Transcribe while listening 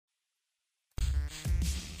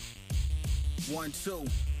1, 2.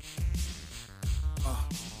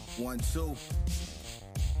 1, 2.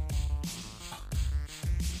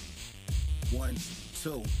 1,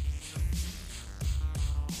 2.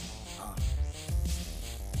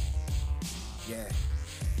 Yeah.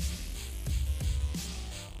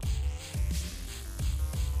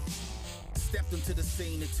 Stepped into the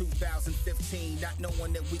scene in 2015, not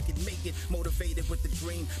knowing that we could make it, motivated with the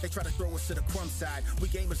dream. They try to throw us to the crumb side. We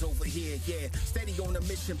gamers over here, yeah. Steady on a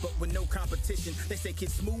mission, but with no competition. They say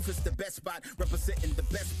Kid Smooth is the best spot, representing the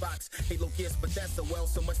best box. Halo Gears, Bethesda, well,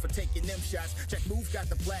 so much for taking them shots. Jack Move got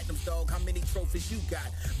the platinums, dog. How many trophies you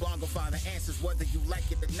got? Bongo find the answers, whether you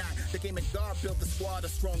like it or not. The Gaming Guard built the squad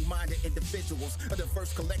of strong-minded individuals. A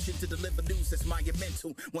diverse collection to deliver news that's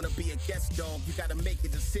monumental. Wanna be a guest, dog? You gotta make a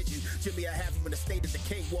decision. Jimmy, I have you in a state of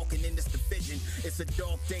decay, walking in this division. It's a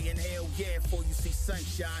dark day in hell, yeah, before you see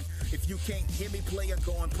sunshine. If you can't hear me, player,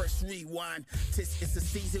 go and press rewind. It's the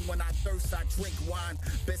season when I thirst, I drink wine.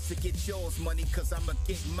 Best to get yours, money, cause I'ma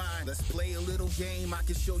get mine. Let's play a little game, I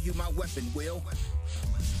can show you my weapon, Will.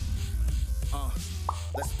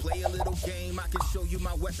 Let's play a little game, I can show you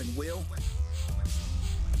my weapon, Will.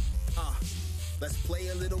 Let's play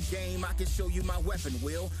a little game, I can show you my weapon,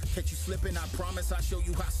 Will. Catch you slipping, I promise I'll show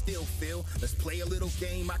you how I still feel. Let's play a little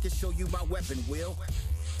game, I can show you my weapon, Will.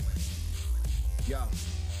 Yo,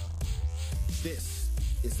 this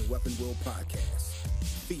is the Weapon Will Podcast,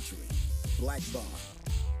 featuring Black Bond,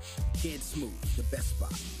 Kid Smooth, the best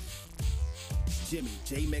spot, Jimmy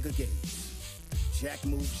J Mega Games, Jack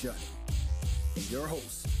Move Johnny, and your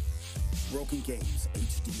host, Broken Games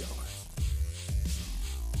HDR.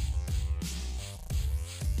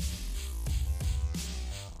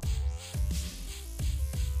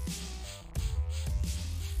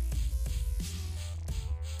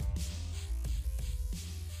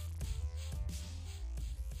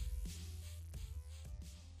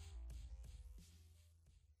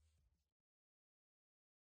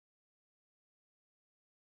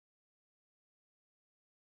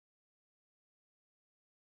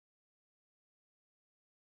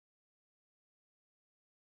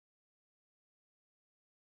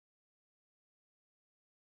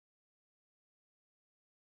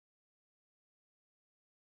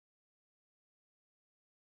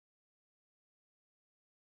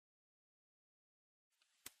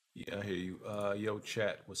 Yeah, I hear you. Yo,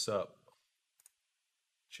 chat, what's up?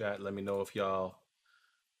 Chat, let me know if y'all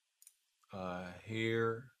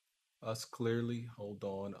hear us clearly. Hold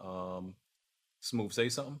on. Smooth, say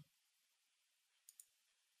something.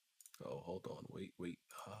 Oh, hold on. Wait.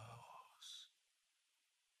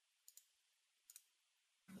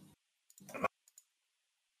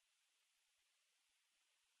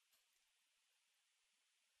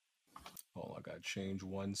 Hold on, I gotta change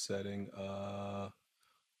one setting. Oh,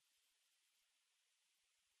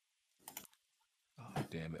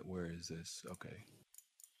 damn it. Where is this? Okay.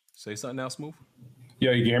 Say something now, Smooth.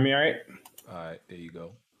 Yo, you can hear me all right? All right, there you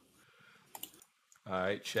go. All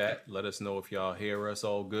right, chat, let us know if y'all hear us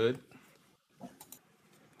all good.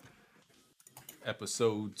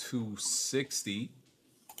 Episode 260.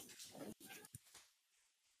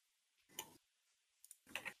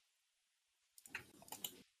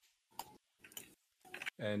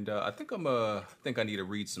 And I think I need to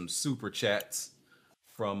read some super chats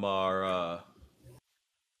from our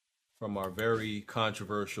very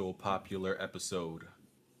controversial, popular episode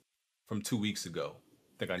from 2 weeks ago.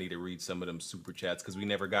 I think I need to read some of them super chats because we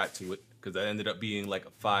never got to it because that ended up being like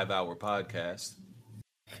a 5-hour podcast.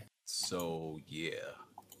 So yeah,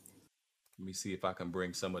 let me see if I can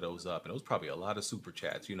bring some of those up. And it was probably a lot of super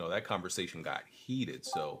chats. You know, that conversation got heated.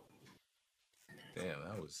 So damn,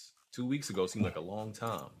 that was 2 weeks ago. Seemed like a long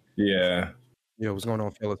time. Yeah. Yo, what's going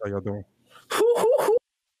on, fellas? How y'all doing?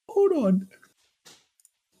 Hold on.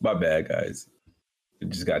 My bad, guys. I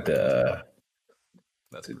just got the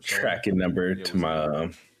tracking number to my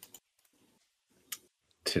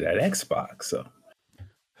to that Xbox. So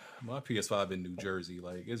my PS5 in New Jersey,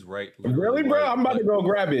 like it's right. Really, bro? I'm about to go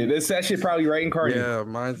grab it. It's that shit probably right in Cardi. Yeah,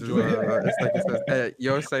 mine's it's like it says,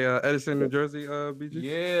 yo, say Edison, New Jersey, BG.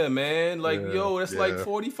 Yeah, man. Like, yeah, yo, that's like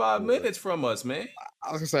 45 minutes from us, man.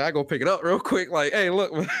 I was gonna say I go pick it up real quick. Like, hey,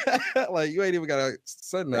 look, like you ain't even gotta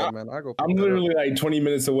send that, man. I go. I'm literally like 20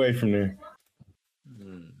 minutes away from there.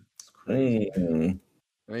 It's crazy. And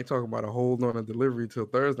they talking about a hold on a delivery till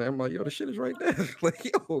Thursday. I'm like, yo, the shit is right there. Like,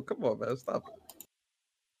 yo, come on, man, stop it.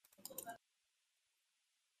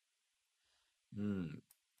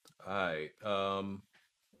 All right.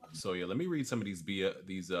 So yeah, let me read some of these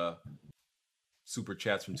super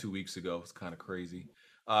chats from 2 weeks ago. It's kind of crazy.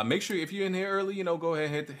 Make sure if you're in here early, you know, go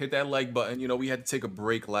ahead and hit that like button. You know, we had to take a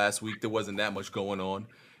break last week. There wasn't that much going on.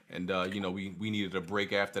 And we needed a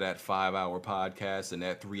break after that 5-hour podcast and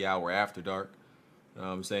that 3-hour after dark. You know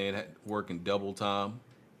what I'm saying? Working double time,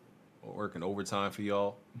 or working overtime for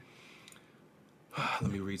y'all.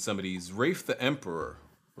 Let me read some of these. Rafe the Emperor.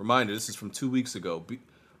 Reminder, this is from 2 weeks ago.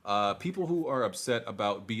 People who are upset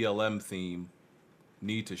about BLM theme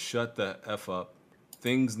need to shut the F up.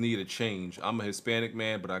 Things need a change. I'm a Hispanic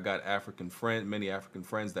man, but I got many African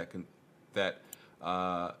friends that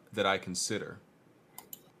I consider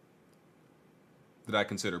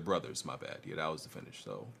brothers. My bad. Yeah, that was the finish.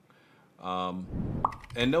 So,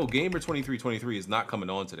 and no, Gamer 2323 is not coming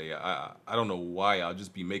on today. I don't know why. I'll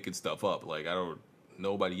just be making stuff up. Like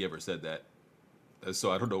nobody ever said that.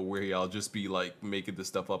 So I don't know where y'all just be like making this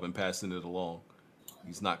stuff up and passing it along.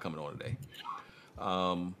 He's not coming on today.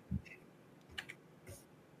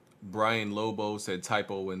 Brian Lobo said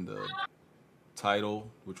typo in the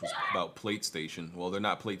title, which was about Plate Station. Well, they're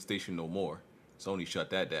not Plate Station no more. Sony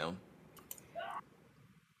shut that down.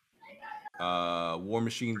 War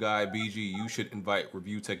Machine Guy, BG, you should invite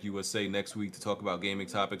Review Tech USA next week to talk about gaming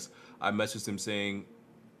topics. I messaged him saying,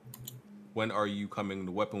 when are you coming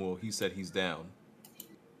to Weapon Wheel? He said he's down.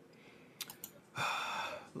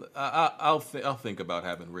 I'll think about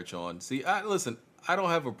having Rich on. See, listen, I don't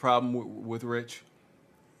have a problem with Rich,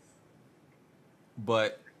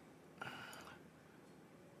 but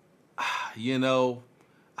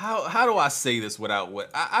how do I say this without what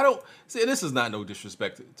I don't see? This is not no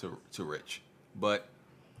disrespect to Rich, but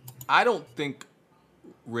I don't think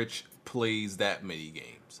Rich plays that many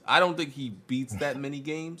games. I don't think he beats that many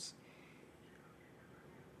games.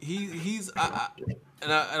 He's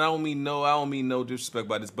and I don't mean no disrespect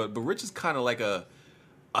by this, but Rich is kind of like a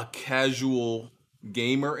casual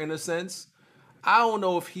gamer in a sense. I don't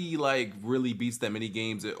know if he like really beats that many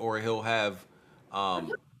games, or he'll have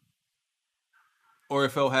or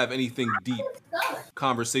if he'll have anything deep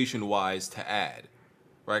conversation wise to add.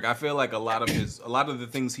 Right? I feel like a lot of the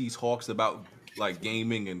things he talks about, like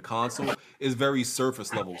gaming and console, is very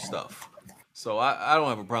surface level stuff. So I don't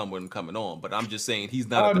have a problem with him coming on, but I'm just saying he's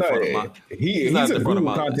not at the front of my. He's a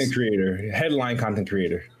Google content creator, headline content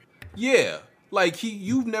creator. Yeah, like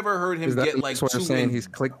you've never heard him get like. That's what you're saying. He's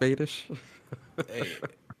clickbaitish. Hey,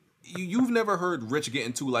 you've never heard Rich get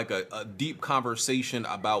into like a deep conversation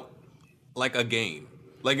about like a game.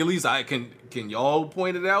 Like at least I can y'all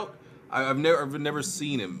point it out? I've never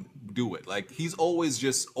seen him do it. Like he's always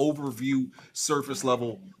just overview, surface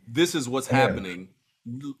level. This is what's happening.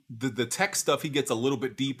 The tech stuff he gets a little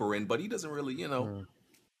bit deeper in, but he doesn't really,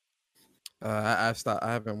 I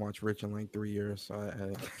haven't watched Rich in like 3 years, so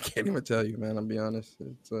I can't even tell you, man. I'll be honest.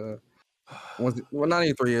 It's not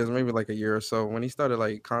even 3 years, maybe like a year or so. When he started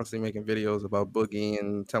like constantly making videos about Boogie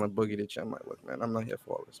and telling Boogie to chill, I'm like, look, man, I'm not here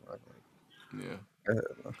for all this, man.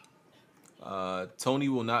 Yeah. Tony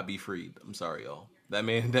will not be freed. I'm sorry, y'all. That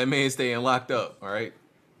man staying locked up. All right.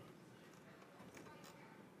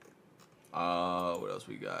 What else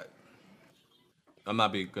we got? I'm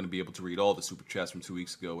not going to be able to read all the super chats from 2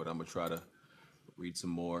 weeks ago, but I'm going to try to read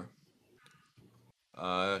some more.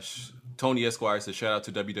 Tony Esquire says, shout out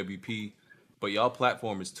to WWP, but y'all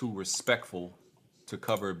platform is too respectful to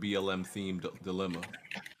cover BLM themed dilemma.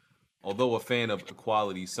 Although a fan of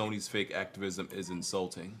equality, Sony's fake activism is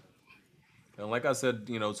insulting. And like I said,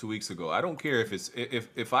 2 weeks ago, I don't care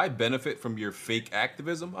if I benefit from your fake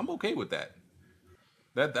activism, I'm okay with that.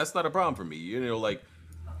 That's not a problem for me. Like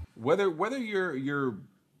whether you're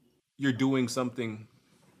doing something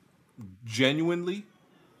genuinely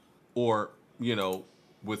or,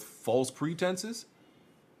 with false pretenses,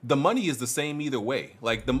 the money is the same either way.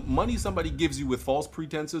 Like the money somebody gives you with false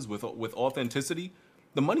pretenses, with authenticity,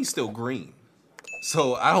 the money's still green.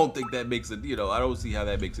 So I don't think that makes it, I don't see how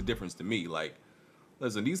that makes a difference to me. Like,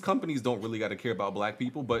 listen, these companies don't really got to care about black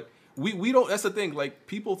people, but we don't, that's the thing. Like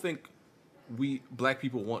people think black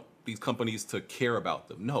people want these companies to care about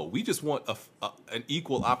them. No, we just want an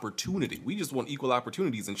equal opportunity. We just want equal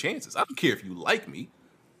opportunities and chances. I don't care if you like me.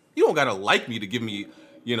 You don't got to like me to give me,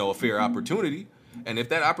 a fair opportunity. And if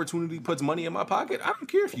that opportunity puts money in my pocket, I don't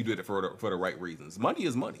care if you did it for the right reasons. Money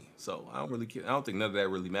is money. So I don't really care. I don't think none of that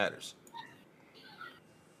really matters.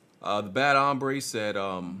 The Bad Hombre said,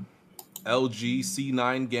 LG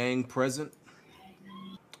C9 gang present.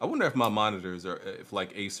 I wonder if my monitors if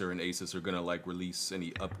like Acer and Asus are gonna like release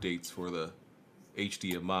any updates for the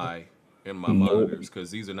HDMI in my monitors,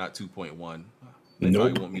 because these are not 2.1. They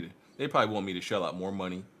probably want me to shell out more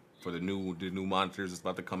money for the new monitors that's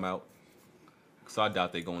about to come out. So I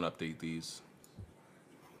doubt they're gonna update these.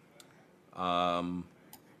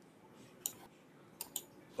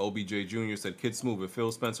 OBJ Jr. said, Kid Smooth, if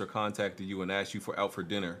Phil Spencer contacted you and asked you out for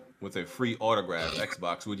dinner with a free autograph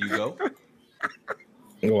Xbox, would you go?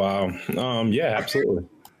 Wow. Yeah, absolutely.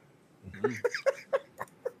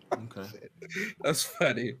 Okay. That's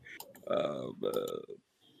funny.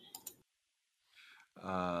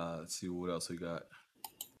 Let's see what else we got.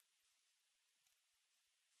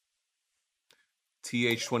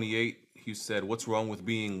 TH28, he said, what's wrong with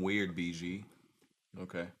being weird, BG?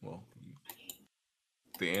 Okay, well,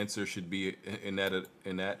 the answer should be in that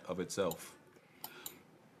of itself.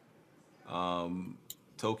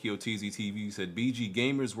 Tokyo TZTV said, BG,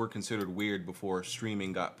 gamers were considered weird before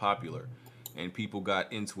streaming got popular and people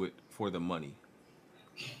got into it for the money.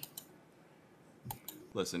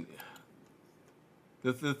 Listen,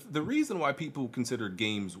 the reason why people consider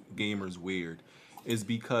gamers weird is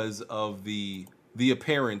because of the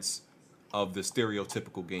appearance of the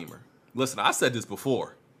stereotypical gamer. Listen, I said this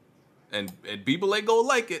before, and people ain't gonna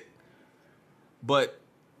like it, but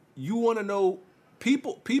you want to know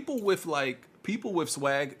people with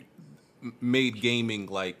swag made gaming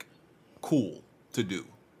like cool to do,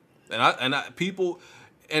 and people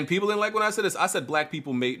didn't like when I said this. I said black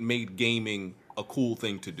people made gaming a cool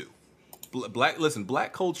thing to do.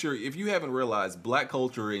 Black culture, if you haven't realized, black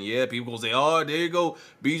culture, and yeah, people say, oh, there you go,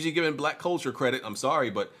 BG giving black culture credit. I'm sorry,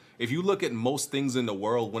 but if you look at most things in the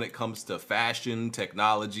world when it comes to fashion,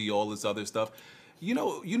 technology, all this other stuff, you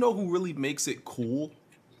know who really makes it cool,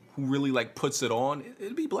 who really like puts it on,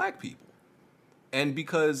 it'd be black people. And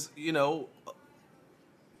because,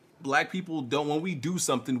 black people don't, when we do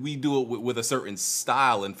something, we do it with a certain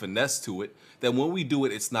style and finesse to it, that when we do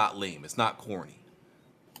it, it's not lame, it's not corny.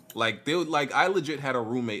 I legit had a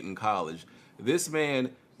roommate in college. This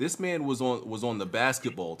man was on the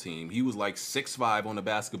basketball team. He was like 6'5" on the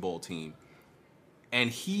basketball team. And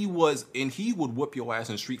he would whoop your ass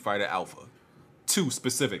in Street Fighter Alpha 2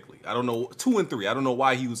 specifically. I don't know, 2 and 3. I don't know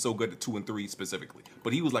why he was so good at 2 and 3 specifically,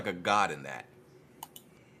 but he was like a god in that.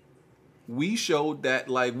 We showed that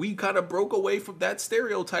we kind of broke away from that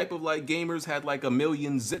stereotype of gamers had a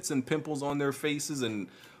million zits and pimples on their faces and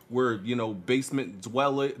were, basement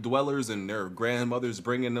dwellers and their grandmothers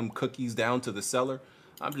bringing them cookies down to the cellar.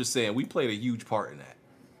 I'm just saying, we played a huge part in that.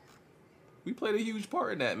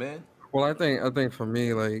 Man. Well, I think for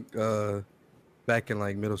me, back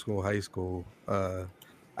in middle school, high school, I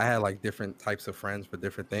had different types of friends for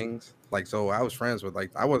different things. So I was friends with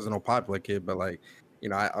I wasn't a popular kid, but I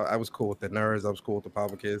was cool with the nerds. I was cool with the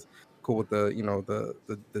popular kids, cool with the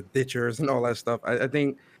the ditchers and all that stuff. I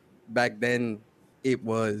think back then there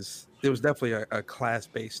was definitely a class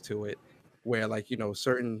base to it, where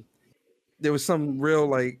there was some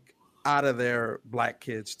real out of their black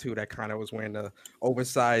kids too that kind of was wearing the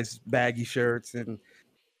oversized baggy shirts and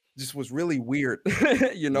just was really weird.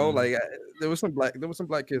 There was some black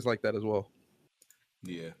kids like that as well.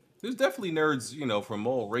 Yeah, there's definitely nerds, from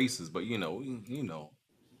all races, but we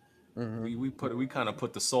kind of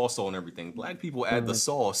put the sauce on everything. Black people add the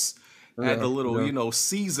sauce, add the little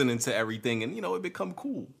season into everything, and it become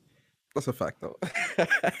cool. That's a fact, though.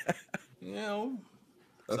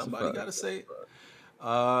 Somebody gotta say it.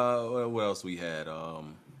 What else we had?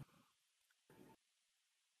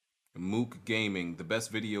 Mook Gaming. The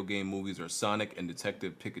best video game movies are Sonic and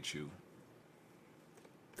Detective Pikachu.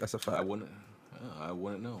 That's a fact. I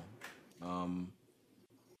wouldn't know.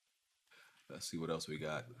 Let's see what else we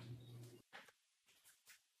got.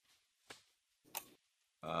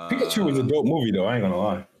 Pikachu was a dope movie, though. I ain't gonna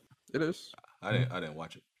lie. It is. I didn't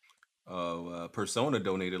watch it. Persona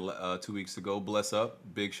donated 2 weeks ago. Bless up.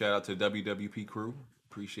 Big shout out to WWP crew.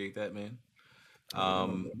 Appreciate that, man.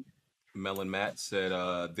 Melon Matt said,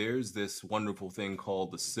 there's this wonderful thing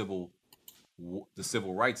called the Civil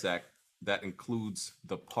Rights Act that includes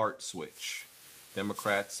the part switch.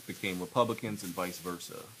 Democrats became Republicans and vice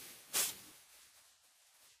versa.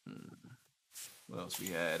 What else we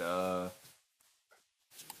had?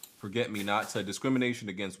 Forget Me Not said discrimination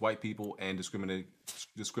against white people and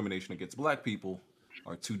discrimination against black people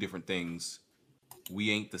are two different things.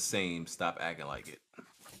 We ain't the same. Stop acting like it.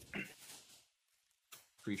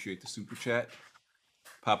 Appreciate the super chat.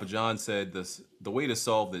 Papa John said the way to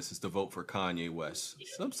solve this is to vote for Kanye West.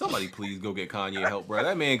 Somebody please go get Kanye help, bro.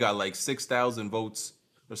 That man got 6,000 votes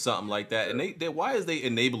or something like that. And they why is they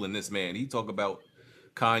enabling this man? He talk about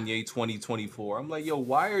Kanye 2024. I'm like, yo,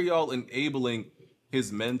 why are y'all enabling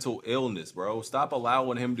his mental illness, bro? Stop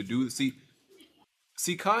allowing him to do this.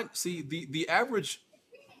 See, the average,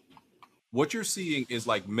 what you're seeing is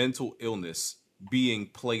mental illness being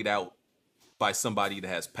played out by somebody that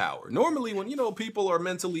has power. Normally when, people are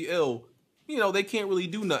mentally ill, they can't really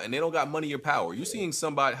do nothing. They don't got money or power. You're seeing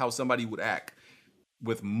how somebody would act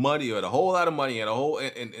with money, or a whole lot of money, and a whole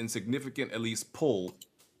and significant, at least, pull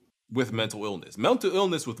with mental illness. Mental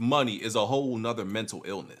illness with money is a whole nother mental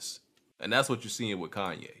illness, and that's what you're seeing with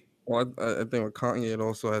Kanye. Well, I think with Kanye, it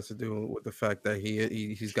also has to do with the fact that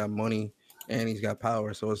he's got money and he's got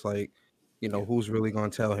power. So it's like, who's really gonna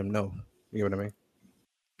tell him no? You know what I mean?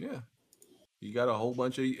 Yeah, you got a whole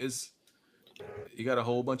bunch of yes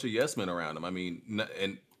men around him. I mean,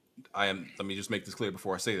 and let me just make this clear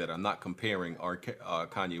before I say that I'm not comparing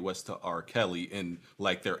Kanye West to R. Kelly in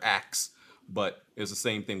like their acts, but it's the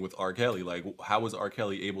same thing with R. Kelly. Like, how was R.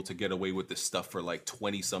 Kelly able to get away with this stuff for like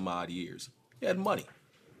 20 some odd years? He had money,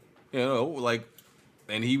 like,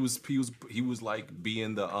 and he was like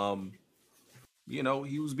being the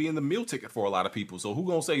he was being the meal ticket for a lot of people. So who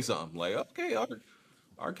gonna say something? Like, okay,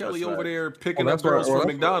 R. Kelly over there picking up girls from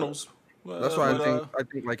McDonald's. That's why I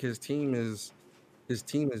think like his team is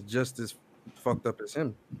just as fucked up as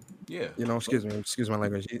him. Yeah. Excuse my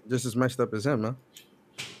language. Just as messed up as him, man.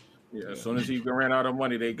 Yeah. As soon as he ran out of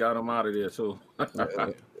money, they got him out of there too.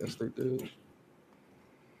 Yes, they did.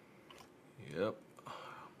 Yep.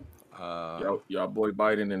 Y'all boy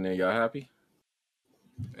Biden in there. Y'all happy?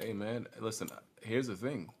 Hey man, listen. Here's the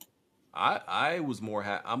thing. I'm more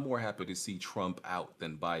happy to see Trump out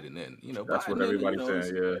than Biden in. That's Biden what everybody's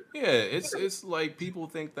saying. Yeah. Yeah. It's like people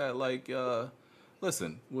think that like,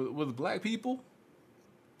 listen, with black people,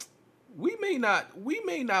 we may not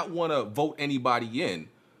want to vote anybody in,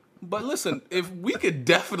 but listen, if we could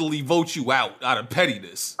definitely vote you out of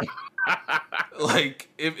pettiness, like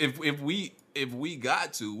if we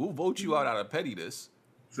got to, we'll vote you out of pettiness.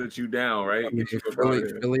 Sit you down, right? I mean,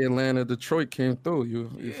 Philly, Atlanta, Detroit came through.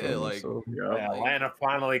 Atlanta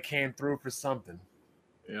finally came through for something.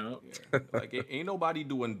 Yeah. Like ain't nobody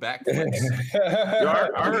doing backflips.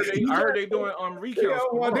 I heard they doing recounts.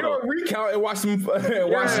 Yeah, they doing recount and watch them.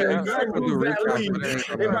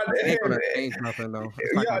 Ain't nothing though.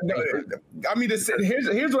 Yeah, I mean,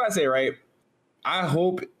 here's what I say. Right, I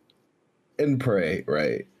hope and pray,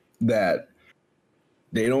 right, that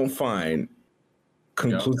they don't find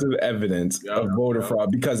conclusive evidence of voter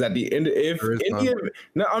fraud, because at the end,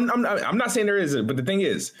 I'm not saying there isn't, but the thing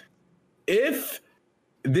is, if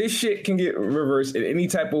this shit can get reversed in any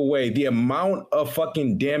type of way, the amount of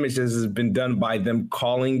fucking damage that has been done by them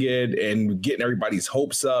calling it and getting everybody's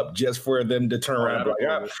hopes up just for them to turn around and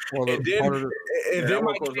then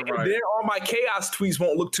all my chaos tweets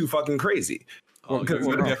won't look too fucking crazy.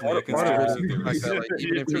 Definitely a conspiracy theorist.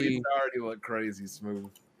 He already went crazy smooth.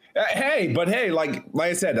 Hey, like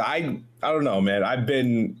I said, I don't know, man. I've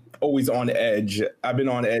been always on edge. I've been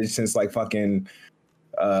on edge since like fucking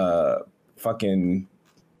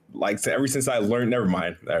like ever since I learned. Never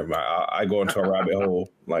mind. I go into a rabbit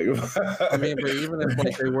hole. Like, I mean, but even if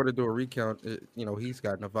like they were to do a recount, he's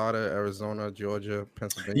got Nevada, Arizona, Georgia,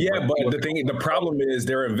 Pennsylvania. Yeah, but the problem is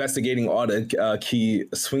they're investigating all the key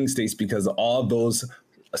swing states, because all those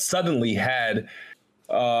suddenly had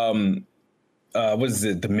what is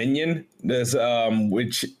it, Dominion? There's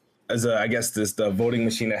which is I guess the voting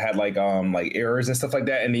machine that had like errors and stuff like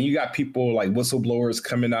that. And then you got people like whistleblowers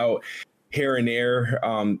coming out here and there.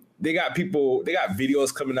 They got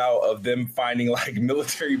videos coming out of them finding like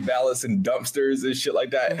military ballots in dumpsters and shit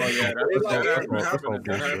like that. Oh yeah, that's happening.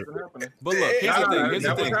 But look, here's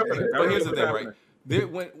the thing,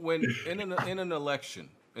 right? When in an election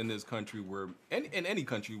in this country, where in any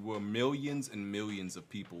country where millions and millions of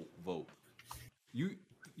people vote, you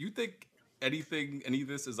think any of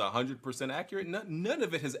this is 100% accurate? None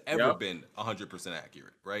of it has ever been 100%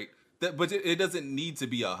 accurate, right? But it doesn't need to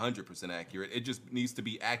be 100% accurate. It just needs to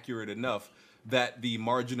be accurate enough that the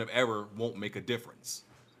margin of error won't make a difference.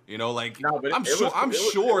 I'm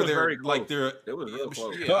sure they're like they're. It was real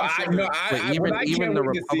close. Even the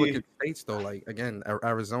Republican states, though, like again,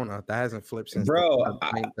 Arizona, that hasn't flipped since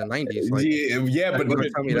the 90s. Like, but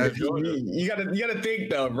tell me that you gotta think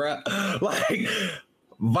though, bro. Like,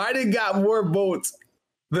 Biden got more votes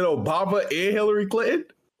than Obama and Hillary Clinton.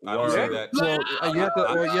 I don't say that. Well, you have to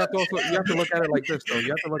look at it like this, though. You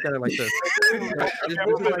have to look at it like this.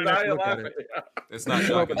 It's not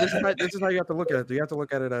shocking. This is how you have to look at it. You have to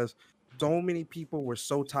look at it as so many people were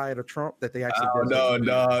so tired of Trump that they actually.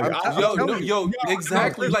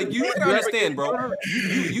 Exactly. Like you understand, bro.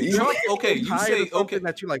 You Trump. Okay, you say okay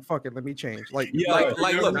that you like. Fuck it. Let me change. Like look,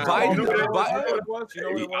 Biden.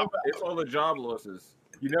 It's all the job losses.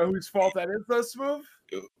 You know whose fault that is, though, Smooth?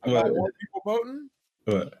 About more people voting.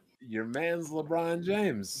 What? Your man's LeBron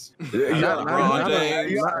James. I'm gonna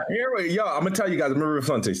tell you guys. Remember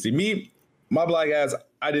something, tasty. Me, my black ass,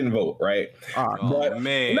 I didn't vote, right? Oh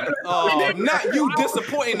man! Not you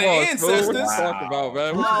disappointing the ancestors. What you talking about,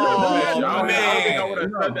 man? Oh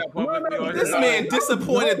man! This man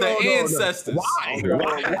disappointed the ancestors. Why? No.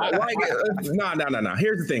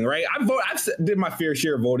 Here's the thing, right? I've did my fair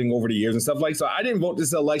share of voting over the years and stuff like so. I didn't vote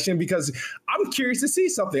this election because I'm curious to see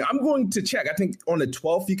something. I'm going to check. I think on the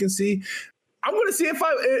 12th you can see. I'm going to see if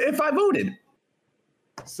I voted.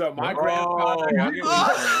 So my grandfather, you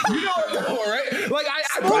don't know, right? Like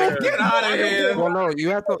I get out of here. Well, no,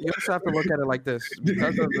 you also have to look at it like this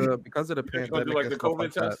because of the pandemic like and the stuff COVID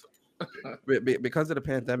like test. that. Because of the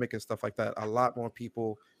pandemic and stuff like that, a lot more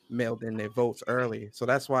people mailed in their votes early, so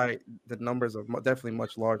that's why the numbers are definitely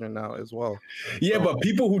much larger now as well. Yeah, but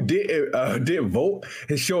people who didn't vote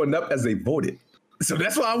is showing up as they voted. So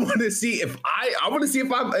that's why I want to see if I want to see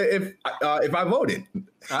if I voted.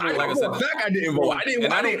 Like I said, I didn't vote.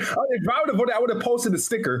 If I would have voted, I would have posted a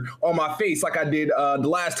sticker on my face like I did the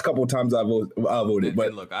last couple of times I voted.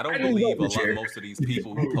 But look, I don't believe most of these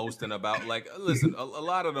people who posting about listen, a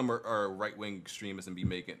lot of them are right wing extremists and be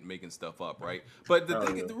making stuff up, right? But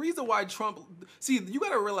the reason why Trump, you got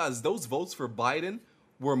to realize those votes for Biden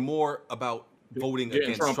were more about voting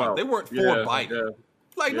against Trump. They weren't for Biden. Yeah.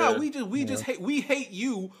 No, we hate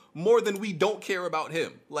you more than we don't care about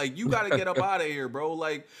him. Like, you got to get up out of here, bro.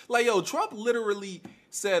 Like, yo, Trump literally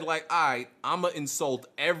said, all right, I'm going to insult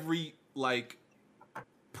every,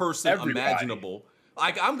 person imaginable.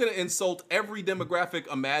 Like, I'm going to insult every demographic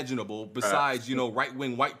imaginable besides,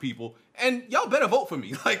 right-wing white people. And y'all better vote for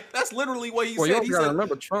me. Like, that's literally what he said. You got to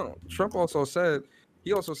remember, Trump also said,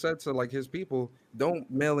 to his people,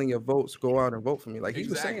 don't mail in your votes, go out and vote for me. He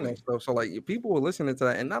was saying that stuff. So people were listening to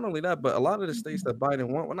that. And not only that, but a lot of the states that Biden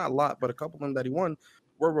won, well, not a lot, but a couple of them that he won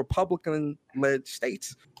were Republican led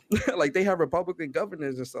states. They have Republican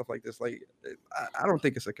governors and stuff like this. I don't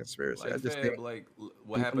think it's a conspiracy. I just think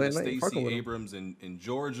what happened to Stacey Abrams in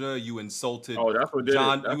Georgia. You insulted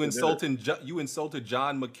John. You insulted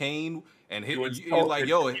John McCain. And his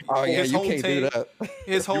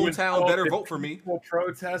hometown better vote for me.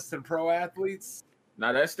 Protests and pro athletes.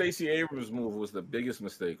 Now that Stacey Abrams move was the biggest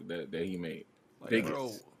mistake that he made.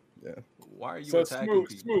 Bro, yeah. Why are you attacking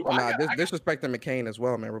people? Disrespecting McCain as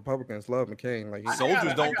well, man. Republicans love McCain.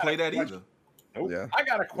 Soldiers don't play that either. Nope. Yeah. I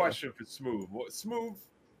got a question for Smooth. Smooth.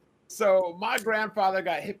 So my grandfather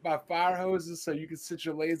got hit by fire hoses, so you can sit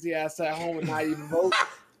your lazy ass at home and not even vote.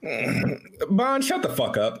 Bond, shut the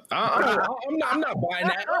fuck up. I'm not buying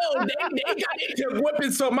that. Oh, they got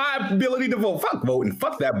weapons so my ability to vote. Fuck voting.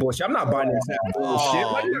 Fuck that bullshit. I'm not buying that bullshit.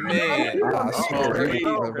 Oh, man. You're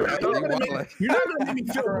not gonna make me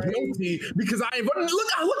feel guilty because I ain't voting.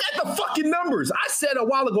 Look at the fucking numbers. I said a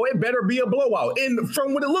while ago it better be a blowout. And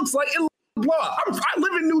from what it looks like, it blowout. I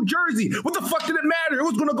live in New Jersey. What the fuck did it matter? It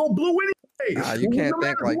was gonna go blue anyway. You can't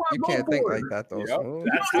think like that though. Yep.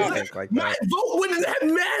 Think like that. My vote wouldn't have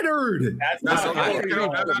mattered.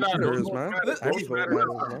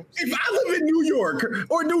 If I live in New York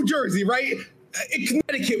or New Jersey, right? In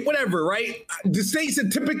Connecticut, whatever, right? The states that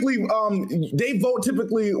typically they vote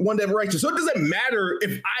typically one direction. So it doesn't matter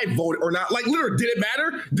if I vote or not. Literally, did it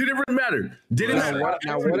matter? Did it really matter? Did it matter?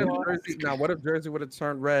 What if Jersey would have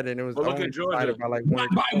turned red and it was only decided by one?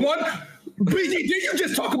 By one? BG, did you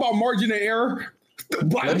just talk about margin of error?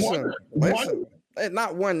 Listen.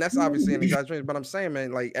 Not one. That's obviously an exaggeration, but I'm saying,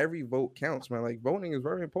 man, every vote counts, man. Voting is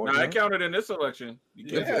very important. No, it counted in this election.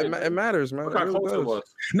 It matters, man. Look how close it was.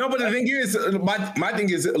 No, but the thing is, my thing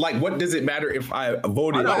is, what does it matter if I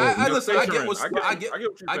voted?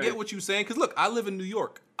 I get what you're saying. Because look, I live in New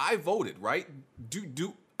York. I voted, right?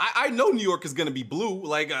 I know New York is gonna be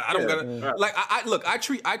blue. I don't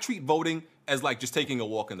gotta. I treat voting as just taking a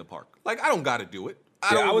walk in the park. I don't gotta do it.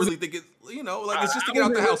 I don't really think it's, it's just to get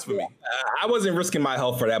out the house for me. I wasn't risking my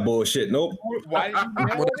health for that bullshit. Nope.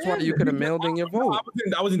 That's why you could have mailed in your vote.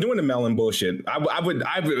 I wasn't doing the mail-in bullshit. I would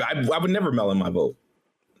never mail in my vote.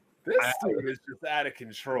 This dude is just out of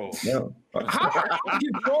control. Yeah. How out of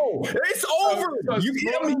control? It's over. You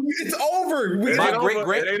hear me? It's over. My great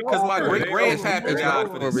grandpappy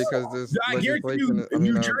died for this. Because I guarantee you,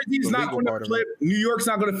 New Jersey's not going to flip. New York's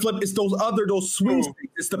not going to flip. It's those swing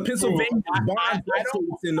states. It's the Pennsylvania bond states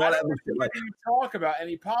and all that other shit. Like, you talk about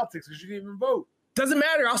any politics because you didn't even vote. Doesn't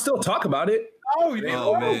matter. I'll still talk about it. Oh, you didn't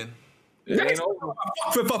vote. Man. I'm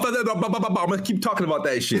gonna keep talking about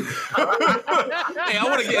that shit. Hey, I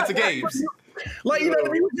want to get into games. Like, you know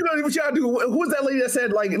what y'all do? Who's that lady that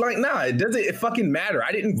said, nah, it fucking matter?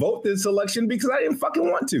 I didn't vote this election because I didn't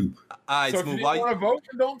fucking want to. right, So if Smooth. you Why want to vote,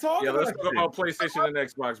 then don't talk. Yeah, let's about talk it. about PlayStation and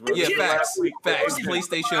Xbox, bro. Yeah, This is the facts. last week. Facts.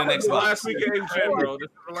 PlayStation and This is the Xbox. last week game, Jen, bro. This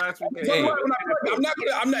is the last week game. Hey.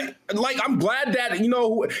 I'm not like, I'm glad that,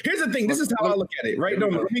 here's the thing. This is how I look at it, right?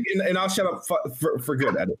 No, and I'll shut up for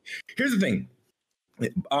good at it. Here's the thing.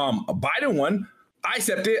 Biden won. I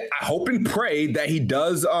accept it. I hope and pray that he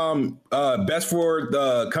does best for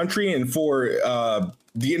the country and for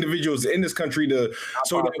the individuals in this country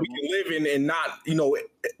so that we can live in and not,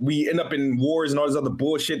 we end up in wars and all this other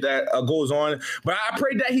bullshit that goes on. But I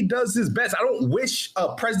pray that he does his best. I don't wish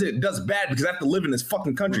a president does bad because I have to live in this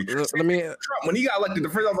fucking country. Trump, when he got elected, the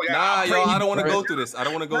first I was like, I don't want to go through this. I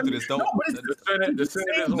don't want to go through this. Don't. The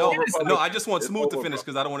Senate is No, I just want Smooth to finish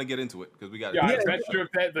because I don't want to get into it because we got. Yeah, I bet you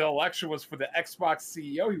if the election was for the Xbox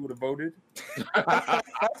CEO, he would have voted.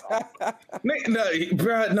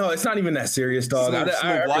 No, it's not even that serious, dog.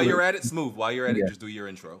 Smooth. While you're at it, just do your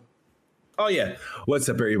intro. Oh, yeah. What's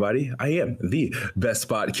up, everybody? I am the best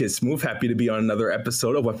spot kid Smooth. Happy to be on another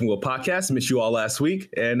episode of Weapon Wheel Podcast. Missed you all last week.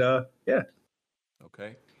 And yeah.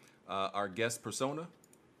 Okay. Our guest Persona.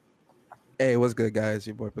 Hey, what's good, guys?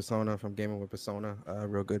 Your boy Persona from Gaming with Persona.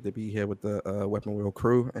 Real good to be here with the Weapon Wheel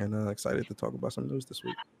crew and excited to talk about some news this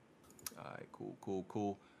week. All right,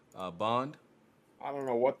 cool. Bond. I don't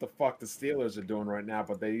know what the fuck the Steelers are doing right now,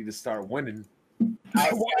 but they need to start winning. Why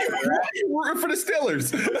are you rooting for the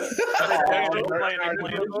Steelers?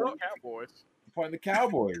 Playing the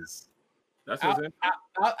Cowboys. That's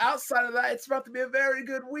Outside of that, it's about to be a very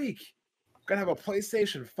good week. Gonna have a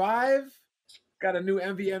PlayStation 5. Got a new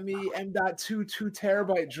NVMe M.2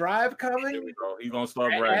 2TB drive coming. He's gonna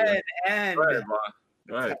start bragging. And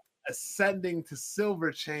Go ahead. ascending to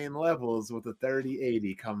silver chain levels with a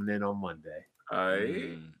 3080 coming in on Monday.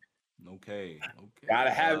 Okay. Gotta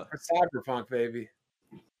have it for Cyberpunk, baby.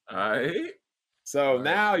 Alright. So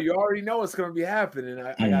now you already know what's gonna be happening.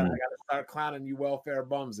 I gotta start clowning you welfare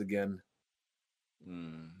bums again.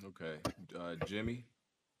 Okay. Jimmy.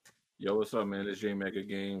 Yo, what's up, man? It's J Mega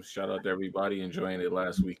Games. Shout out to everybody enjoying it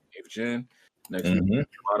last week. If Jen, next week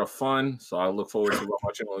a lot of fun. So I look forward to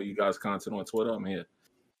watching all you guys' content on Twitter. I'm here.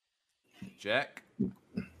 Jack.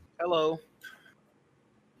 Hello.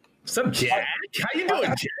 What's up, Jack? How you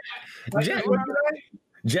doing, Jack?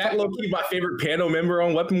 Jack, low-key, my favorite panel member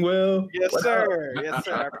on Weapon Wheel. Yes, sir. Yes,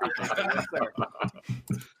 sir. I appreciate that. Yes, sir.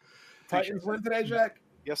 Titans win today, Jack?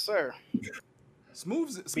 Yes, sir.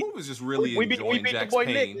 Smooth is just really we enjoying beat Jack's the boy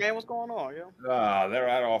pain. Nick, man. What's going on, yo?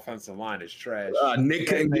 Their offensive line is trash. Nick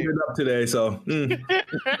couldn't give it up today, so.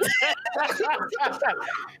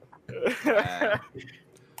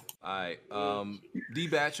 All right.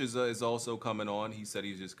 D-Batch is also coming on. He said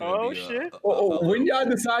he's just gonna be shit. When y'all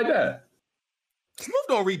decide that? Smooth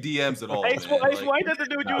don't read DMs at all. Hey, man. ain't that the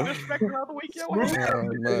dude you was expecting the other week, yo?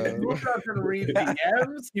 Smooth doesn't read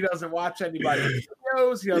DMs. He doesn't watch anybody's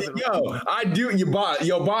videos. He doesn't. Yo, I do. Bond,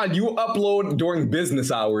 you upload during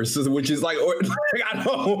business hours, which is like I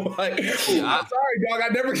don't like. I'm sorry, dog. I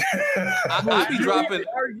never. I be dropping.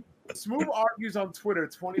 Smooth argues on Twitter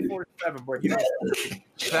 24/7, but he doesn't.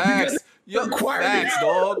 Facts. Yo, facts,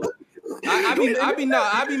 dog.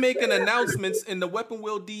 I be making announcements in the Weapon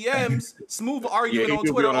Wheel DMs. Smooth arguing on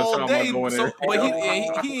Twitter all day, but he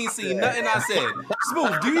ain't seen nothing I said.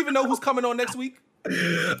 Smooth, do you even know who's coming on next week?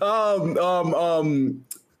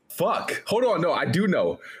 Fuck. Hold on. No, I do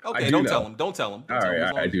know. Okay, don't tell him. Don't tell him. All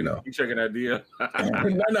right, I do know. You checking that deal?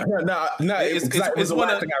 No.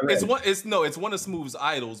 It's one of Smooth's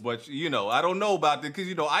idols, but I don't know about it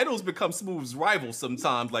because idols become Smooth's rivals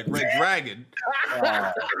sometimes, like Red Dragon.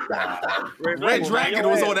 Red Dragon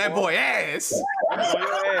was on that boy ass. What's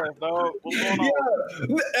going on?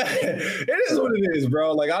 It is what it is,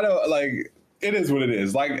 bro. Like I don't like. It is what it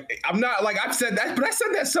is. Like I'm not like I've said that, but I said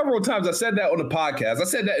that several times. I said that on the podcast. I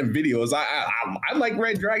said that in videos. I like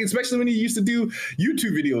Red Dragon, especially when he used to do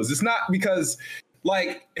YouTube videos. It's not because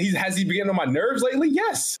like has he been getting on my nerves lately?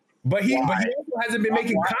 Yes, but he also hasn't been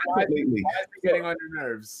making content lately. Why is he getting on your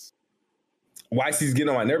nerves? Why is he getting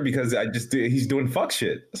on my nerve? Because he's doing fuck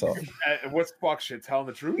shit. So what's fuck shit? Telling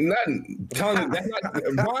the truth? Nothing. Telling that's not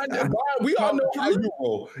Bond, we all know how you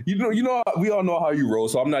roll. You know we all know how you roll.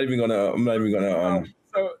 So I'm not even gonna.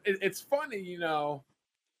 So it's funny,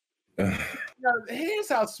 here's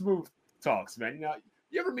how Smooth talks, man.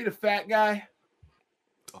 You ever meet a fat guy?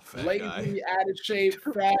 Lazy, out of shape,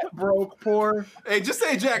 fat, broke, poor. Hey, just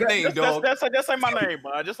say Jack name, dog. Just say my name,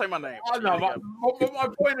 bud. Just say my name. Oh, no, my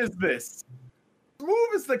point is this.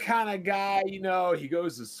 Smooth is the kind of guy, he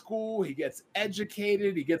goes to school, he gets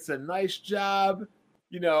educated, he gets a nice job,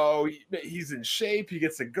 he's in shape, he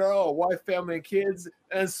gets a girl, a wife, family, and kids,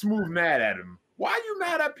 and Smooth mad at him. Why are you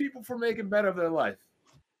mad at people for making better of their life?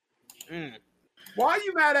 Why are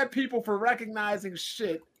you mad at people for recognizing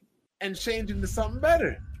shit and changing to something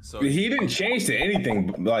better? So he didn't change to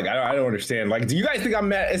anything. Like I don't understand. Like, do you guys think I'm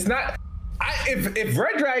mad? It's not. If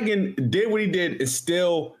Red Dragon did what he did and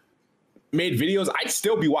still made videos, I'd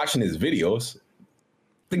still be watching his videos. I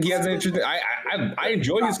think he has an interesting. I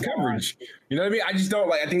enjoy his coverage. You know what I mean? I just don't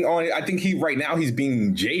like. I think he right now he's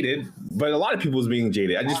being jaded, but a lot of people is being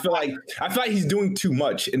jaded. I just feel like he's doing too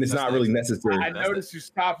much, and it's not really necessary. I noticed you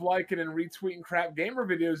stopped liking and retweeting crap gamer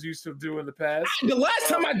videos you used to do in the past. The last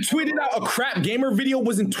time I tweeted out a crap gamer video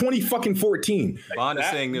was in 2014. Bond is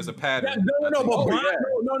saying there's a pattern.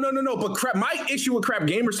 No. But crap, my issue with crap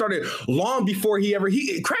gamer started long before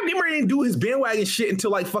crap gamer didn't do his bandwagon shit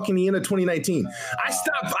until like fucking the end of 2019. I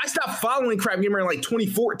stopped following crap gamer in like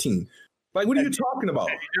 2014. Like, what are you talking about?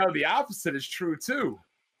 You know, the opposite is true too.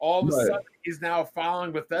 All of a sudden, he's now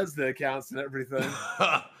following Bethesda accounts and everything.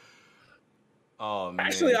 Oh man.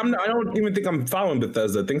 Actually, I don't even think I'm following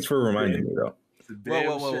Bethesda. Thanks for reminding me, though.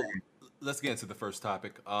 Well, let's get into the first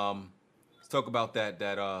topic. Let's talk about that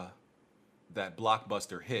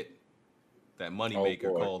blockbuster hit, that moneymaker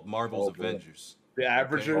called Marvel's Avengers. The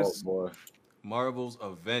Avengers. Marvel's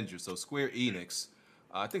Avengers. So Square Enix,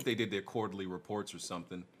 I think they did their quarterly reports or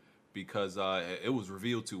something, because it was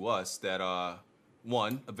revealed to us that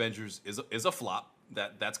one, Avengers is a flop.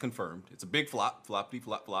 That's confirmed. It's a big flop, flop,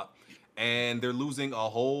 and they're losing a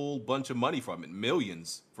whole bunch of money from it,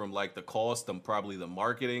 millions from like the cost and probably the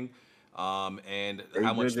marketing, and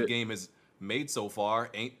how much the game has made so far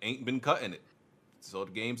ain't been cutting it. So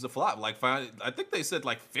the game's a flop. Like, I think they said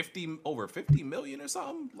like over 50 million or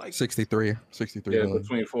something. Like 63 million.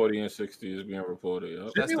 Between 40 and 60 is being reported.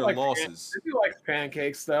 Yep. That's their losses. He likes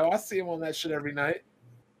pancakes, though. I see him on that shit every night.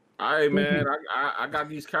 All right, man. I got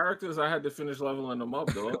these characters. I had to finish leveling them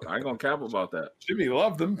up, though. I ain't gonna cap about that. Jimmy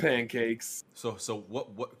loved them pancakes. So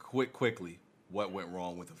what? Quickly, what went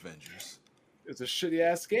wrong with Avengers? It's a shitty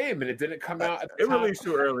ass game, and it didn't come out. It released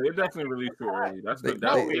too early. It definitely released too early.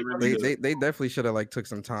 They definitely should have like took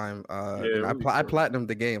some time. I platinumed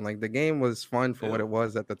the game. Like, the game was fun for what it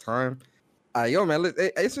was at the time. Yo, man,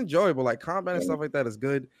 it's enjoyable. Like, combat and stuff like that is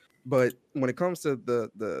good, but when it comes to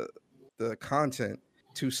the content,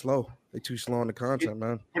 too slow. They're too slow on the content,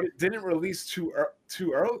 man. But it didn't release too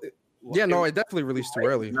early. Yeah, no, it definitely released too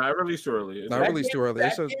early. No, it released too early. No, it released too early.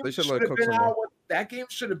 They should let it cook some more. That game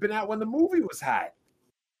should have been out when the movie was hot.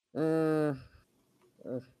 It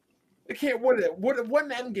can't. What did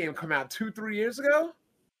Endgame come out 2-3 years ago?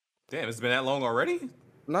 Damn, it's been that long already?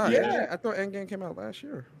 Nah, yeah. I thought Endgame came out last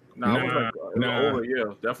year. Over a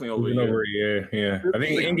year. Definitely over a year. Over a year, yeah. I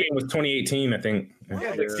think Endgame was 2018, I think.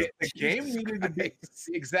 Yeah, the game needed to be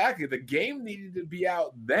exactly. The game needed to be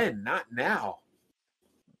out then, not now.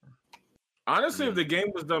 Honestly, if the game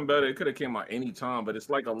was done better, it could have came out any time. But it's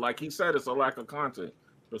like he said, it's a lack of content.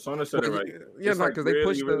 Persona said it right. Yeah, no, because they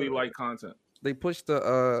pushed really like content. They pushed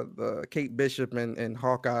the Kate Bishop and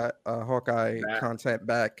Hawkeye content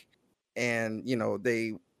back, and you know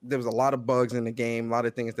there was a lot of bugs in the game, a lot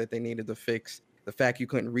of things that they needed to fix. The fact you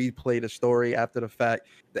couldn't replay the story after the fact.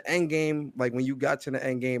 The end game, like when you got to the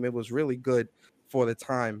end game, it was really good for the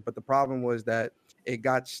time. But the problem was that it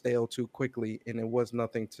got stale too quickly, and it was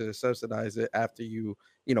nothing to subsidize it after you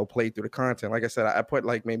played through the content. Like I said, I put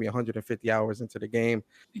like maybe 150 hours into the game,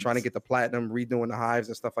 trying to get the platinum, redoing the hives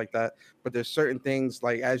and stuff like that. But there's certain things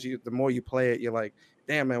like the more you play it, you're like,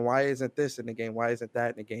 damn man, why isn't this in the game? Why isn't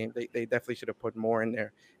that in the game? They definitely should have put more in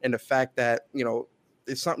there. And the fact that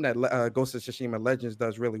it's something that Ghost of Tsushima Legends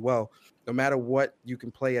does really well. No matter what, you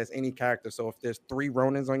can play as any character. So if there's 3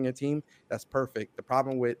 Ronins on your team, that's perfect. The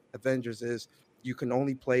problem with Avengers is you can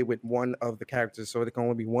only play with one of the characters. So there can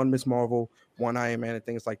only be one Miss Marvel, one Iron Man, and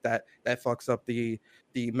things like that. That fucks up the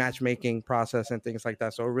matchmaking process and things like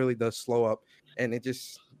that. So it really does slow up. And they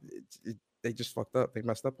just fucked up. They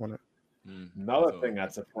messed up on it. Another thing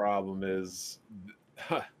that's a problem is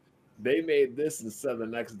they made this instead of the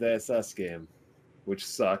next Deus Ex game, which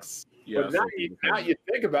sucks. Yeah, but now you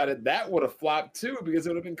think about it, that would have flopped too because it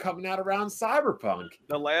would have been coming out around Cyberpunk.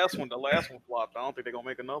 The last one flopped. I don't think they're gonna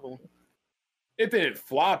make another one. It didn't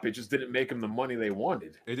flop. It just didn't make them the money they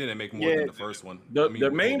wanted. It didn't make more than the first one.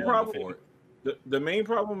 The main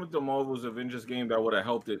problem with the Marvel's Avengers game that would have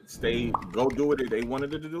helped it go do what they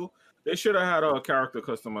wanted it to do. They should have had a character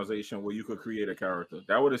customization where you could create a character.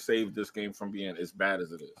 That would have saved this game from being as bad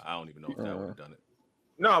as it is. I don't even know if that would have done it.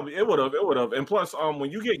 No, it would have. It would have. And plus, when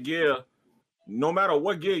you get gear, no matter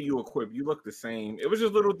what gear you equip, you look the same. It was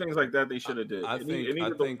just little things like that they should have did. I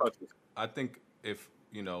think if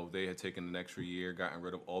they had taken an extra year, gotten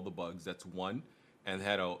rid of all the bugs, that's one, and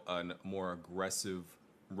had a more aggressive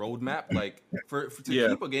roadmap. Like to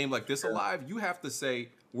keep a game like this alive, you have to say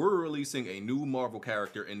we're releasing a new Marvel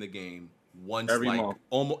character in the game once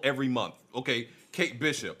almost every month. Okay, Kate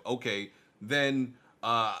Bishop. Okay, then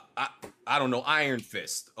I don't know, Iron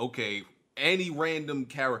Fist. Okay, any random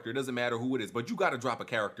character, doesn't matter who it is, but you got to drop a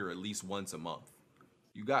character at least once a month.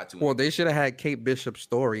 You got to. Well, they should have had Kate Bishop's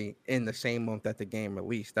story in the same month that the game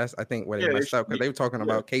released. That's, I think, where they messed up, because they were talking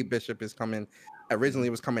about Kate Bishop is coming. Originally,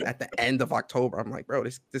 it was coming at the end of October. I'm like, bro,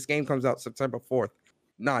 this game comes out September 4th.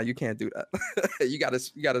 Nah, you can't do that. you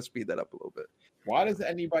gotta speed that up a little bit. Why does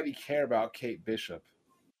anybody care about Kate Bishop?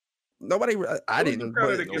 Nobody, I didn't.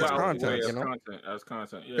 But it was content, you know, as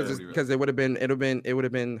content, because it would have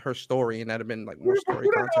been her story, and that'd have been like more story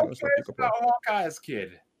content and stuff you could play. Hawkeye's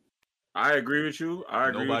kid. I agree with you.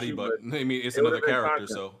 Nobody, but I mean, it's another character,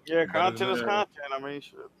 so yeah, content is content. I mean,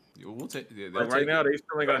 shit. We'll take. Right now, they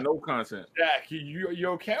still ain't got no content. Jack, you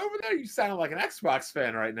okay over there? You sound like an Xbox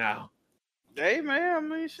fan right now. Hey man, I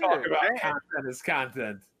mean, shit. Talk about content is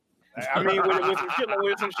content. I mean,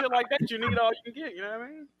 with some shit like that, you need all you can get. You know what I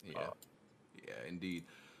mean? Yeah, indeed.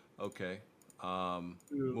 Okay.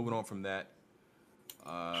 Moving on from that.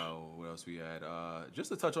 What else we had? Just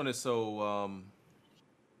to touch on this, so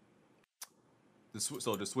the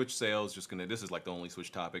Switch sales, this is like the only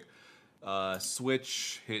Switch topic.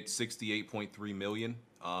 Switch hit 68.3 million.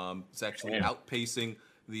 It's actually outpacing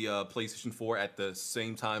the PlayStation 4 at the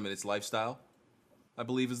same time in its lifestyle, I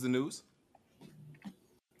believe is the news.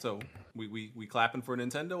 So we clapping for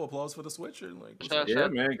Nintendo, applause for the Switch, or like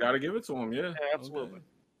man, gotta give it to them. Yeah, absolutely.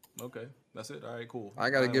 Okay, that's it. All right, cool. I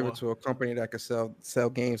gotta give it to a company that could sell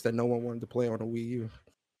games that no one wanted to play on a Wii U.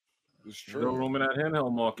 It's true. No room in that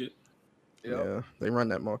handheld market. Yeah, they run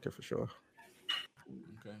that market for sure.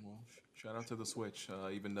 Okay, well, shout out to the Switch,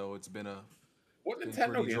 even though it's been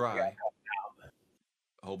pretty dry.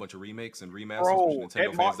 A whole bunch of remakes and remasters. Bro, which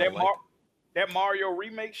Nintendo fans don't like. That Mario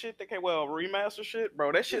remake shit, remaster shit,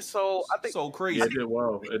 bro. That shit sold. I think so crazy. Yeah, it did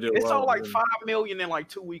well. It sold like 5 million in like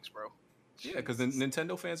 2 weeks, bro. Yeah, because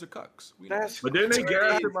Nintendo fans are cucks. But then they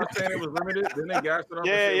gassed it by saying it was limited. Then they gassed it up.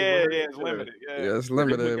 It's limited. Yeah, it's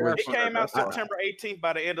limited. It came out September 18th.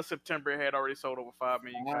 By the end of September, it had already sold over 5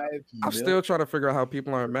 million. I'm still trying to figure out how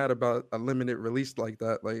people aren't mad about a limited release like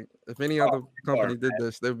that. Like, if any other company did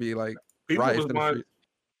this, they'd be like, people was buying.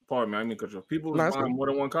 Pardon me, I mean, people was buying more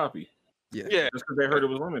than one copy. Yeah, just because they heard it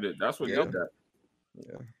was limited. That's what did that.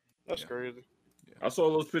 Yeah, that's crazy. Yeah. I saw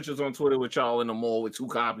those pictures on Twitter with y'all in the mall with 2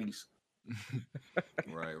 copies.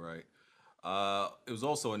 Right. It was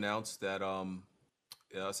also announced that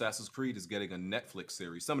Assassin's Creed is getting a Netflix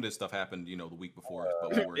series. Some of this stuff happened, the week before,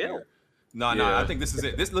 but we were here. No, I think this is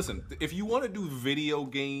it. Listen, if you want to do video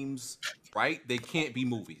games, right, they can't be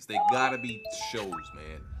movies. They gotta be shows,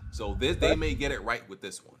 man. So they may get it right with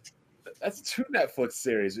this one. That's 2 Netflix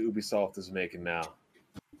series Ubisoft is making now.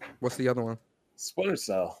 What's the other one? Splinter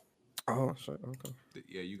Cell. Oh, shit. Okay.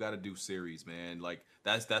 Yeah, you got to do series, man. Like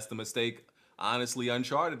that's the mistake. Honestly,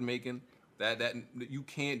 Uncharted making that you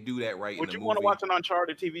can't do that right. Would you want to watch an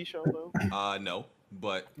Uncharted TV show though? No,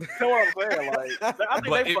 but you know what I'm saying? Like, I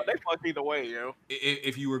think they fuck either way, yo.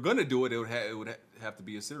 If you were gonna do it, it would have to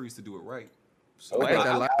be a series to do it right. So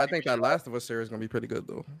I think that Last of Us series is gonna be pretty good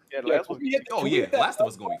though. Yeah, Last of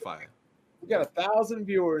Us is gonna be fire. We got 1,000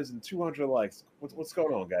 viewers and 200 likes. What's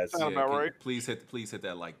going on, guys? Sounds about right. Please hit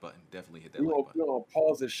that like button. Definitely hit that like button. We're gonna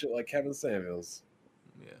pause this shit like Kevin Samuels.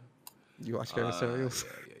 Yeah. You watch Kevin Samuels?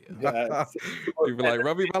 Yeah. You be like,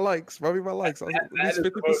 rub me my likes. At least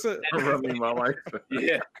 50%. Rub me my likes.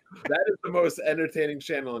 Yeah, that is the most entertaining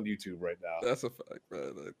channel on YouTube right now. That's a fact,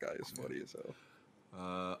 man. That guy is funny as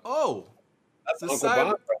hell.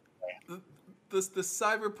 That's the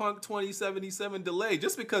Cyberpunk 2077 delay.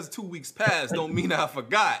 Just because 2 weeks passed don't mean I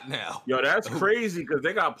forgot now. Yo, that's crazy because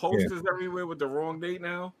they got posters everywhere with the wrong date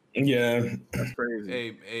now. Yeah, that's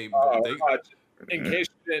crazy. Hey, in case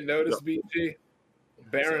you didn't notice, BG,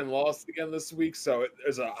 Baron lost again this week, so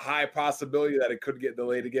there's a high possibility that it could get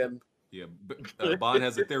delayed again. Yeah, Bond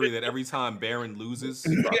has a theory that every time Baron loses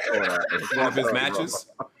one of his matches,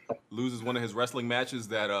 loses one of his wrestling matches,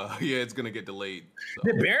 that it's gonna get delayed. So.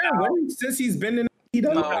 Did Baron win since he's been in?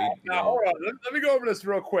 Now, hold on. Let me go over this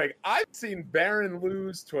real quick. I've seen Baron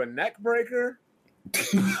lose to a neck breaker.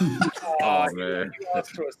 Man. He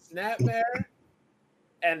lost to a snapmare,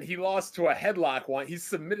 and he lost to a headlock one. He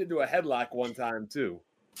submitted to a headlock one time too.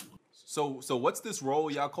 So what's this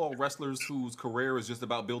role y'all call wrestlers whose career is just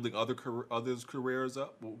about building others' careers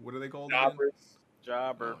up? What are they called?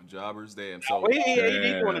 Jobber. Jobbers. Damn. So he's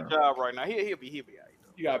doing a job right now. He'll be.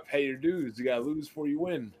 You gotta pay your dues. You gotta lose before you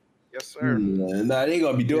win. Yes, sir. Nah, they ain't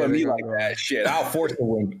gonna be doing me like that. Shit, I'll force the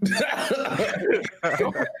win.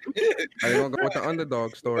 They gonna go with the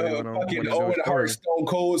underdog story. Fucking Owen Hart, Stone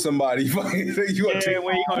Cold, somebody. Yeah, when you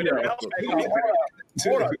gonna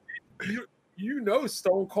Hold on. You know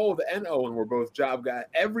Stone Cold and Owen were both job guys.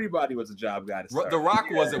 Everybody was a job guy. The Rock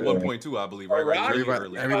was at one point too, I believe. Right?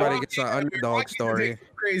 Everybody gets an underdog story.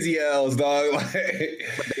 Crazy L's, dog.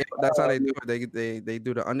 That's how they do it. They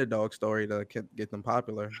do the underdog story to get them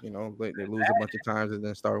popular. You know, they lose a bunch of times and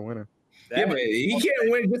then start winning. Yeah, but he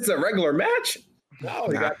can't win just a regular match. No,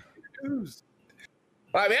 he got to lose.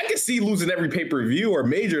 I mean, I can see losing every pay-per-view or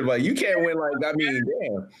major. Like, you can't win. Like, I mean,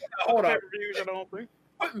 damn. Hold on. Pay-per-views, I don't think.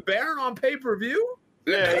 Putting Baron on pay-per-view?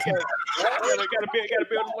 Yeah, he gotta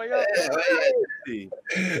build his way up.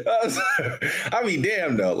 I mean,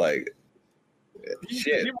 damn though, like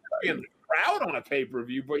shit. He might be in the crowd on a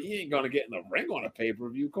pay-per-view, but he ain't gonna get in the ring on a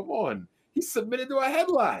pay-per-view. Come on, he's submitted to a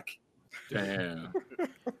headlock. Damn.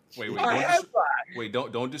 Wait,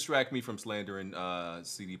 don't distract me from slandering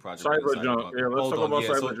CD Projekt. Cyberjunk. Yeah, let's talk about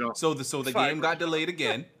Cyberjunk. So the game got delayed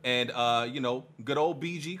again, and good old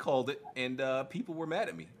BG called it, and people were mad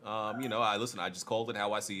at me. I just called it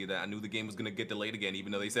how I see it. I knew the game was gonna get delayed again,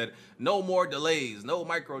 even though they said no more delays, no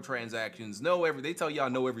microtransactions, they tell y'all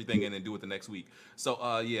know everything and then do it the next week.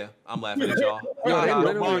 So yeah, I'm laughing at y'all.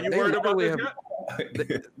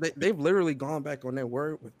 They've literally gone back on their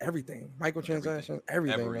word with everything, microtransactions,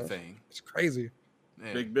 everything. Man. It's crazy.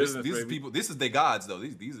 Man, big business. These people. This is their gods, though.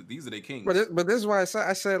 These are their kings. But this is why I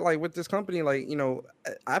said like with this company, like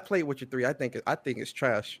I played Witcher 3. I think it's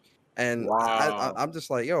trash, and wow. I'm just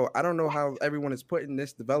like, yo, I don't know how everyone is putting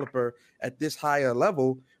this developer at this higher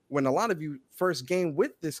level when a lot of you first game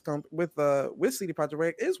with this with CD Projekt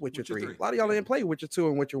Red is Witcher 3. A lot of y'all didn't play Witcher 2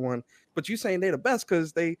 and Witcher 1, but you saying they're the best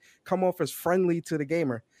because they come off as friendly to the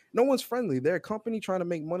gamer. No one's friendly. They're a company trying to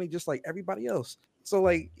make money just like everybody else. So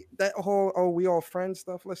like that whole we all friends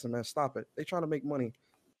stuff. Listen, man, stop it. They trying to make money.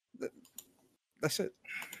 That's it.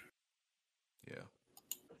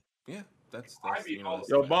 Yeah. That's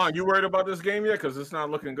Yo, Bond, you worried about this game yet? Because it's not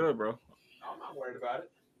looking good, bro. I'm not worried about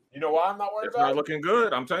it. You know why I'm not worried about it? It's not looking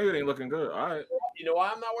good. I'm telling you, it ain't looking good. All right. You know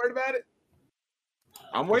why I'm not worried about it?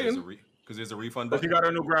 I'm waiting. Because there's a refund button. You got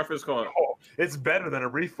a new graphics card. Oh, it's better than a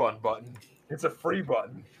refund button. It's a free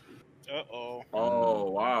button. Uh-oh.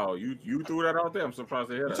 Oh, wow. You threw that out there? I'm surprised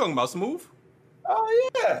to hear that. You talking about Smooth?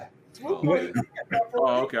 Oh, yeah. Smooth. Wait.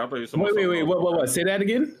 Oh, okay. I thought you said Wait. What? Say that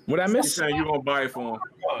again? What I missed? You saying you gonna buy it for him?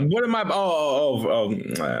 What am I?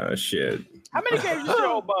 Shit. How many games you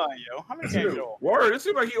all buy, yo? How many games you all? Word. It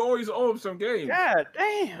seems like he always owes some games. God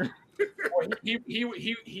damn. Well,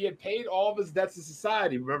 he had paid all of his debts to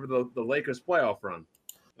society. Remember the Lakers playoff run?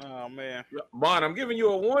 Oh man, Bond, I'm giving you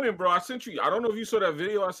a warning, bro. I don't know if you saw that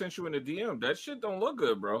video I sent you in the DM. That shit don't look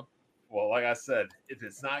good, bro. Well, like I said, if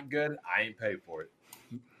it's not good, I ain't paid for it.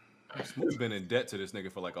 Smooth's been in debt to this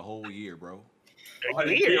nigga for like a whole year, bro. Like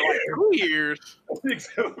 2 years.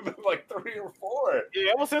 Like 3 or 4.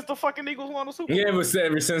 Yeah, ever since the fucking Eagles won the Super Bowl. Yeah, ever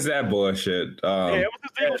since that bullshit. Ever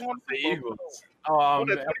since the Eagles won the Eagles.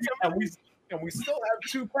 And we still have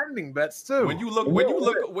 2 pending bets too. When you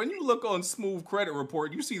look on Smooth credit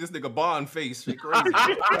report, you see this nigga Bond face. Shit crazy.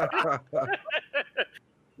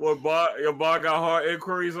 Your Bond got hard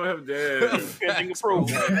inquiries on him. Damn. Pending approval.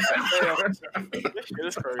 This shit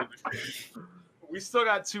is crazy. We still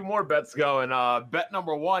got 2 more bets going. Bet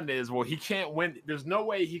number 1 is he can't win. There's no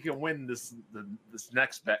way he can win this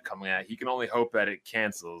next bet coming out. He can only hope that it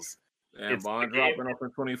cancels. And Bond dropping off in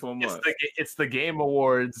 24 months. It's the Game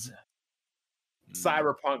Awards.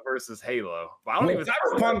 Cyberpunk versus Halo. But I don't even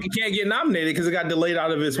Cyberpunk can't get nominated because it got delayed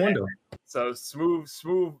out of his window. So Smooth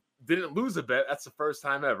didn't lose a bet. That's the first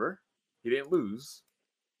time ever. He didn't lose.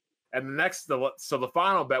 And the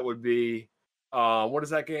final bet would be what is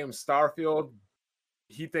that game? Starfield.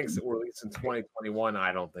 He thinks it will release in 2021.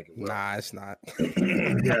 I don't think it will. Nah, it's not.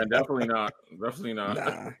 Yeah, definitely not. Definitely not.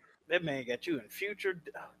 Nah. That man got you in future.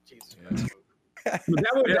 Oh, Jesus. That's the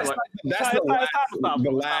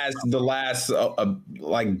last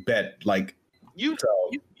like bet like you've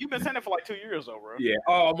been saying it for like 2 years though, bro. Yeah.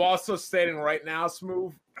 Oh, I'm also stating right now,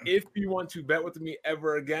 Smooth. If you want to bet with me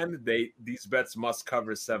ever again, these bets must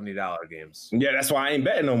cover $70 games. Yeah, that's why I ain't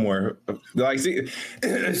betting no more. Like, see if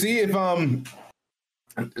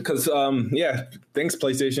because thanks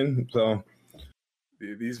PlayStation. So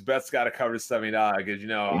these bets got to cover $70 because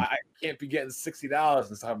I can't be getting $60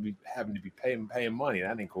 and still having to be paying money.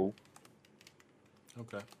 That ain't cool.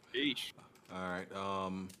 Okay. Eesh. All right.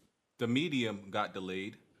 The Medium got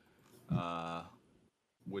delayed.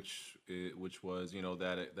 which was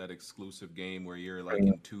that exclusive game where you're like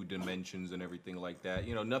in 2 dimensions and everything like that.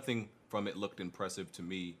 Nothing from it looked impressive to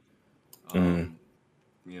me. But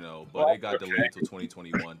it got delayed till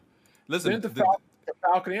 2021. Listen, the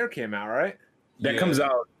Falconeer came out, right? That comes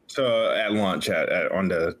out at launch on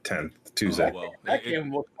the 10th, Tuesday. That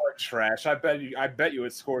game looks like trash. I bet you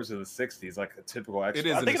it scores in the 60s, like a typical Xbox. It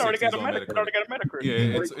is. I think it already got a Metacritic.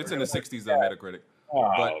 Yeah, it's in the 60s on Metacritic. Oh,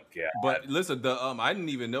 God. But listen, I didn't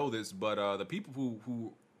even know this, but the people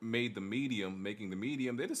who made making the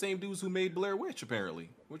medium, they're the same dudes who made Blair Witch, apparently,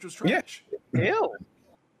 which was trash. Ew.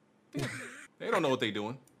 They don't know what they're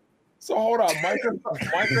doing. So hold on,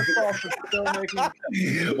 Microsoft is still making.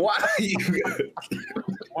 Why?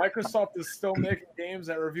 Microsoft is still making games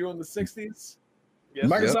that review in the 60s. Yes,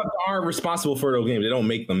 Microsoft aren't responsible for those games. They don't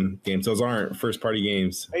make them games. Those aren't first party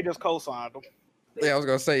games. They just co-signed them. Yeah, I was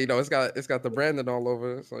gonna say, it's got the branding all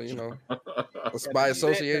over it, so it's by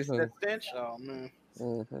association. Oh man.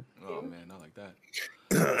 Mm-hmm. Oh man, not like that.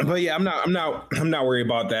 But yeah, I'm not worried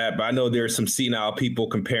about that. But I know there's some senile people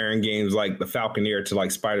comparing games like the Falconeer to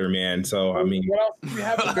like Spider-Man. So I mean, what else do you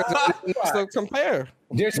have to compare?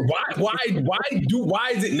 There's why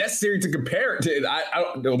is it necessary to compare it to? I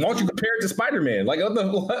why don't you compare it to Spider-Man? Like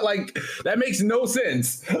that makes no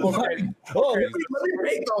sense. Let me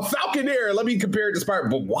make the Falconeer. Let me compare it to Spider.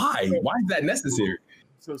 But why? Why is that necessary?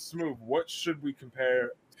 So Smooth, what should we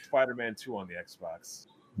compare Spider-Man 2 on the Xbox?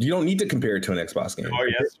 You don't need to compare it to an Xbox game. Oh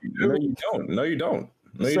yes, you do. No, you don't.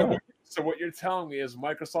 You don't. So what you're telling me is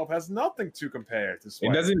Microsoft has nothing to compare to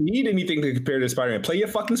Spider-Man. It doesn't need anything to compare to Spider-Man. Play your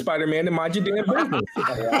fucking Spider-Man and mind your damn business.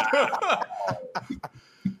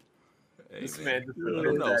 This man just let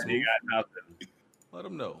him know. He got nothing. Let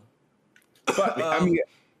him know. But I mean,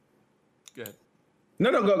 go ahead.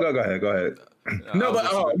 No, go ahead. No,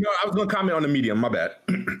 I was gonna comment on the medium. My bad.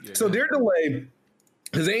 So their delay.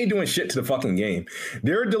 Because they ain't doing shit to the fucking game.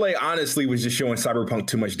 Their delay, honestly, was just showing Cyberpunk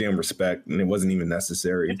too much damn respect, and it wasn't even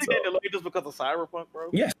necessary. You think they delayed just because of Cyberpunk, bro?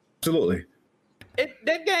 Yes, absolutely.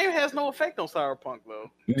 That game has no effect on Cyberpunk,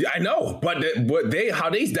 though. I know, but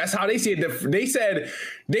that's how they see it. They said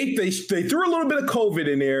they threw a little bit of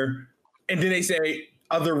COVID in there, and then they say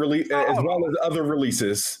other release as well as other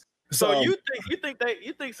releases. So you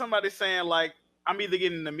think somebody's saying like I'm either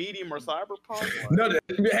getting the medium or Cyberpunk? Or? No,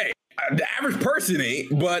 hey. The average person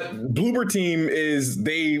ain't, but Bloober Team is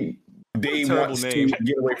they want to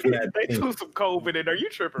get away from that. They threw some COVID in there. You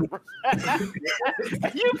tripping, bro?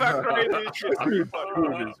 You about crazy shit.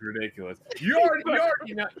 It's ridiculous. You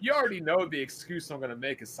already know the excuse I'm gonna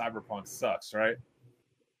make is Cyberpunk sucks, right?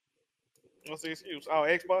 What's the excuse? Oh,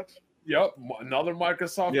 Xbox. Yep, another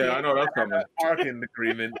Microsoft. Yeah, I know that's coming. Marketing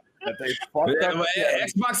agreement that they fucked up.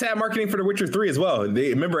 Xbox had marketing for The Witcher 3 as well.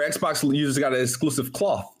 Remember Xbox users got an exclusive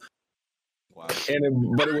cloth. Wow. But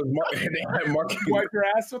it was they had marketing. You wipe your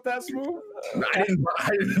ass with that Smooth? I didn't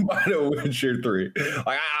buy The Witcher 3.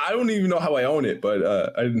 Like I don't even know how I own it, but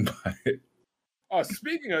I didn't buy it.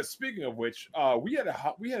 Speaking of which, we had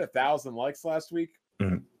 1,000 likes last week.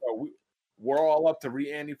 Mm-hmm. So we're all up to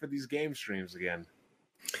re-Andy for these game streams again.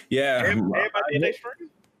 Yeah, everybody did they stream?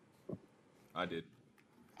 I did.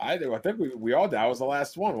 I think we all did. I was the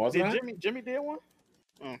last one, wasn't I? Jimmy did one?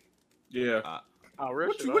 Yeah.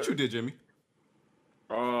 What you did, Jimmy?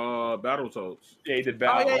 Battletoads. Yeah, he did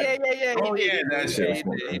Battletoads. Yeah. Oh, he yeah, did. that shit.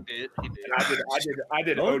 He did. I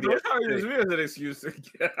did Don't ODS. try to use me as an excuse.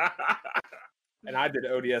 And I did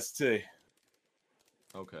ODST.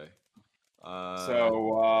 Okay.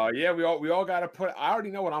 Yeah, we all got to put. I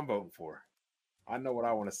already know what I'm voting for. I know what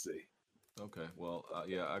I want to see. Okay. Well,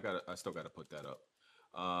 yeah, I still got to put that up.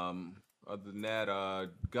 Other than that,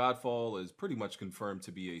 Godfall is pretty much confirmed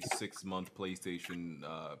to be a 6-month PlayStation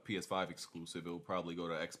PS5 exclusive. It will probably go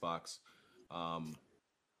to Xbox,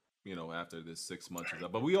 after this 6 months is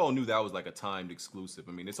up. But we all knew that was like a timed exclusive.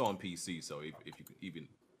 I mean, it's on PC, so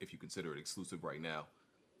if you consider it exclusive right now.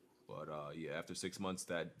 But yeah, after 6 months,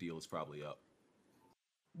 that deal is probably up.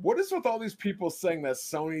 What is with all these people saying that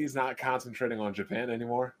Sony's not concentrating on Japan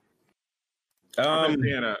anymore? I've been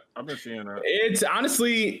seeing that. It's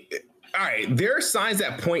honestly, all right. There are signs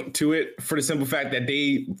that point to it for the simple fact that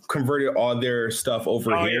they converted all their stuff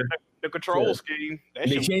over here. Yeah, the control scheme.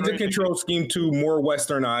 They changed the control scheme to more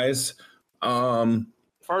westernized.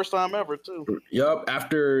 First time ever, too. Yep.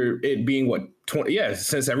 After it being what 20? Yeah,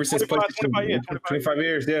 since 25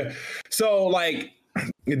 years. Yeah. So like,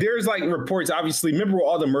 there's like reports. Obviously, remember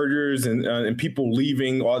all the mergers and people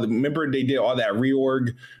leaving. Remember they did all that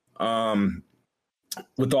reorg.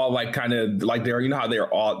 With all like kind of like how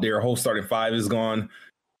their whole starting five is gone.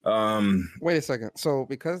 Wait a second. So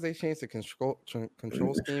because they changed the control scheme,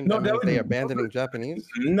 No, that means they abandoning Japanese?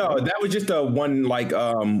 No, that was just a one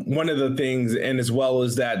one of the things, and as well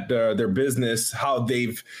as that their business, how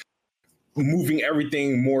they've moving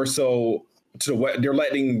everything more so to what they're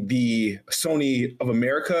letting the Sony of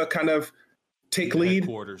America kind of take lead.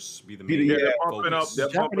 Headquarters be the main focus.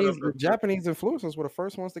 The Japanese influencers were the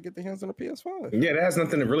first ones to get their hands on the PS5. Yeah, that has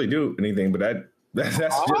nothing to really do anything, but that's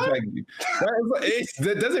just like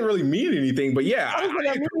that doesn't really mean anything. But yeah, How does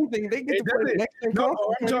that mean anything? They get to play the next gen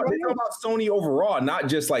console. I'm talking about Sony overall, not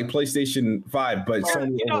just like PlayStation 5, but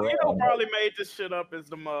Sony overall. Probably made this shit up is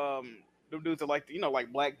them dudes that like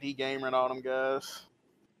like Black D Gamer and all them guys.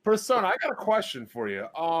 Persona, I got a question for you.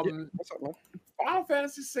 What's up, man? Final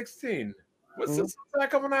Fantasy 16. What's that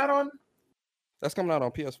coming out on? That's coming out on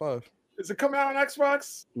PS5. Is it coming out on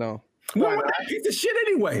Xbox? No. Well, what that piece of shit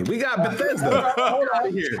anyway? We got Bethesda. Hold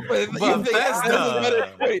on here.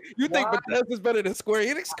 You think Bethesda's better than Square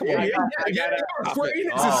Enix? Come on. Square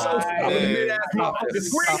Enix is so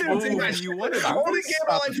Square Enix is the only game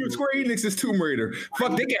I like from Square Enix is Tomb Raider.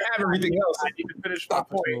 Fuck, they can have everything else. I need to finish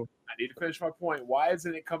my point. Why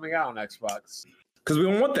isn't it coming out on Xbox? Because we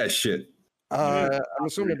don't want that shit. I'm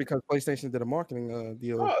assuming because PlayStation did a marketing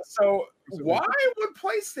deal. So why would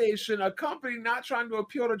PlayStation, a company not trying to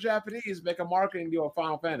appeal to Japanese, make a marketing deal with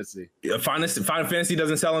Final Fantasy? Yeah, Final Fantasy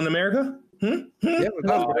doesn't sell in America? Yeah, it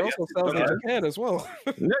does, but it also sells in Japan as well.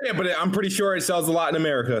 Yeah, but I'm pretty sure it sells a lot in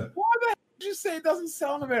America. Why the hell did you say it doesn't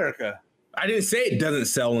sell in America? I didn't say it doesn't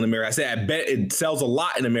sell in America. I said I bet it sells a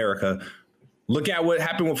lot in America. Look at what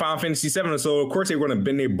happened with Final Fantasy 7. So of course they were gonna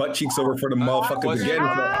bend their butt cheeks over for the motherfuckers again.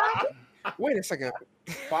 Wait a second.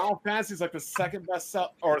 Final Fantasy is like the second best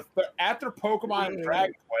sell, or after Pokemon and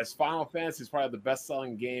Dragon Quest, Final Fantasy is probably the best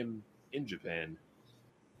selling game in Japan.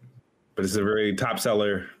 But it's a very top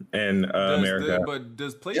seller in America. But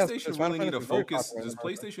does PlayStation really need to focus? Does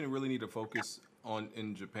PlayStation really need to focus on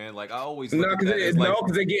in Japan? Like I always because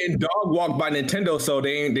they're getting dog walked by Nintendo, so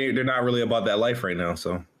they're not really about that life right now.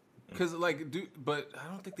 So because but I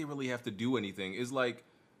don't think they really have to do anything. Is like.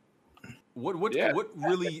 What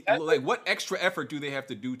really like what extra effort do they have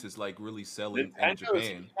to do to like really sell in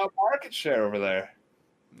Japan? Market share over there.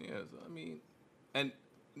 Yeah, I mean, and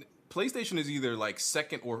PlayStation is either like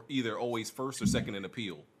second or either always first or second in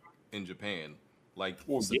appeal in Japan. Like,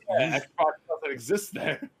 Xbox doesn't exist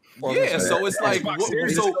there. Yeah, so it's like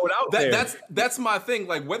that's my thing.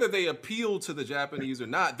 Like whether they appeal to the Japanese or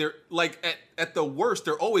not, they're like at the worst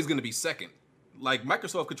they're always going to be second. Like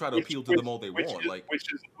Microsoft could try to appeal to them all they want,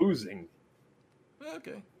 which is losing.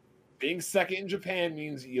 Okay. Being second in Japan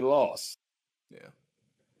means you lost. Yeah.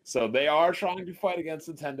 So they are trying to fight against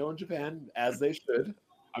Nintendo in Japan, as they should.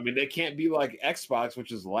 I mean, they can't be like Xbox,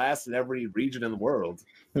 which is last in every region in the world.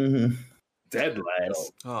 Mm-hmm. Dead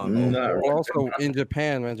last. Oh, no. Also in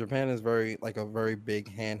Japan, man, Japan is very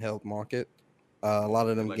big handheld market. A lot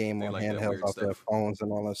of them game on handhelds off their phones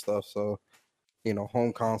and all that stuff. So,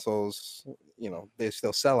 home consoles, they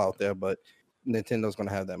still sell out there, but Nintendo's going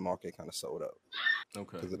to have that market kind of sold up.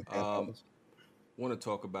 Okay. Want to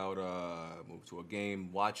talk about move to a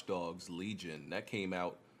game, Watch Dogs Legion. That came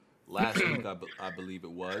out last week, I believe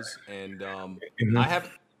it was, and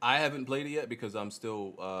I haven't played it yet because I'm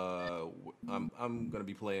still I'm going to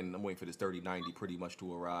be playing. I'm waiting for this 3090 pretty much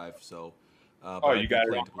to arrive. So. You got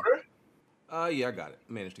it on order? Yeah, I got it.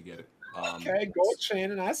 Managed to get it. Okay, Gold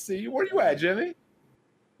Shannon, I see you. Where you at, Jimmy?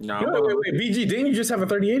 No, wait, VG, didn't you just have a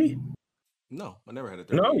 3080? No, I never had a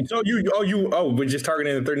 3080. No, so we're just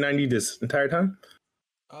targeting the 3090 this entire time?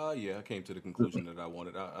 Yeah, I came to the conclusion that I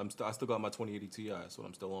wanted. I still got my 2080 Ti, that's what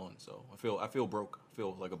I'm still on. So I feel broke. I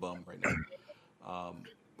feel like a bum right now.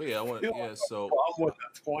 But yeah, I want. Yeah, so with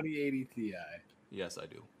the 2080 Ti. Yes, I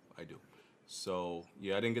do. So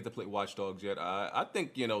yeah, I didn't get to play Watch Dogs yet. I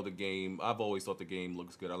think the game. I've always thought the game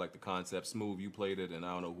looks good. I like the concept. Smooth, you played it, and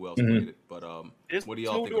I don't know who else played it. But what do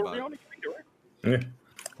y'all think about it?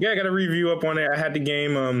 Yeah, I got a review up on it. I had the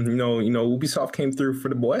game. Ubisoft came through for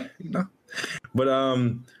the boy. But I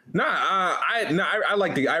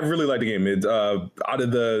like I really like the game. It's out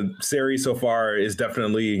of the series so far is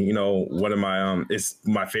definitely one of my it's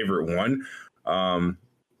my favorite one. I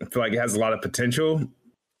feel like it has a lot of potential.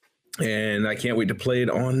 And I can't wait to play it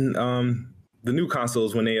on the new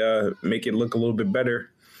consoles when they make it look a little bit better.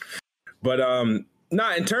 But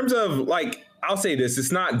in terms of I'll say this,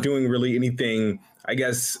 it's not doing really anything, I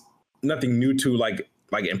guess, nothing new to like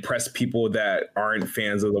impress people that aren't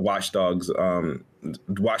fans of the Watch Dogs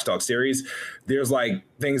series. There's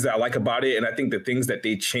things that I like about it, and I think the things that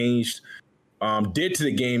they changed did to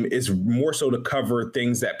the game is more so to cover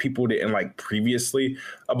things that people didn't like previously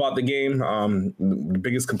about the game. The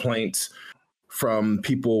biggest complaints from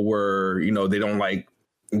people were, you know, they don't like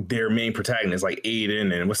their main protagonist, like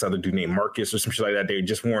Aiden and what's the other dude named Marcus or some shit like that. They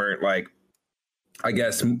just weren't like, I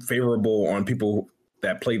guess, favorable on people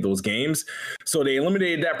that played those games. So they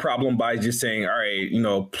eliminated that problem by just saying, all right, you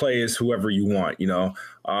know, play as whoever you want, you know.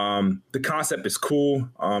 The concept is cool.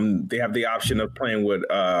 They have the option of playing with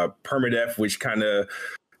permadeath, which kind of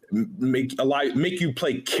make you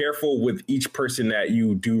play careful with each person that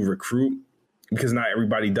you do recruit, because not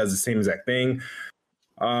everybody does the same exact thing.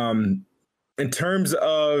 In terms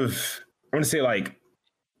of, I want to say like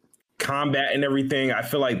combat and everything, I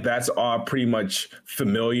feel like that's all pretty much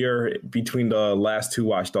familiar between the last two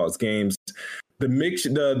Watch Dogs games. The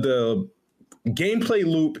gameplay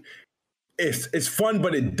loop is fun,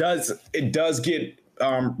 but it does get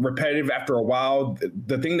repetitive after a while.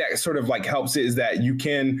 The thing that sort of like helps it is that you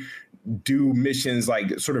can do missions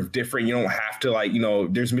like sort of different. You don't have to like, you know,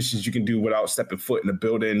 there's missions you can do without stepping foot in a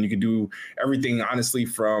building. You can do everything honestly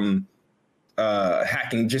from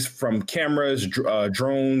hacking just from cameras,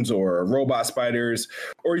 drones, or robot spiders,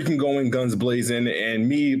 or you can go in guns blazing. And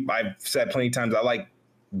me, I've said plenty of times, I like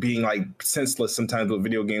being like senseless sometimes with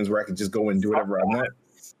video games where I can just go and do whatever I want.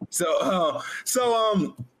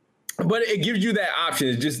 But it gives you that option.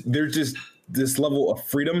 It's just, there's just this level of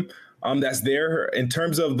freedom that's there. In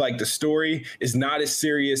terms of like the story, is not as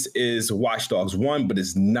serious as Watch Dogs 1, but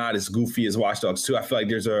it's not as goofy as Watch Dogs 2. I feel like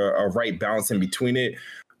there's a right balance in between it.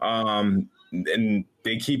 And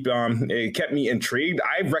they keep it kept me intrigued.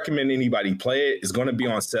 I recommend anybody play it. It's going to be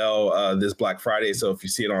on sale this Black Friday, so if you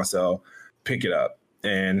see it on sale, pick it up.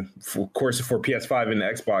 And of course, for PS5 and the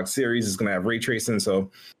Xbox Series, it's going to have ray tracing.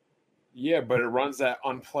 So yeah, but it runs at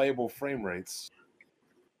unplayable frame rates.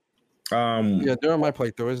 Yeah, during my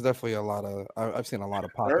playthrough, it's definitely a lot of. I've seen a lot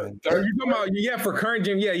of pop in. For current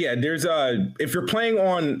gen, yeah. There's if you're playing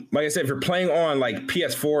on, like I said, if you're playing on like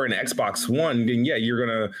PS4 and Xbox One, then yeah,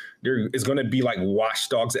 it's gonna be like Watch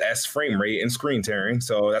Dogs S frame rate and screen tearing.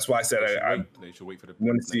 So that's why I said they should wait for the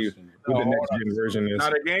want to see what the next gen version is. Now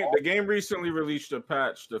the game recently released a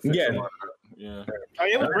patch to fix a lot of that. Yeah. Oh,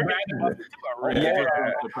 yeah,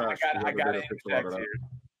 I got to interject here.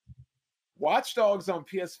 Watch Dogs on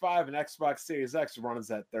PS5 and Xbox Series X runs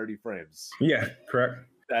at 30 frames. Yeah, correct.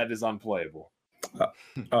 That is unplayable.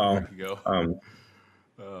 There you go.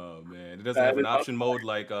 Oh man, it doesn't have an option mode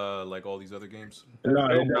like all these other games. No,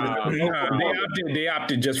 they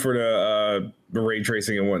opted just for the ray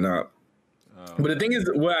tracing and whatnot. But the thing is,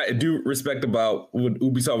 what I do respect about with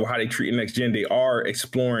Ubisoft, how they treat next gen, they are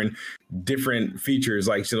exploring different features.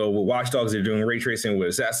 Like, so with Watch Dogs, they're doing ray tracing. With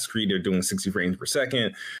Assassin's Creed, they're doing 60 frames per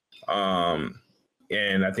second.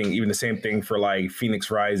 And I think even the same thing for like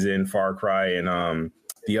Phoenix Rising, Far Cry, and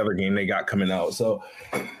the other game they got coming out. So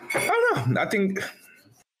I don't know. I think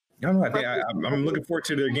I'm looking forward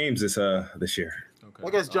to their games this year. Okay.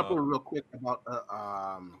 I guess jump in real quick about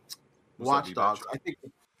Watch Dogs. I think.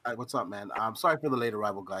 What's up, man? I'm sorry for the late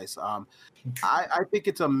arrival, guys. I think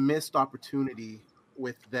it's a missed opportunity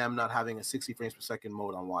with them not having a 60 frames per second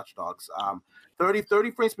mode on Watch Dogs.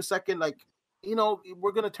 30 frames per second, like, you know,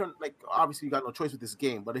 we're going to turn, like, obviously you got no choice with this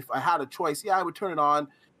game, but if I had a choice, yeah, I would turn it on,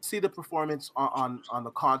 see the performance on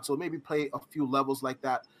the console, maybe play a few levels like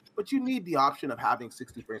that, but you need the option of having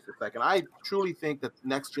 60 frames per second. I truly think that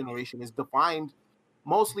next generation is defined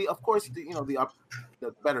mostly, of course, the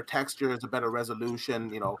better textures, the better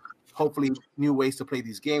resolution, hopefully new ways to play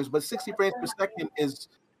these games, but 60 frames per second is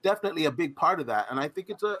definitely a big part of that, and I think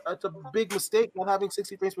it's a big mistake not having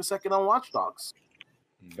 60 frames per second on Watch Dogs.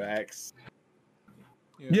 Facts.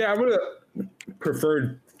 Yeah, I would have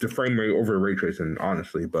preferred the frame rate over ray tracing,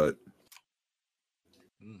 honestly, but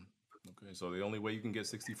okay, so the only way you can get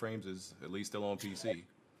 60 frames is at least still on PC.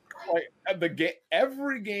 Like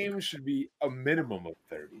every game should be a minimum of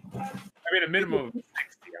 30. I mean, a minimum of 60.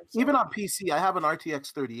 Even on PC, I have an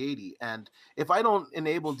RTX 3080, and if I don't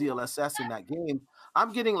enable DLSS in that game,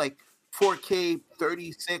 I'm getting like 4K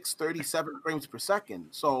 36, 37 frames per second.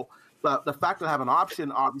 So the fact that I have an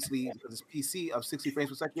option, obviously, because it's PC of 60 frames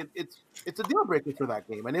per second, it's a deal breaker for that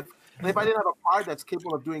game. And if I didn't have a card that's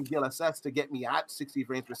capable of doing DLSS to get me at 60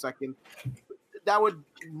 frames per second, that would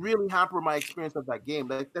really hamper my experience of that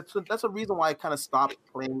game. That's a reason why I kind of stopped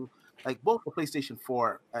playing like both the PlayStation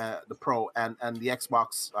 4, the Pro, and the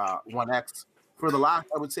Xbox One X for the last,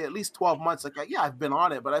 I would say, at least 12 months. Like, yeah, I've been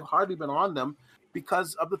on it, but I've hardly been on them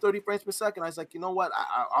because of the 30 frames per second. I was like, you know what?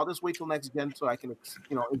 I'll just wait till next gen so I can,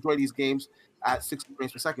 enjoy these games at 60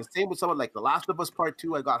 frames per second. Same with someone like The Last of Us Part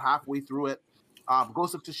 2. I got halfway through it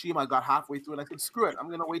Ghost of Tsushima, I got halfway through and I said, screw it. I'm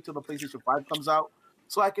going to wait till the PlayStation 5 comes out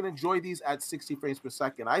so I can enjoy these at 60 frames per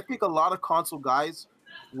second. I think a lot of console guys,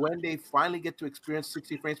 when they finally get to experience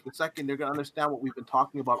 60 frames per second, they're going to understand what we've been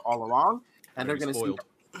talking about all along, and they're going to see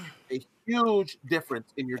a huge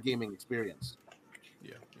difference in your gaming experience.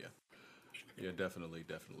 Yeah, definitely.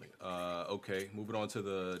 Okay, moving on to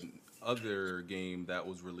the other game that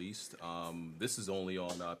was released. This is only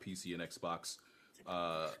on PC and Xbox.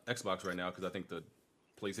 Xbox right now because I think the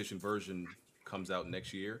PlayStation version comes out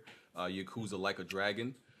next year. Yakuza Like a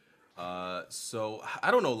Dragon. So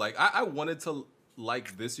I don't know. Like I wanted to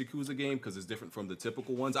like this Yakuza game because it's different from the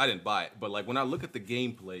typical ones. I didn't buy it, but like when I look at the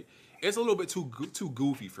gameplay, it's a little bit too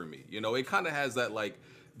goofy for me. You know, it kind of has that like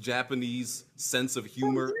Japanese sense of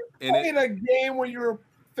humor in it. In a game where you're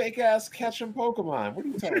fake ass catching Pokemon. What are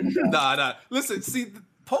you talking about? Nah. Listen, see,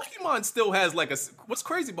 Pokemon still has like what's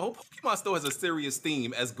crazy, but Pokemon still has a serious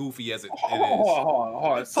theme, as goofy as it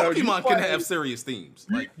is. So Pokemon can have serious themes.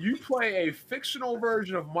 Like you play a fictional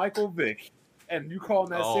version of Michael Vick, and you call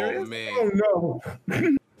that serious? Oh man. Oh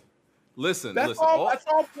no. Listen. That's all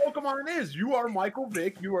Pokemon is. You are Michael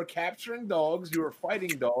Vick. You are capturing dogs. You are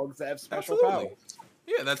fighting dogs that have special powers.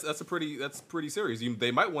 Yeah, that's pretty serious.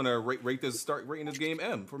 They might want to start rating this game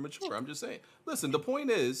M for mature. I'm just saying. Listen, the point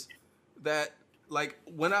is that like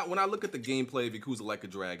when I look at the gameplay of Yakuza Like a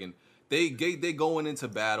Dragon, they going into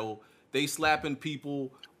battle, they slapping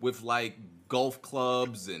people with like golf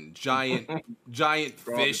clubs and giant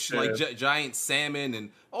fish, like giant salmon and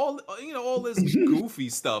all this goofy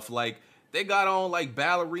stuff. Like they got on like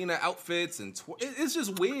ballerina outfits and it's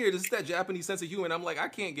just weird. It's that Japanese sense of humor. And I'm like, I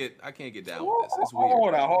can't get down with this. It's weird.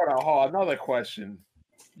 Hold on. Another question.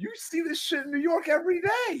 You see this shit in New York every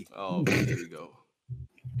day. Oh, man, here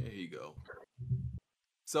you go.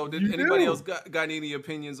 So did anybody else got any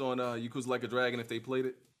opinions on Yakuza Like a Dragon if they played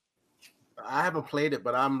it? I haven't played it,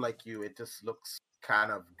 but I'm like you. It just looks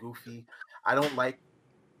kind of goofy. I don't like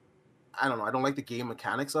the game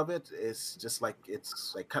mechanics of it. It's just like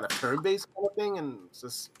it's like kind of turn-based kind of thing, and it's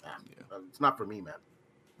just it's not for me, man.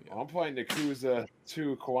 I'm playing Yakuza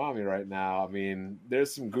 2 Kiwami right now. I mean,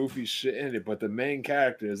 there's some goofy shit in it, but the main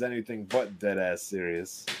character is anything but dead ass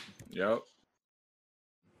serious. Yep.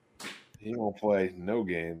 He won't play no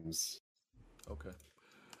games. Okay.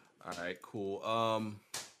 All right. Cool.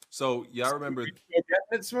 So y'all remember? You still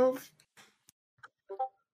getting it, Smooth?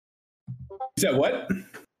 You said what?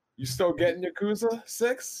 You still getting Yakuza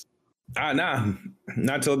 6? Nah.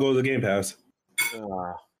 Not till it goes to Game Pass.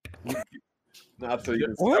 Not till you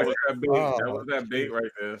can that was that bait. That was that bait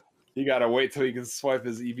right there. You gotta wait till you can swipe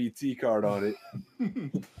his EBT card on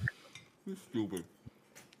it. Stupid.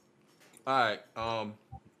 All right.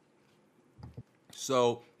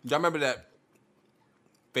 So y'all remember that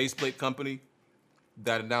faceplate company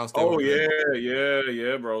that announced? Bro. They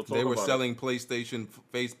were selling PlayStation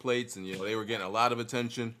faceplates, and they were getting a lot of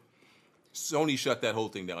attention. Sony shut that whole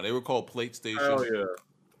thing down. They were called PlateStation. Oh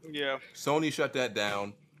yeah. Sony shut that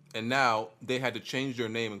down, and now they had to change their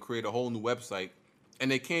name and create a whole new website,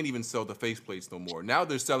 and they can't even sell the faceplates no more. Now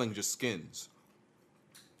they're selling just skins.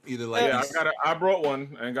 Either like I brought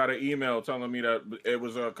one and got an email telling me that it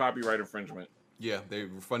was a copyright infringement. Yeah, they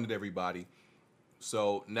refunded everybody.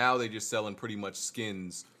 So now they're just selling pretty much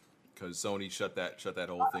skins because Sony shut that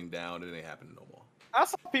whole thing down, and it ain't happening no more. I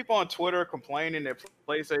saw people on Twitter complaining that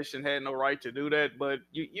PlayStation had no right to do that, but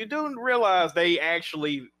you do realize they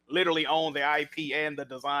actually literally own the IP and the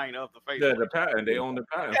design of the face. Yeah, the patent. They own the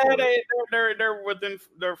patent. Yeah, they're within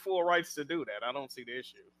their full rights to do that. I don't see the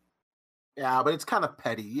issue. Yeah, but it's kind of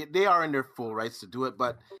petty. They are in their full rights to do it,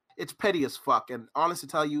 but it's petty as fuck. And honestly,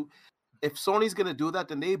 to tell you, if Sony's gonna do that,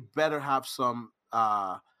 then they better have some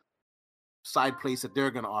side place that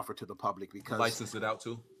they're gonna offer to the public because license it out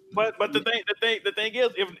too. But the thing is,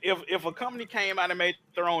 if a company came out and made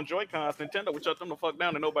their own Joy-Cons, Nintendo would shut them the fuck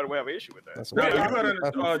down, and nobody would have an issue with that.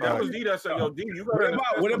 That was D that said, "Yo, D, you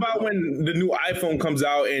got." What about when the new iPhone comes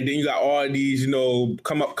out and then you got all these,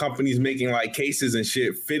 companies making like cases and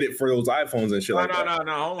shit fitted for those iPhones and shit No, that? hold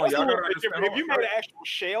on. If you made an actual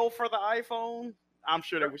shell for the iPhone, I'm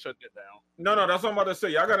sure they would shut that down. No, that's what I'm about to say.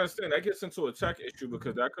 Y'all gotta understand that gets into a tech issue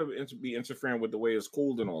because that could be interfering with the way it's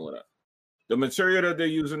cooled and all of that. The material that they're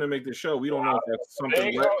using to make the show, we don't know if that's something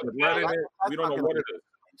lead in it. We don't know what it is.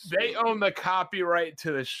 They own the copyright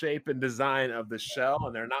to the shape and design of the shell,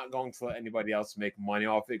 and they're not going to let anybody else make money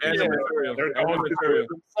off it. And They're going to do it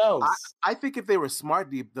themselves. I think if they were smart,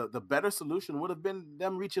 the better solution would have been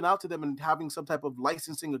them reaching out to them and having some type of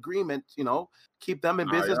licensing agreement. You know, keep them in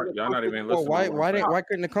business. Y'all not even Well, listening. why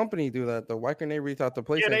couldn't the company do that though? Why couldn't they reach out to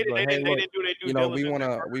PlayStation? Yeah, they didn't do their due you know, we diligence.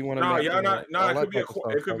 want to. No, make, y'all not. No, all it that could be. type of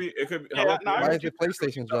stuff. It could be. It could be. Yeah, hello? Why is it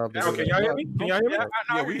PlayStation's job? To do Can that? y'all hear me? Can y'all hear me?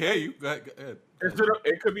 Yeah, we hear you. Go ahead.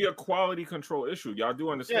 It could be a quality control issue. Y'all do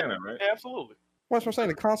understand that, right? Absolutely. What's I'm saying?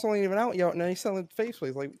 The console ain't even out yet, and they selling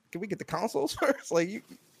faceplates. Like, can we get the consoles first? Like,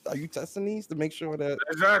 are you testing these to make sure that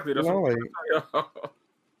Exactly. That's what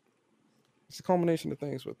it's a combination of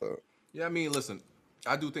things with that. Yeah, I mean, listen,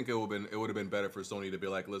 I do think it would have been better for Sony to be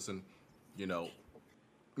like, listen,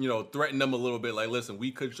 threaten them a little bit. Like, listen,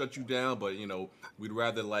 we could shut you down, but we'd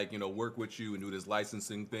rather work with you and do this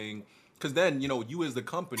licensing thing. Because then, you as the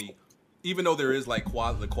company, even though there is like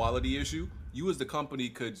the quality issue, you as the company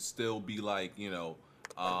could still be like, we'll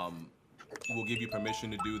give you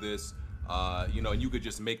permission to do this. And you could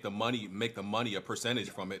just make the money a percentage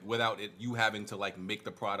from it without you having to like make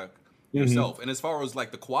the product yourself. And as far as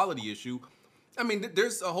like the quality issue, I mean,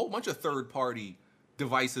 there's a whole bunch of third-party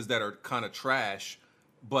devices that are kind of trash,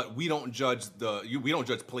 but we don't judge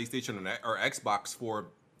PlayStation or Xbox for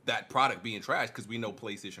that product being trash because we know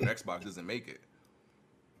PlayStation or Xbox doesn't make it.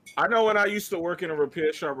 I know when I used to work in a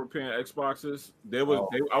repair shop repairing Xboxes,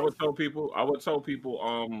 I would tell people,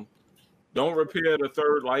 don't repair the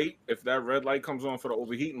third light if that red light comes on for the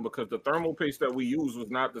overheating, because the thermal paste that we used was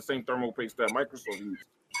not the same thermal paste that Microsoft used.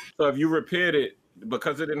 So if you repaired it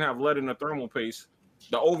because it didn't have lead in the thermal paste,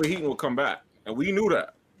 the overheating will come back, and we knew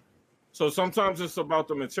that. So sometimes it's about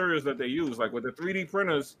the materials that they use. Like with the 3D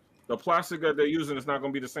printers, the plastic that they're using is not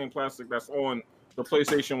going to be the same plastic that's on the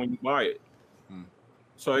PlayStation when you buy it.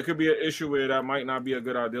 So it could be an issue where that might not be a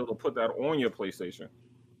good idea to put that on your PlayStation.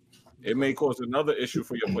 It may cause another issue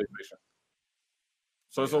for your PlayStation.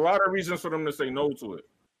 So it's a lot of reasons for them to say no to it.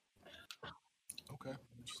 Okay.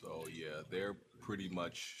 So yeah, they're pretty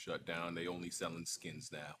much shut down. They only selling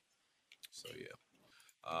skins now. So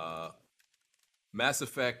yeah. Mass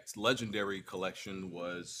Effect Legendary Collection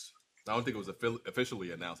was, I don't think it was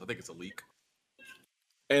officially announced. I think it's a leak.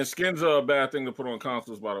 And skins are a bad thing to put on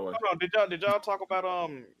consoles, by the way. Hold on, did y'all talk about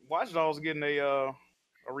Watch Dogs getting a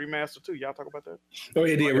remaster too? Y'all talk about that? Oh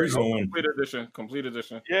yeah, the original one. Complete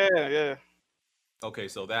edition. Yeah. Okay,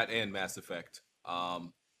 so that and Mass Effect.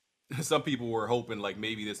 Some people were hoping like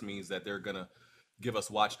maybe this means that they're gonna give us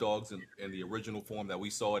Watch Dogs in the original form that we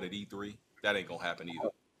saw it at E3. That ain't gonna happen either.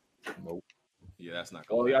 Nope. Yeah, that's not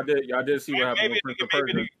gonna happen. Y'all did see what happened with Prince of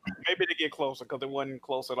Persia. Maybe they get closer because it wasn't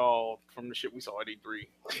close at all from the shit we saw at E3.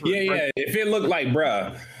 Yeah. If it looked like,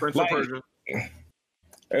 bruh, Prince of Persia.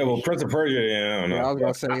 Well, Prince of Persia, yeah, I don't know. Yeah, I was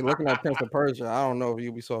gonna say, looking at Prince of Persia, I don't know if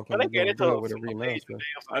Ubisoft can do good with a remaster.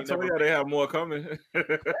 I told you they have more coming.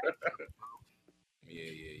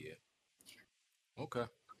 Yeah. Okay.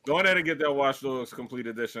 Go ahead and get that Watch Dogs complete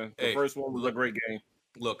edition. The first one was a great game.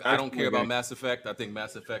 Look, I don't care about Mass Effect. I think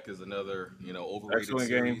Mass Effect is another, overrated excellent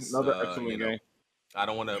series. Game. Another excellent game. I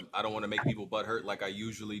don't want to make people butthurt like I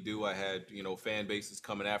usually do. I had, fan bases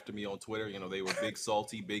coming after me on Twitter. They were big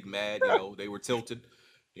salty, big mad. They were tilted.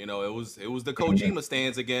 It was the Kojima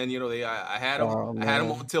stands again. I had them. I had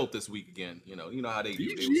them on tilt this week again. You know how they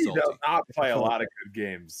do. They were salty. Does not play a lot of good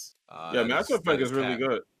games. Yeah, Mass Effect is really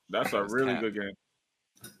good. That's a really good game.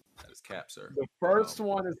 That is cap, sir. The first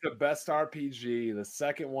one is the best RPG. The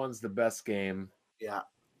second one's the best game. Yeah.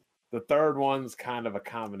 The third one's kind of a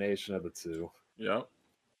combination of the two. Yep.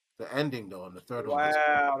 The ending though, in the third one.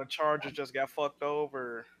 Wow, the Chargers just got fucked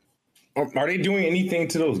over. Are they doing anything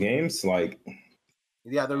to those games? Like,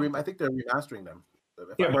 yeah, I think they're remastering them.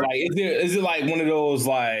 Yeah, but like, is it like one of those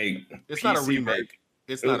like? It's not a remake.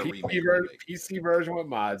 It's not a remake. PC version with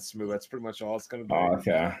mods, Smooth. That's pretty much all it's gonna be. Oh,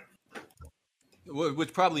 okay.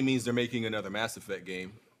 Which probably means they're making another Mass Effect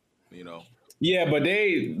game. Yeah, but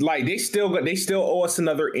they still owe us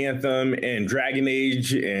another Anthem and Dragon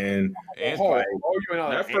Age and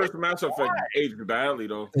that first Mass Effect aged badly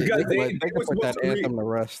though. Because they could put that Anthem to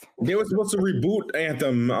rest. They were supposed to reboot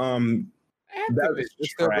Anthem. It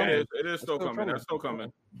is still coming. That's still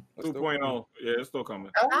coming. 2.0. Yeah, it's still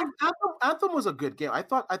coming. Anthem was a good game. I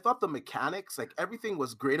thought the mechanics, like everything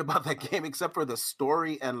was great about that game except for the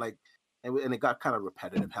story and it got kind of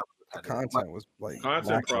repetitive. The content was like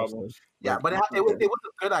content problems. Yeah, but it was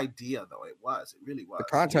a good idea though. It really was. The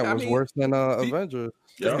content was worse than Avengers.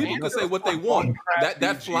 Yeah. People can say what they want.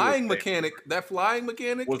 That flying mechanic.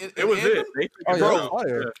 It was it. Bro,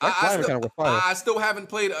 I still haven't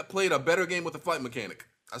played a better game with a flight mechanic.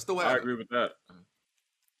 I still haven't. I agree with that.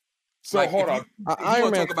 So Like, hold on.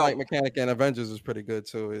 Iron Man's fight mechanic and Avengers is pretty good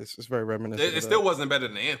too. It's very reminiscent. It still wasn't better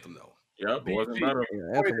than Anthem though. Yep, it wasn't better.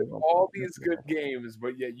 Yeah, Anthem Played was- all these good games,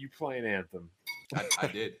 but yet you playing Anthem. I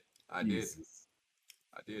did. I did. Jesus.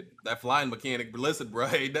 I did. That flying mechanic, but listen, bro,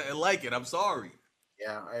 I didn't like it. I'm sorry.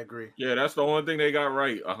 Yeah, I agree. Yeah, that's the only thing they got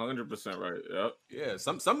right. 100% right. Yep. Yeah,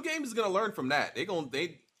 some games is gonna learn from that. They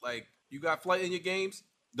like you got flight in your games.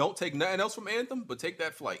 Don't take nothing else from Anthem, but take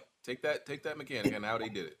that flight. Take that mechanic and how they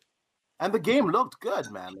did it. And the game looked good,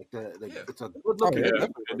 man. Like it's a good looking. Yeah,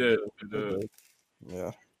 game. it did. It did.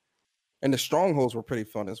 Yeah. And the strongholds were pretty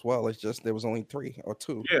fun as well. It's just there was only 3 or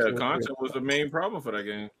 2. Yeah, 2 or 3. content was the main problem for that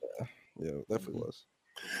game. Yeah, it definitely was.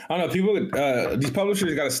 I don't know. People, these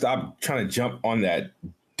publishers got to stop trying to jump on that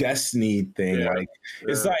Destiny thing. Yeah. Like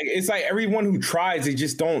it's like everyone who tries, they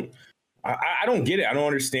just don't. I don't get it. I don't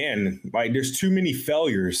understand. Like there's too many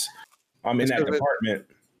failures in that department.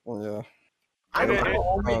 Well, yeah. I don't. The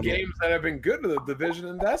only games that have been good are the Division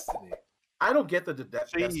and Destiny. I don't get the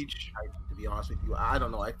Destiny Siege. hype, to be honest with you. I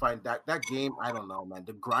don't know. I find that game. I don't know, man.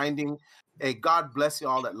 The grinding. Hey, God bless you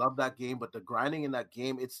all that love that game, but the grinding in that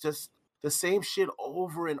game, it's just the same shit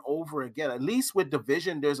over and over again. At least with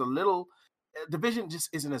Division, there's a little. Division just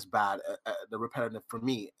isn't as bad, the repetitive for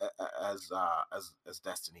me as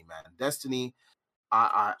Destiny, man. Destiny,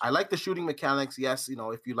 I like the shooting mechanics. Yes, you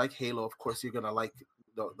know, if you like Halo, of course you're gonna like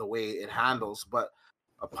the way it handles. But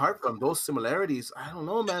apart from those similarities, I don't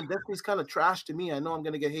know, man. Destiny's kind of trash to me. I know I'm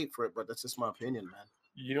gonna get hate for it, but that's just my opinion, man.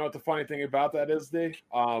 You know what the funny thing about that is,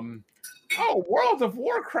 World of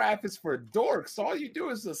Warcraft is for dorks. All you do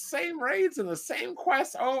is the same raids and the same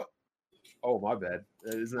quests. Oh, my bad.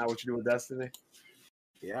 Isn't that what you do with Destiny?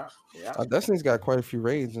 Yeah. Destiny's got quite a few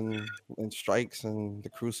raids and strikes and the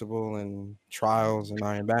Crucible and Trials and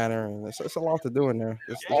Iron Banner, and it's a lot to do in there.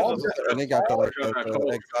 And they got the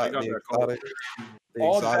exotic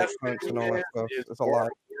hunts and all that stuff. It's a lot.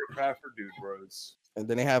 Warcraft for dude bros. And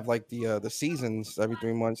then they have like the seasons every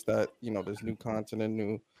 3 months that there's new content and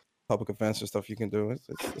new public events and stuff you can do. It's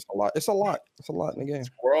a lot. It's a lot in the game.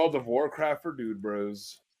 World of Warcraft for dude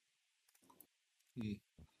bros.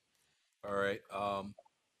 All right. I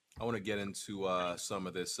want to get into some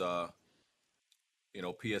of this, PS5,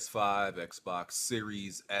 Xbox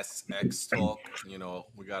Series SX talk.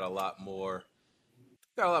 We got a lot more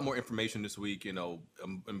information this week.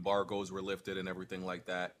 Embargoes were lifted and everything like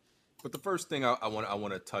that. But the first thing I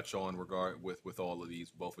want to touch on with all of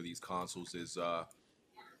both of these consoles is the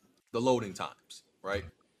loading times, right?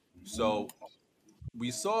 So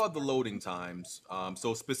we saw the loading times.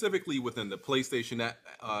 So specifically within the PlayStation,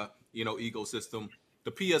 ecosystem,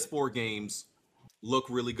 the PS4 games look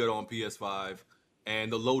really good on PS5,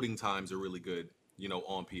 and the loading times are really good,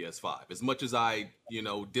 on PS5. As much as I,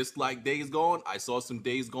 dislike Days Gone, I saw some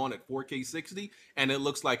Days Gone at 4K 60, and it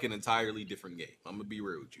looks like an entirely different game. I'm gonna be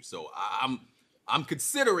real with you. So I'm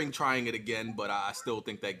considering trying it again, but I still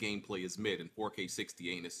think that gameplay is mid, and 4K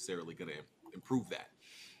 60 ain't necessarily gonna improve that.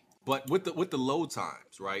 But with the load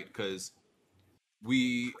times, right? Because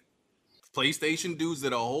PlayStation dudes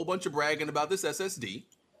did a whole bunch of bragging about this SSD,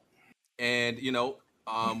 and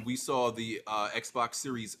we saw the Xbox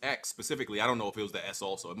Series X specifically. I don't know if it was the S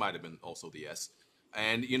also. It might have been also the S.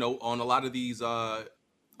 And on a lot of these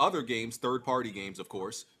other games, third-party games, of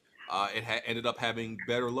course, it ended up having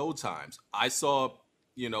better load times. I saw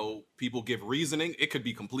people give reasoning. It could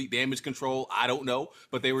be complete damage control. I don't know,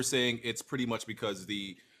 but they were saying it's pretty much because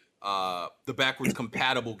the backwards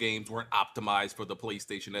compatible games weren't optimized for the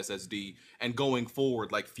PlayStation SSD, and going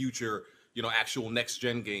forward, like future, actual next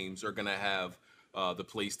gen games are gonna have the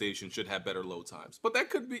PlayStation should have better load times. But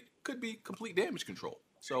that could be complete damage control.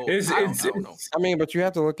 So I don't know. I mean, but you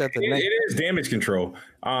have to look at the. It is damage control.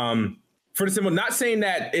 For the simple, not saying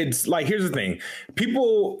that it's like. Here's the thing: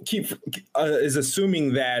 people is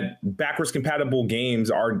assuming that backwards compatible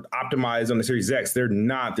games are optimized on the Series X. They're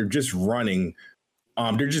not. They're just running.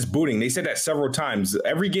 They're just booting. They said that several times.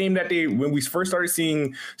 Every game that when we first started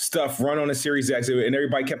seeing stuff run on a Series X, and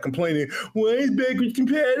everybody kept complaining, "Why is backwards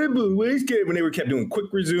compatible? Why is it?" When they kept doing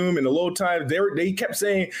quick resume and the load times, they kept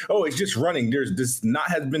saying, "Oh, it's just running." This has not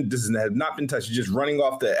been touched. It's just running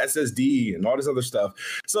off the SSD and all this other stuff.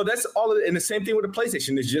 So that's all. And the same thing with the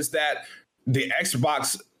PlayStation. It's just that the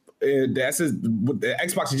Xbox. The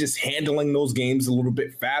Xbox is just handling those games a little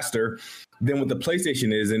bit faster than what the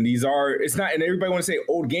PlayStation is, and it's not. And everybody want to say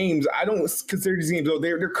old games. I don't consider these games though.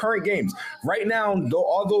 They're current games right now.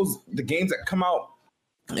 Though the games that come out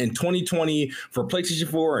in 2020 for PlayStation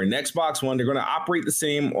 4 and Xbox One, they're going to operate the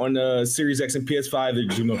same on the Series X and PS5.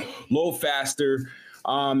 They're load faster.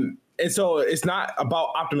 And so it's not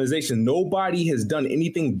about optimization. Nobody has done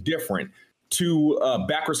anything different to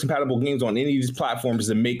backwards compatible games on any of these platforms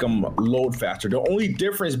and make them load faster. The only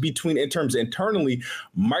difference between in terms internally,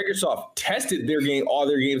 Microsoft tested all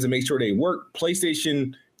their games and make sure they work.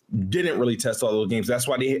 PlayStation didn't really test all those games. That's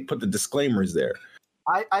why they put the disclaimers there.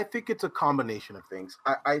 I think it's a combination of things.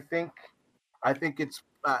 I think it's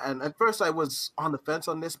and at first I was on the fence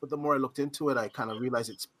on this, but the more I looked into it, I kind of realized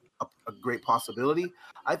it's a great possibility.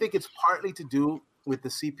 I think it's partly to do with the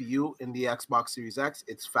CPU in the Xbox Series X.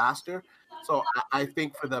 It's faster. So I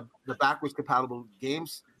think for the backwards compatible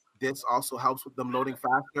games, this also helps with them loading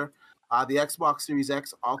faster. The Xbox Series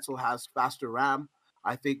X also has faster RAM.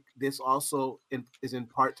 I think this also is in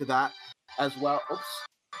part to that as well.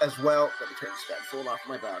 Let me turn this down. Full off,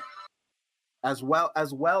 my bad. As well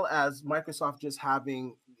as Microsoft just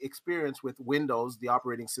having experience with Windows, the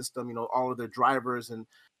operating system, all of their drivers, and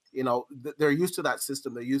they're used to that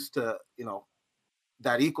system. They're used to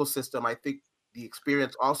that ecosystem. I think the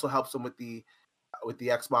experience also helps them with the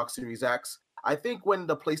Xbox Series X. I think when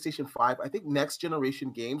the PlayStation 5, I think next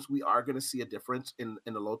generation games, we are going to see a difference in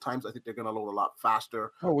the load times. I think they're going to load a lot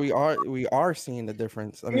faster. Oh, we are seeing the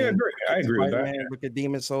difference. I mean, I agree with that. Look at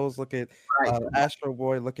Demon Souls, look at Astro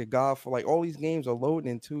Boy, look at God. Like all these games are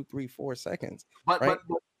loading in 2, 3, 4 seconds. But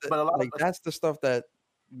a lot like that's the stuff that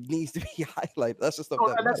needs to be highlighted. That's the stuff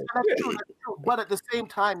that's true. But at the same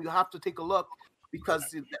time, you have to take a look, because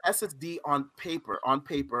the SSD on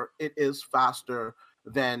paper, it is faster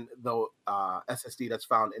than the SSD that's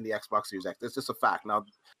found in the Xbox Series X. It's just a fact. Now,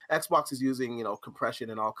 Xbox is using compression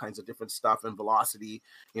and all kinds of different stuff and velocity,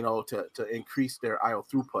 to increase their I/O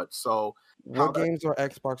throughput. So, what games are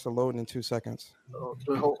Xbox loading in 2 seconds?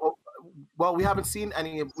 Well, we haven't seen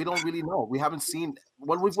any. We don't really know. We haven't seen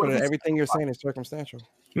everything you're saying is circumstantial.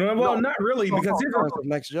 No, not really, because it's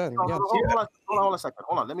next gen. Hold on a second.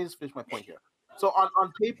 Hold on. Let me just finish my point here. So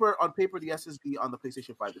on paper, the SSD on the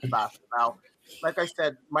PlayStation 5 is faster. Now, like I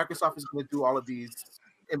said, Microsoft is going to do all of these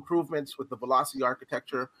improvements with the velocity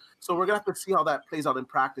architecture. So we're going to have to see how that plays out in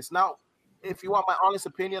practice. Now, if you want my honest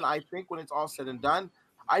opinion, I think when it's all said and done,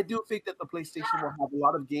 I do think that the PlayStation will have a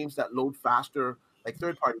lot of games that load faster, like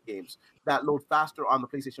third-party games, that load faster on the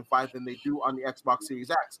PlayStation 5 than they do on the Xbox Series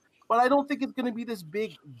X. But I don't think it's going to be this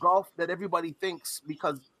big gulf that everybody thinks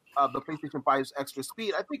because of the PlayStation 5's extra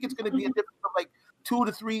speed. I think it's going to be a difference of like 2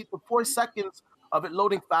 to 3 to 4 seconds of it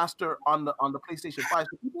loading faster on the PlayStation 5.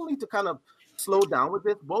 So people need to kind of slow down with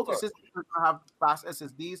this. Both systems have fast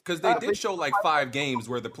SSDs. Because they did show like 5 games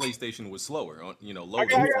where the PlayStation was slower on,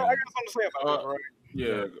 loading. I got something to say about this, right?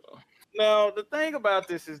 Yeah. Now, the thing about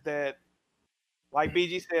this is that, like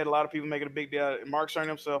BG said, a lot of people making a big deal. Mark Cerny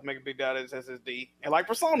himself making a big deal out of his SSD. And like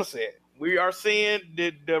Persona said, we are seeing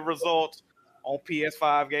the results on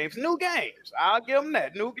PS5 games. New games. I'll give them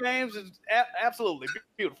that. New games is absolutely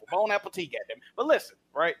beautiful. Bon appetit, goddamn. But listen,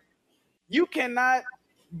 right? You cannot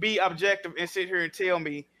be objective and sit here and tell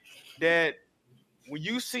me that when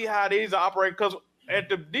you see how these operate, because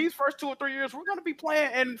at these first 2 or 3 years, we're going to be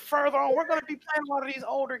playing, and further on, we're going to be playing a lot of these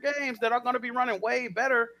older games that are going to be running way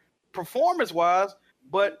better performance-wise,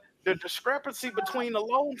 but the discrepancy between the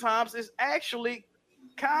load times is actually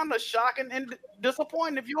kind of shocking and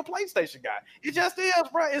disappointing if you're a PlayStation guy. It just is,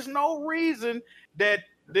 bro. It's no reason that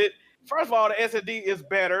first of all, the SSD is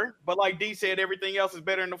better, but like D said, everything else is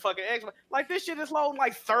better than the fucking Xbox. Like, this shit is loading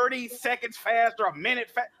like 30 seconds faster, a minute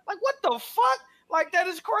faster. Like, what the fuck? Like, that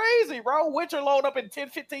is crazy, bro. Witcher load up in 10,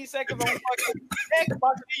 15 seconds on fucking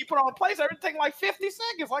Xbox, and you put on a PlayStation, it take like 50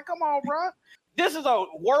 seconds. Like, come on, bro. This is a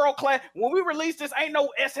world class. When we release this, ain't no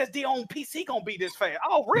SSD on PC gonna be this fast.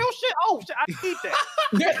 Oh, real shit. Oh, shit, I keep that.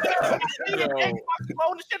 Xbox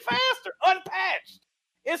loading shit faster, unpatched.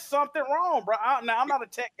 It's something wrong, bro. Now, I'm not a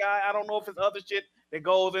tech guy. I don't know if it's other shit that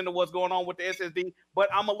goes into what's going on with the SSD, but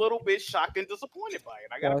I'm a little bit shocked and disappointed by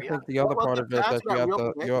it. I think the other part of it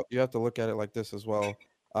that you have to look at it like this as well.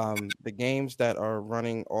 The games that are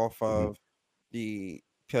running off of the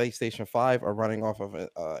PlayStation 5 are running off of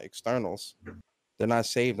externals. They're not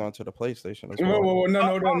saved onto the PlayStation as well.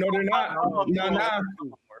 No, they're not.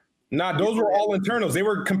 Nah, those were all internals. They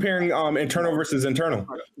were comparing internal versus internal.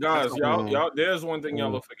 Guys, y'all. There's one thing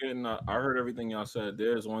y'all are forgetting. I heard everything y'all said.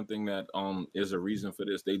 There's one thing that is a reason for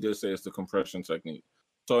this. They did say it's the compression technique.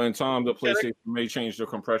 So in time, the PlayStation may change the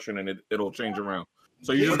compression and it'll change around.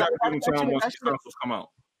 So you just got to give them time once the consoles come out.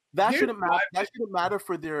 That shouldn't matter. That shouldn't matter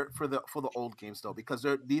for the old games though, because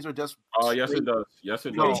these are just. Oh yes, it does. Yes,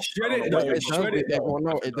 it does. It shouldn't. Well,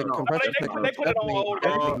 no, the compression they put it on old.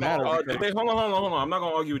 Hold on. I'm not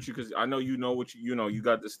gonna argue with you because I know you know what you know. You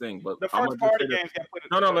got this thing, but the first party games got put.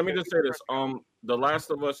 No. Let me just say this. The Last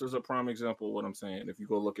of Us is a prime example of what I'm saying. If you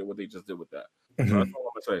go look at what they just did with that, so Mhm. that's all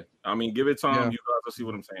I'm gonna say. I mean, give it time. Yeah. You guys will see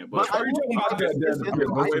what I'm saying. But But I Are you talking about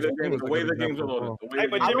the way the games are loaded. The way Hey, the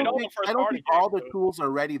but games Jimmy, are those loaded. are first I don't party think all games, the though. tools are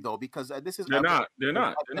ready though, because this is They're not. They're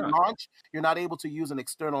not. At They're not. launch, you're not able to use an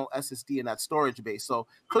external SSD in that storage base. So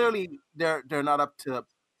clearly, they're not up to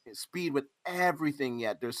speed with everything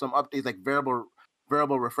yet. There's some updates like variable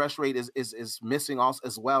refresh rate is missing also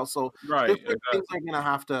as well. So Right. different things Exactly. are gonna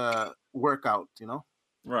have to work out.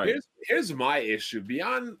 Right. Here's my issue.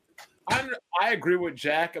 I agree with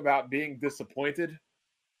Jack about being disappointed,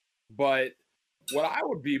 but what I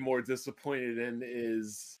would be more disappointed in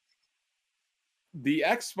is the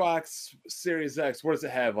Xbox Series X. What does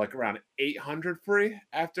it have? Like around 800 free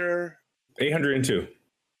after, 802.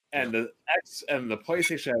 and the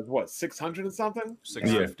PlayStation has what, 600 and something?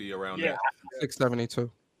 650 around Yeah. there.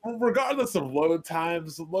 672. Regardless of load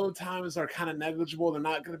times are kind of negligible. They're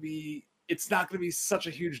not going to be. It's not going to be such a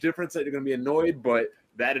huge difference that you're going to be annoyed. But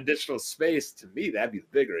that additional space, to me, that'd be the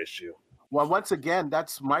bigger issue. Well, once again,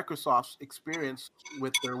 that's Microsoft's experience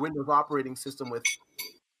with their Windows operating system, with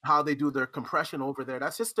how they do their compression over there.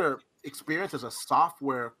 That's just their experience as a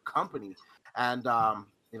software company, and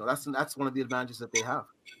that's one of the advantages that they have.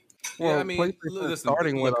 Well, Yeah, I mean, PlayStation is listen,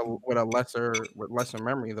 starting with look- a lesser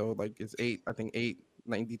memory though. Like it's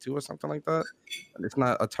 892 or something like that. And it's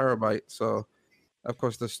not a terabyte, so of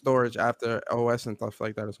course the storage after OS and stuff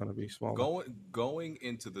like that is going to be smaller. Going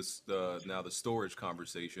into this now the storage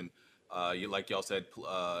conversation, like y'all said,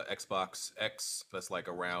 Xbox X, that's like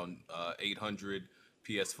around 800.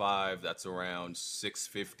 PS5, that's around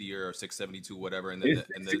 650 or 672, whatever, and then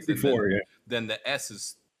It's 64, yeah. then the S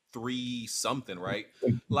is 3 something, right?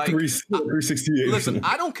 Like 368. listen,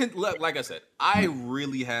 I don't like I said, I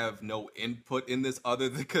really have no input in this other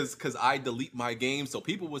than because I delete my games. So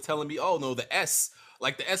people was telling me, oh no, the S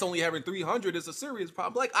only having 300 is a serious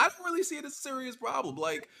problem. Like I don't really see it as a serious problem,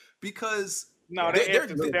 like because No, that's the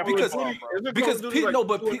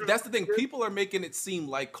thing. People are making it seem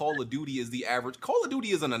like Call of Duty is the average. Call of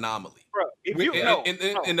Duty is an anomaly. Bro, if you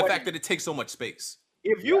in the fact that it takes so much space.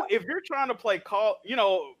 if you're trying to play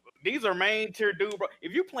these are main tier dude, bro.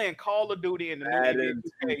 If you're playing Call of Duty in the new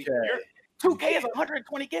 2K, 2K is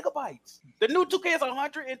 120 gigabytes. The new 2K is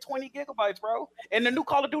 120 gigabytes, bro. And the new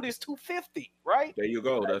Call of Duty is 250, right? There you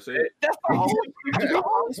go. That's it. That's the whole.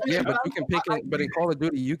 Yeah, but you can pick it. But in Call of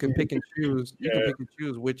Duty, you can pick and choose. You can pick and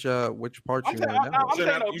choose which parts you want.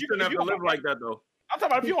 You shouldn't have to live like that, though. I'm talking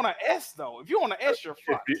about if you on an S, though. If you on an S, you're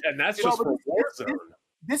fucked. And that's just for Warzone.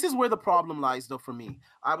 This is where the problem lies, though, for me.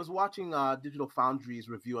 I was watching Digital Foundry's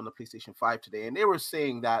review on the PlayStation 5 today, and they were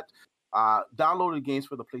saying that downloaded games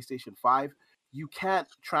for the PlayStation 5, you can't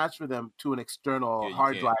transfer them to an external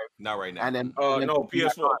hard drive. Not right now. And then, no,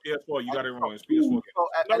 PS4, you got it wrong. It's PS4.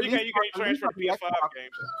 No, you can't transfer PS5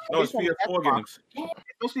 games. No, it's PS4 games.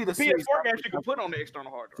 Especially the PS4 games you can put on the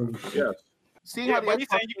external hard drive. Yes. But he's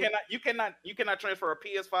saying you cannot transfer a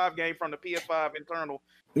PS5 game from the PS5 internal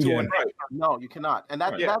to an external. No, you cannot, and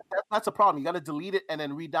that's a problem. You got to delete it and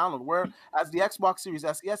then re-download. Whereas the Xbox Series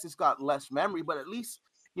S, yes, it's got less memory, but at least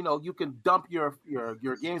you can dump your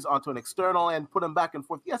games onto an external and put them back and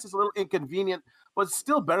forth. Yes, it's a little inconvenient, but it's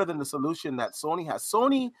still better than the solution that Sony has.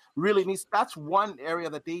 Sony really needs. That's one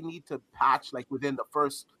area that they need to patch, like within the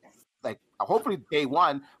first. Hopefully day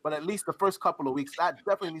one, but at least the first couple of weeks, that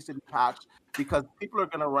definitely needs to be patched because people are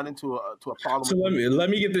going to run into a problem. So let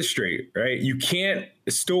me get this straight, right? You can't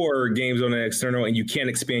store games on an external, and you can't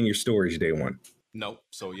expand your storage day one. No,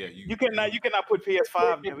 so yeah, you cannot put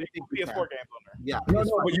PS5 games, PS4 games on there. Yeah, no,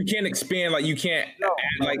 but you can't expand. Like you can't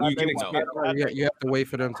you can expand. You have to wait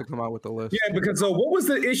for them to come out with the list. Yeah, because what was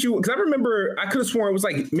the issue? Because I remember I could have sworn it was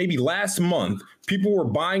like maybe last month people were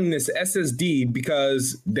buying this SSD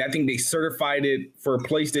because I think they certified it for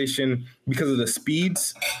PlayStation because of the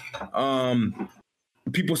speeds.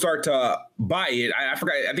 People start to buy it. I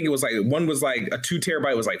forgot. I think it was like one was like a 2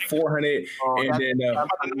 terabyte was like 400, and then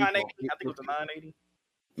 980. I think it was a 980.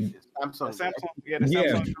 Samsung, yeah, the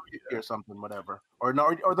Samsung or something, whatever, or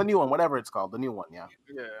the new one, whatever it's called, the new one, yeah.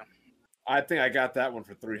 I think I got that one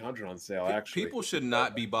for 300 on sale. Actually, people should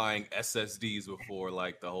not be buying SSDs before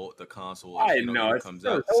like the console. I know it comes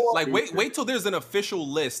out. Like wait till there's an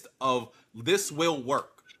official list of this will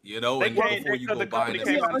work. Before you go buying it.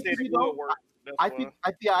 I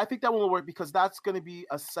think that will work because that's going to be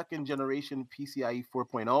a second generation PCIe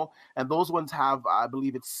 4.0, and those ones have, I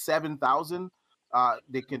believe, it's 7,000.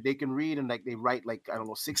 They can read and like they write like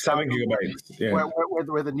 6,000 gigabytes. Yeah. Where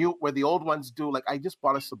the old ones do like I just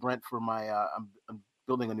bought a Sabrent for my I'm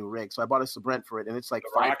building a new rig, so I bought a Sabrent for it, and it's like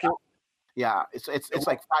 5. Yeah, it's like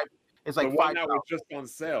 5. It's like the 5. one that was just on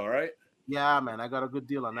sale, right? Yeah, man, I got a good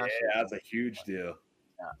deal on that. Yeah, that's a huge deal.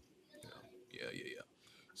 Yeah.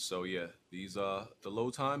 So yeah, these the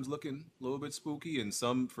load times looking a little bit spooky, and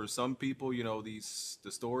for some people, the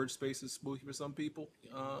storage space is spooky for some people.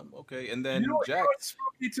 Okay, and then Jack, what's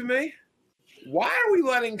spooky to me? Why are we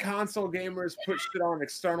letting console gamers put shit on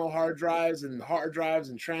external hard drives and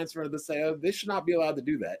transfer this? They should not be allowed to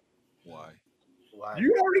do that. Why?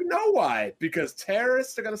 You already know why. Because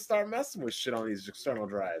terrorists are gonna start messing with shit on these external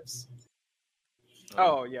drives.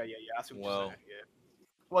 Oh yeah. I see what you're saying. Yeah.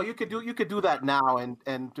 Well, you could do that now,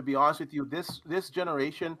 and to be honest with you, this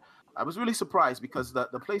generation, I was really surprised because the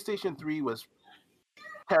PlayStation 3 was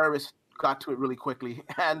terrorists got to it really quickly,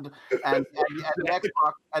 and the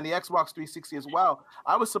Xbox 360 as well.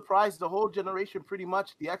 I was surprised the whole generation pretty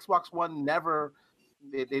much. The Xbox One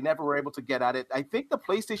they never were able to get at it. I think the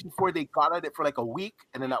PlayStation 4 they got at it for like a week,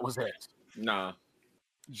 and then that was it. Nah,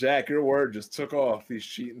 Jack, your word just took off. These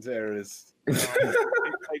cheating terrorists.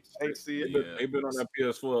 They've been on that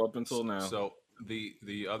PS4 up until now. So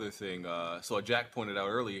the other thing, so Jack pointed out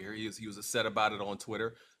earlier, he was upset about it on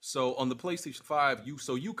Twitter. So on the PlayStation 5,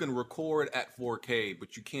 you can record at 4K,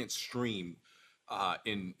 but you can't stream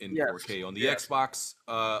in 4K. On the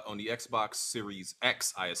Xbox Series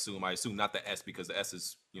X, I assume not the S, because the S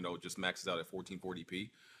is just maxes out at 1440p.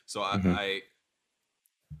 So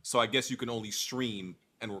so I guess you can only stream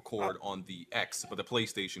and record on the X, but the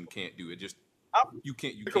PlayStation can't do it. You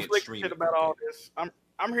can't stream shit about all this.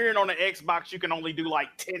 I'm hearing on the Xbox you can only do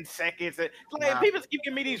like 10 seconds. People keep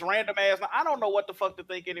giving me these random ass. I don't know what the fuck to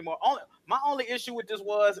think anymore. My only issue with this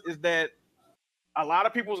is that a lot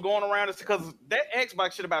of people was going around is because that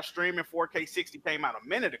Xbox shit about streaming 4K 60 came out a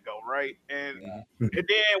minute ago, right? And then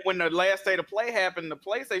when the last state of play happened, the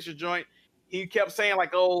PlayStation joint, he kept saying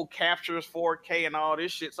like, "Oh, captures 4K and all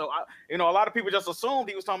this shit." So a lot of people just assumed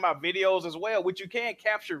he was talking about videos as well, which you can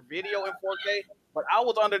capture video in 4K. But I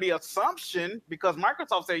was under the assumption, because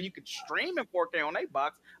Microsoft said you could stream in 4K on their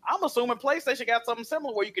box, I'm assuming PlayStation got something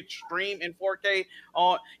similar where you could stream in 4K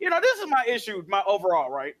on. This is my issue, my overall,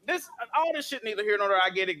 right? All this shit neither here nor there. I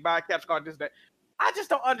get it, buy a capture card, this, that. I just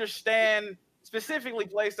don't understand, specifically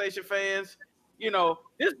PlayStation fans.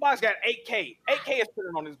 This box got 8K. 8K is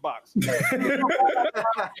putting on this box. Thank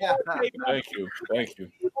you.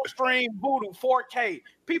 People stream Voodoo 4K.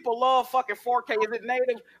 People love fucking 4K. Is it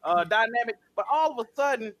native, dynamic? But all of a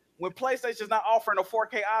sudden, when PlayStation's not offering a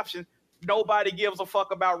 4K option, nobody gives a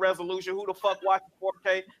fuck about resolution. Who the fuck watches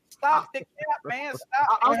 4K? Stop the cap, man.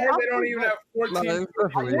 Stop. They don't even have 14.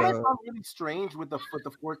 What's really strange with the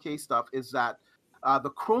 4K stuff is that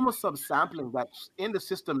the chroma subsampling that's in the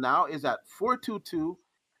system now is at 422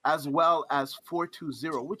 as well as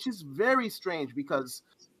 420, which is very strange because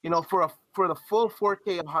for the full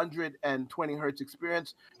 4K 120 hertz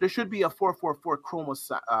experience, there should be a 444 chroma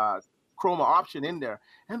option in there,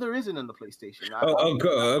 and there isn't in the PlayStation.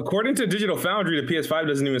 According to Digital Foundry, the PS5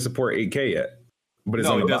 doesn't even support 8K yet. But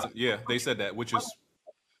it doesn't. Yeah, they said that, which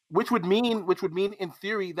would mean in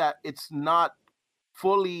theory that it's not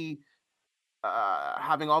fully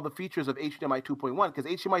having all the features of HDMI 2.1, because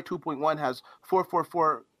HDMI 2.1 has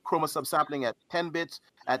 444 chroma subsampling at 10 bits,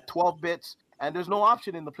 at 12 bits, and there's no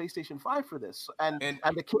option in the PlayStation 5 for this. And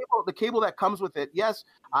the cable that comes with it, yes,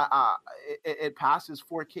 it passes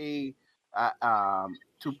 4K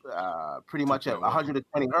to pretty much at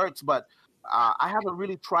 120 hertz, but I haven't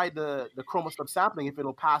really tried the chroma subsampling if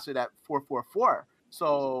it'll pass it at 444.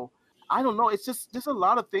 So I don't know. It's just there's a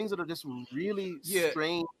lot of things that are just really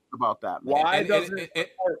strange about that. Man. Why doesn't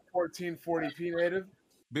it support 1440p native?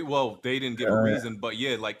 Well, they didn't give a reason, but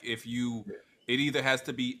yeah, like it either has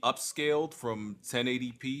to be upscaled from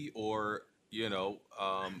 1080p or down.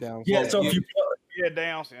 Or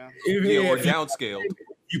downscaled.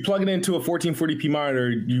 You plug it into a 1440p monitor,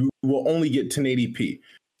 you will only get 1080p.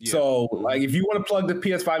 Yeah. So, like, if you want to plug the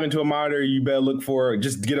PS5 into a monitor, you better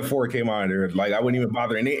just get a 4K monitor. Like, I wouldn't even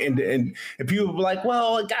bother. And people be like,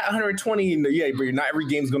 well, it got 120. And yeah, but not every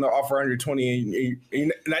game's going to offer 120.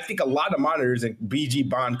 And I think a lot of monitors, and BG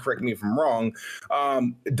Bond, correct me if I'm wrong,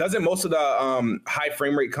 doesn't most of the high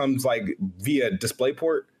frame rate comes like via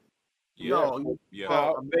DisplayPort? Yeah.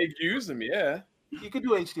 They use them, yeah. You could do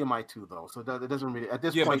HDMI too, though. So that doesn't really, at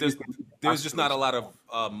this point. But there's just not a lot of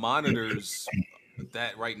monitors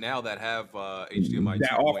that right now that have HDMI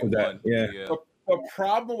 2.1. Yeah. The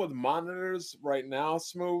problem with monitors right now,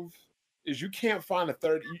 Smooth, is you can't find a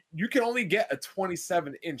 30. You can only get a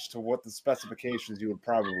 27 inch to what the specifications you would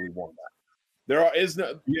probably want. There is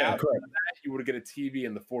no. Yeah, correct. You would get a TV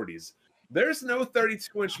in the 40s. There's no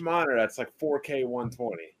 32 inch monitor that's like 4K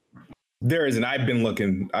 120. There isn't. I've been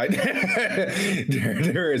looking.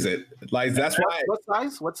 There isn't. Like that's why.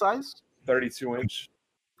 What size? 32 inch.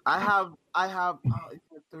 I have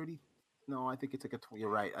 30. No, I think it's like you're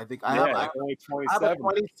right. I think I Yeah, have only I have a 27.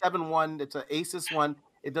 27 one. It's an Asus one.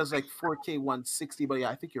 It does like 4K 160. But yeah,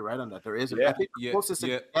 I think you're right on that. There isn't. I Yeah. think the Yeah, closest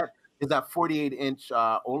yeah. it can get is that 48-inch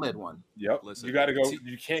OLED one. Yep. Listen, You got to go.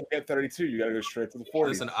 You can't get 32. You got to go straight to the 40.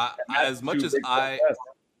 Listen, And as that's much too as big for the test.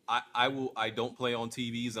 I don't play on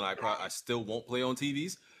TVs, and I still won't play on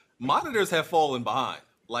TVs. Monitors have fallen behind.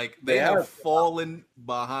 Like they have fallen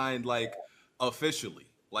behind, like officially,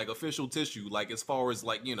 like official tissue. Like as far as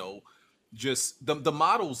like just the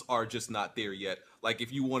models are just not there yet. Like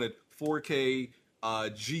if you wanted 4K,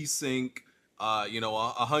 G-Sync,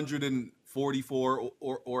 144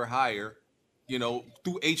 or higher, through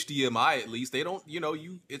HDMI at least, they don't,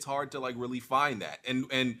 it's hard to like really find that.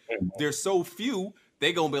 And there's so few,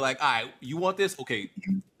 they gonna be like, all right, you want this? Okay,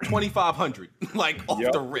 2,500, like off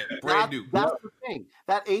the rip, brand new. That's the thing.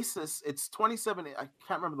 That Asus, it's 27. I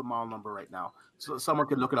can't remember the model number right now, so someone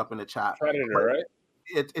could look it up in the chat. Predator, right?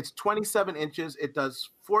 It's 27 inches. It does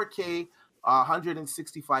 4K,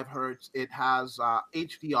 165 hertz. It has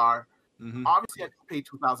HDR. Mm-hmm. Obviously, I paid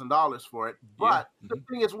 $2,000 for it, but the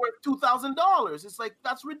thing is worth $2,000. It's like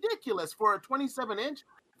that's ridiculous for a 27-inch.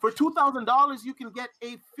 For $2,000, you can get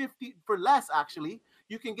a 50 for less. Actually,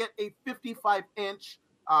 you can get a 55-inch.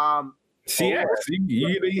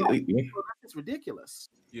 It's ridiculous.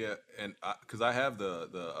 Yeah, and because I have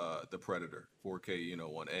the Predator 4K,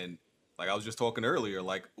 one, and like I was just talking earlier,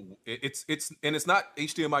 like it's not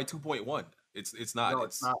HDMI 2.1. It's not. No,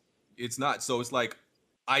 it's not. So it's like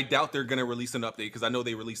I doubt they're gonna release an update because I know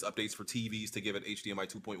they release updates for TVs to give it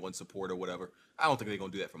HDMI 2.1 support or whatever. I don't think they're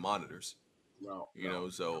gonna do that for monitors. No,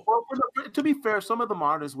 so well, to be fair, some of the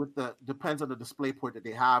monitors depends on the display port that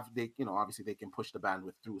they have. They, obviously they can push the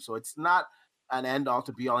bandwidth through, so it's not an end all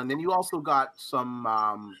to be all. And then you also got some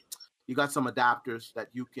adapters that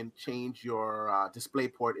you can change your display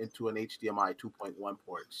port into an HDMI 2.1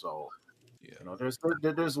 port. So there's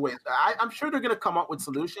ways. I'm sure they're gonna come up with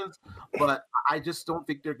solutions, but I just don't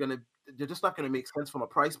think they're just not gonna make sense from a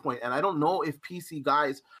price point. And I don't know if PC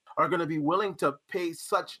guys are gonna be willing to pay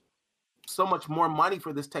so much more money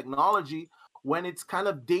for this technology when it's kind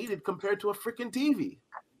of dated compared to a freaking TV.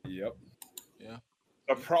 Yep. Yeah.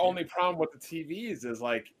 The only problem with the TVs is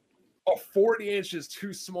like a 40-inch is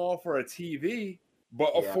too small for a TV,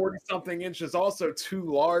 but a 40-something inch is also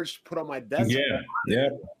too large to put on my desk. Yeah.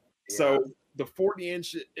 So the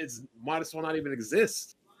 40-inch might as well not even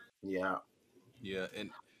exist. Yeah. Yeah,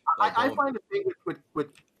 and I find the thing with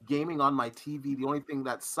gaming on my TV, the only thing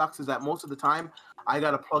that sucks is that most of the time I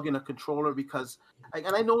gotta plug in a controller because,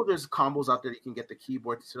 and I know there's combos out there that you can get the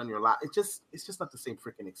keyboard to sit on your lap. It's just not the same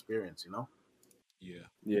freaking experience, Yeah,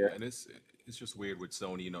 and it's just weird with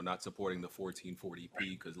Sony, not supporting the 1440p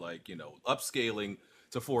because, like, upscaling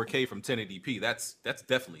to 4K from 1080p, that's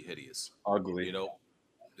definitely hideous, ugly.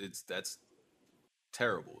 That's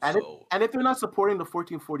terrible. And if they're not supporting the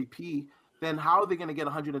 1440p, then how are they going to get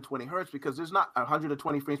 120 hertz? Because there's not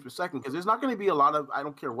 120 frames per second. Because there's not going to be a lot of, I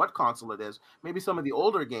don't care what console it is, maybe some of the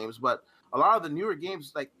older games, but a lot of the newer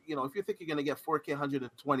games, like, if you think you're going to get 4K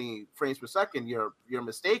 120 frames per second, you're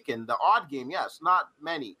mistaken. The odd game, yes, not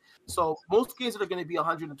many. So most games that are going to be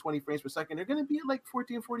 120 frames per second, they're going to be at like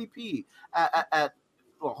 1440p at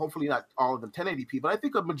well, hopefully not all of them 1080p, but I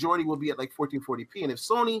think a majority will be at like 1440p. And if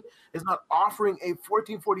Sony is not offering a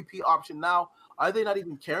 1440p option now, are they not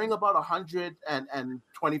even caring about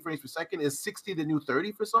 120 frames per second? Is 60 the new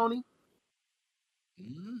 30 for Sony?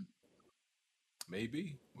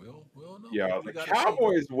 Maybe. We'll know. Yeah, the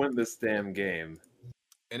Cowboys win this damn game.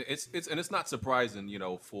 And it's not surprising,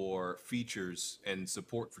 for features and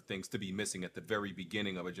support for things to be missing at the very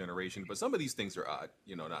beginning of a generation. But some of these things are odd,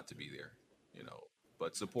 not to be there,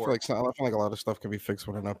 But support. I feel like a lot of stuff can be fixed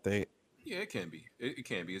with an update. Yeah, it can be. It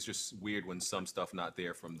can be. It's just weird when some stuff not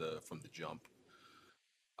there from the jump.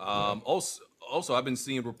 Also, I've been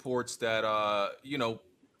seeing reports that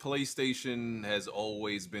PlayStation has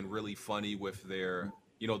always been really funny with their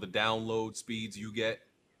the download speeds you get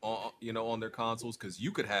on their consoles, because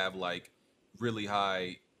you could have like really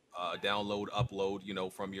high download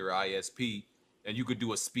upload from your ISP, and you could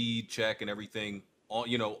do a speed check and everything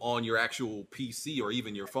on your actual PC or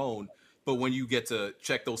even your phone. But when you get to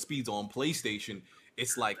check those speeds on PlayStation,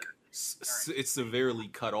 it's like it's severely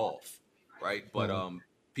cut off, right? But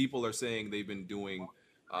people are saying they've been doing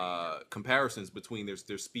comparisons between their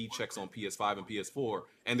speed checks on PS5 and PS4,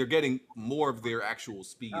 and they're getting more of their actual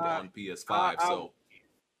speed on PS5. So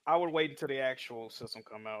I would wait until the actual system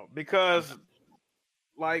come out, because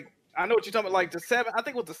like I know what you're talking about. Like I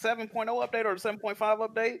think it was the 7.0 update or the 7.5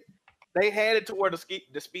 update. They had it to where the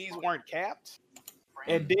speeds weren't capped.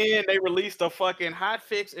 and then they released a fucking hot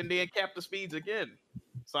fix and then capped the speeds again.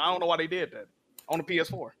 So I don't know why they did that on the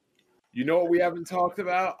PS4. You know what we haven't talked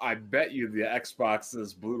about? I bet you the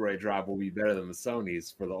Xbox's Blu-ray drive will be better than the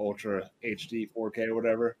Sony's for the Ultra HD 4K or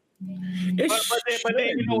whatever. But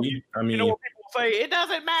then you know what people say? It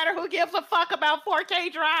doesn't matter who gives a fuck about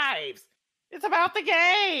 4K drives. It's about the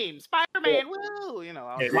game. Spider-Man, woo! You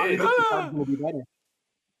know. It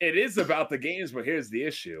is about the games, but here's the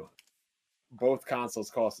issue: both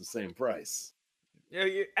consoles cost the same price.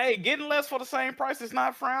 Yeah, hey, getting less for the same price is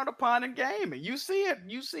not frowned upon in gaming. You see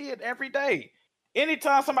it every day.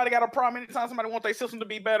 Anytime somebody got a problem, anytime somebody wants their system to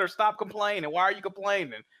be better, stop complaining. Why are you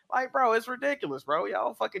complaining? Like, bro, it's ridiculous, bro.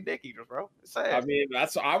 Y'all fucking dick eaters, bro. It's sad. I mean,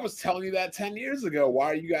 I was telling you that 10 years ago. Why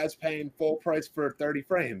are you guys paying full price for 30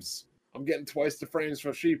 frames? I'm getting twice the frames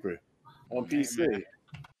for cheaper on PC.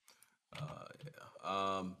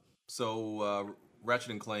 So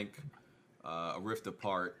Ratchet and Clank, Rift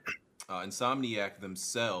Apart, Insomniac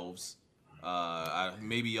themselves.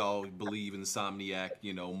 Maybe y'all believe Insomniac,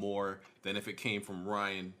 more than if it came from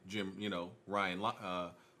Ryan, Ryan,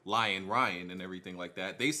 and everything like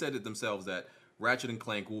that. They said it themselves that Ratchet and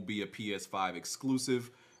Clank will be a PS5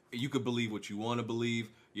 exclusive. You could believe what you want to believe.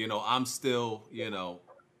 I'm still,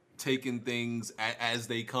 taking things as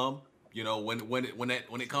they come. When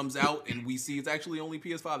it comes out and we see it's actually only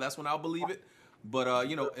PS5, that's when I'll believe it. But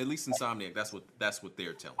at least Insomniac, that's what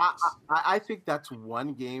they're telling us. I think that's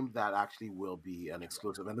one game that actually will be an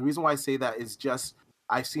exclusive, and the reason why I say that is just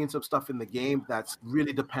I've seen some stuff in the game that's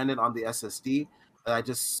really dependent on the SSD that I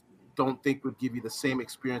just don't think would give you the same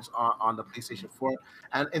experience on the PlayStation 4.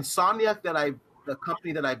 And Insomniac, the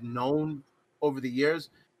company that I've known over the years,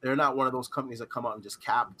 they're not one of those companies that come out and just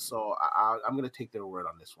cap. So I'm going to take their word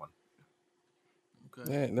on this one.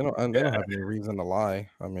 Okay. Yeah, they don't have any reason to lie.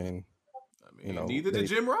 I mean, neither did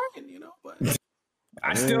Jim Ryan, but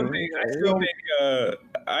I still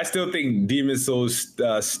think Demon's Souls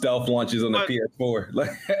stealth launches on the PS4.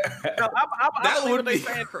 That would be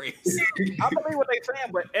crazy. I believe what they're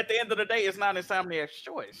saying, but at the end of the day, it's not Insomniac's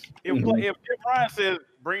choice. If Jim Ryan says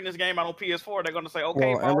bring this game out on PS4, they're going to say,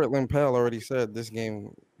 okay. Well, Everett Limpel already said this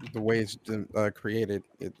game, the way it's created,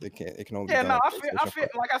 it can only. Yeah, no, I feel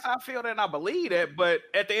like I said, I feel that and I believe that, but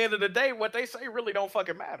at the end of the day, what they say really don't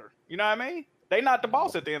fucking matter. You know what I mean? They're not the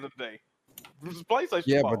boss at the end of the day. PlayStation.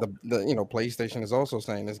 Yeah, but the PlayStation is also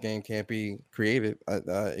saying this game can't be created.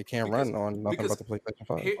 It can't run on nothing but the PlayStation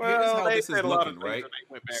 5. Here's how this is looking, right?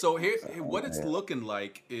 So what it's looking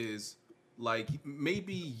like is like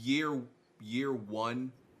maybe year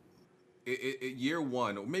one,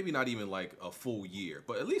 or maybe not even like a full year,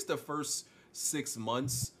 but at least the first 6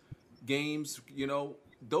 months games,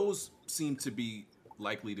 those seem to be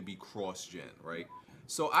likely to be cross-gen, right?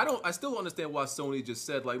 So I still don't understand why Sony just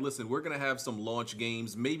said, like, listen, we're going to have some launch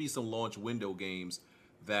games, maybe some launch window games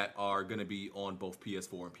that are going to be on both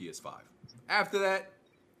PS4 and PS5. After that,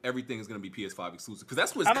 everything is going to be PS5 exclusive. Because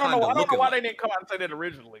that's what it's kind of looking like. I don't know why they didn't come out and say that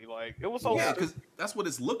originally. Like, it was so... Yeah, because that's what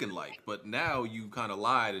it's looking like. But now you kind of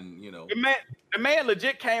lied and, The man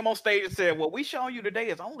legit came on stage and said, what we showing you today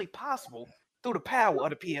is only possible through the power of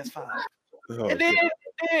the PS5. And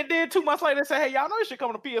then 2 months later, they say, "Hey, y'all know this shit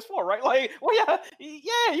coming to PS4, right?" Like, well,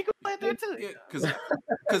 yeah, you can play it there too. Yeah,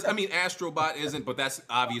 because I mean, Astrobot isn't, but that's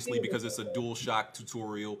obviously because it's a DualShock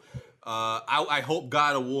tutorial. I hope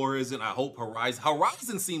God of War isn't. I hope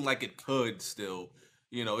Horizon seemed like it could still.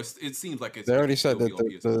 It seems like it's. They already said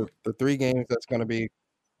that the 3 games that's going to be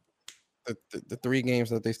the 3 games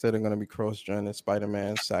that they said are going to be cross-gen is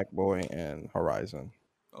Spider-Man, Sackboy, and Horizon.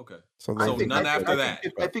 Okay. So none after that.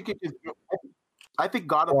 I think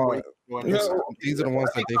God of War. These are the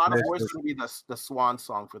ones that they. God of War is going to be the swan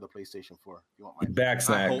song for the PlayStation 4. If you want my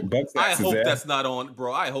I hope that's not on,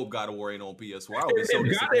 bro. I hope God of War ain't on PS4. I would be so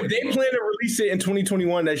disappointed. If they plan to release it in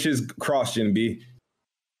 2021, that's just cross-gen, B.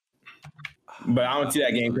 But I don't see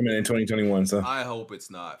that game coming in 2021. So I hope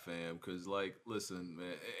it's not, fam. Because listen,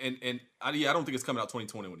 man, and I don't think it's coming out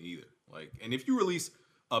 2021 either. And if you release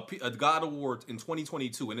a God of War in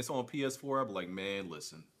 2022 and it's on PS4, I'll be like, man,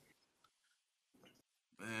 listen.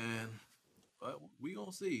 Man, but we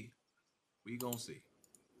gonna see.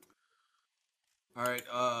 All right,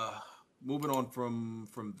 moving on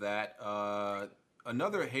from that.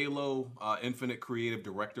 Another Halo Infinite creative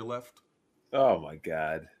director left. Oh my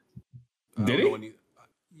God! Did he?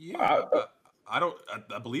 Yeah. I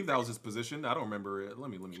believe that was his position. I don't remember it. Let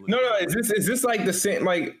me look. No. Is this like the same?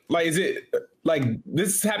 Like is it like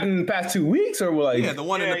this happened in the past 2 weeks or like? Yeah, the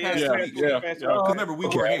one in the past 2 weeks. Yeah. Because remember, we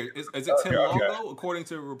were here. Is it Tim Longo? According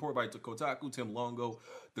to a report by Kotaku, Tim Longo,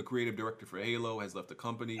 the creative director for Halo, has left the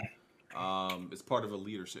company. It's part of a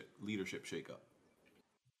leadership shakeup.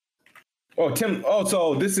 Oh, Tim. Oh,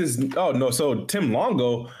 so this is. Oh no. So Tim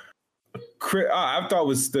Longo. I thought it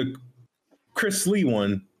was the Chris Lee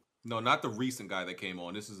one. No, not the recent guy that came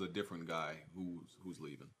on. This is a different guy who's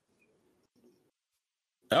leaving.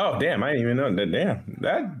 Oh damn! I didn't even know that. Damn,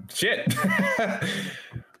 that shit.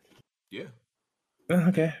 Yeah.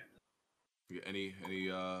 Okay. Any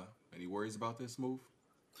worries about this move?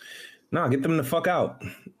 No, get them the fuck out.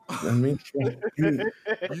 I mean,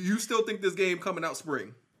 you still think this game coming out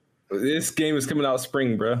spring? This game is coming out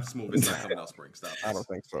spring, bro. Smooth. It's not coming out spring. Stop. I don't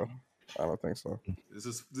think so.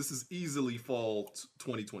 This is easily fall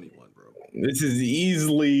 2021, bro. This is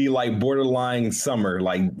easily like borderline summer.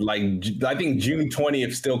 Like I think June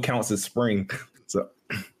 20th still counts as spring. So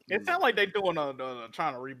it sounds like they doing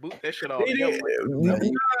trying to reboot that shit all.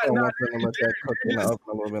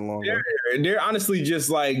 They're honestly just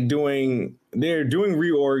like they're doing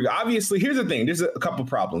reorg. Obviously, here's the thing. There's a couple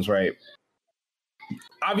problems, right?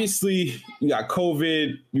 Obviously, you got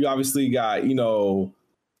COVID. You obviously got,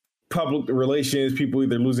 public relations, people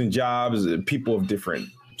either losing jobs, people of different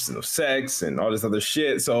sex and all this other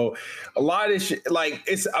shit. So a lot of this shit, like,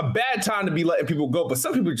 it's a bad time to be letting people go, but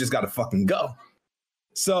some people just got to fucking go.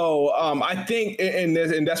 So I think, and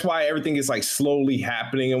that's why everything is like slowly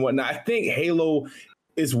happening and whatnot. I think Halo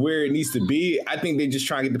is where it needs to be. I think they just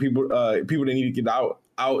try and get the people that need to get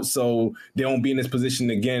out so they won't be in this position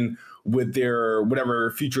again with their whatever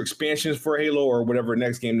future expansions for Halo or whatever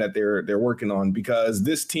next game that they're working on, because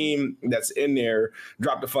this team that's in there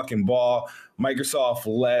dropped the fucking ball. Microsoft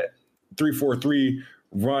let 343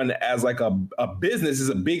 run as like a business. Is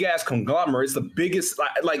a big ass conglomerate. It's the biggest,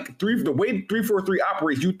 the way 343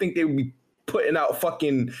 operates, you'd think they would be putting out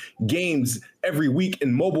fucking games every week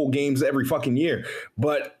and mobile games every fucking year,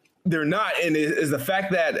 but they're not. And it is the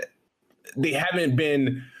fact that they haven't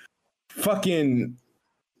been fucking,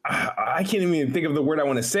 I can't even think of the word I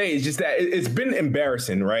want to say. It's just that it's been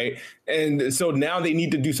embarrassing, right? And so now they need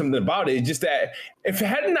to do something about it. It's just that if it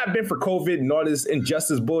had not been for COVID and all this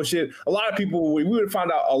injustice bullshit, a lot of people, we would have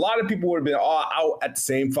found out a lot of people would have been all out at the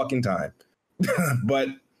same fucking time. But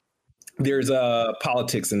there's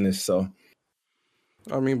politics in this, so.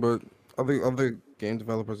 I mean, but other game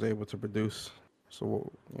developers are able to produce.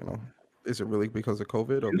 So, is it really because of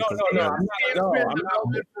COVID? Or no.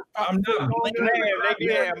 I'm not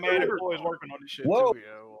blaming. Man, boys working on this shit. Whoa.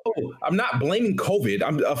 Too, I'm not blaming COVID.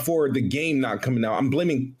 I'm for the game not coming out. I'm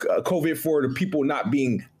blaming COVID for the people not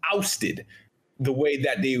being ousted the way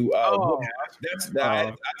that they. I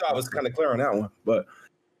thought I was kind of clear on that one, but.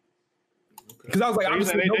 Because I was like,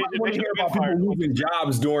 obviously, nobody want to hear about people losing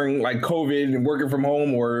jobs during like COVID and working from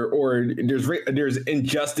home, or there's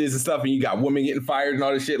injustice and stuff, and you got women getting fired and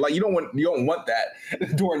all this shit. Like you don't want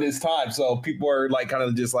that during this time. So people are like kind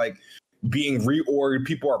of just like being reorged.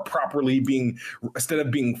 People are properly being, instead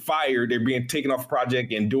of being fired, they're being taken off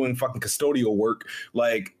project and doing fucking custodial work.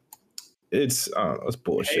 Like it's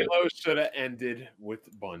bullshit. Halo should have ended with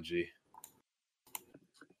Bungie.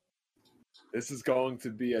 This is going to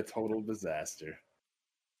be a total disaster.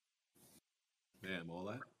 Damn, all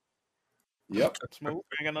that. Yep. Smooth. You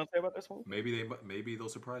ain't got nothing to say about this one? Maybe they'll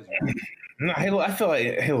surprise you. No, Halo. I feel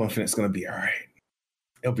like Halo Infinite's gonna be all right.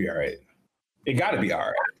 It'll be all right. It got to be all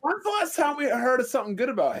right. When's the last time we heard of something good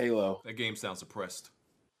about Halo? That game sounds suppressed.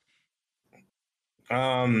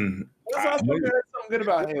 When's the last time we heard something good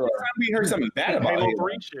about Halo? We heard something bad about Halo.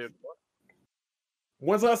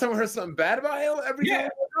 When's the last time we heard something bad about Halo? Every time we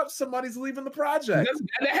look up, somebody's leaving the project.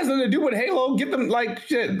 That has nothing to do with Halo. Get them like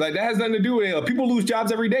shit. Like that has nothing to do with Halo. People lose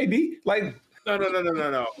jobs every day, B. Like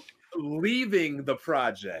No. Leaving the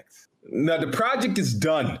project. No, the project is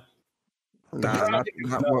done. Not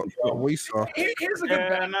what we saw. Here's a good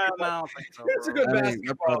basketball. Here's a good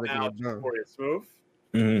basketball analogy for you, Smooth.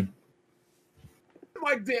 Mm-hmm.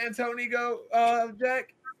 Mike D'Antoni go,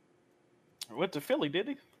 Jack? Went to Philly, did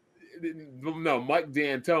he? No, Mike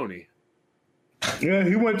D'Antoni. Yeah,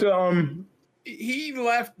 he went to He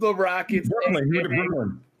left the Rockets. Brooklyn. He went to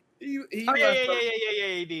Brooklyn. He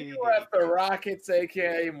left the Rockets,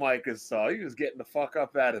 aka Mike Gasol. He was getting the fuck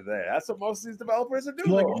up out of there. That's what most of these developers are doing.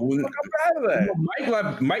 Get the fuck up out of there.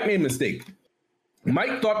 Mike made a mistake.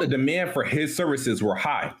 Mike thought the demand for his services were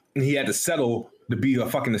high, and he had to settle to be a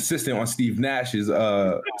fucking assistant on Steve Nash's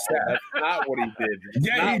staff. That's not what he did.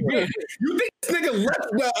 Yeah, he did. You think this nigga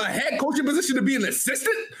left a head coaching position to be an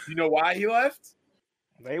assistant? You know why he left?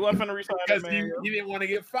 They wasn't gonna resign because he didn't want to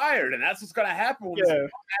get fired, and that's what's gonna happen when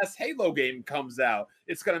this ass Halo game comes out.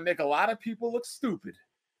 It's gonna make a lot of people look stupid.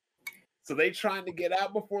 So they trying to get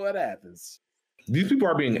out before that happens. These people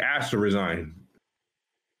are being asked to resign.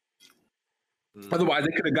 Otherwise,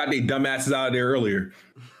 they could have got their dumbasses out of there earlier.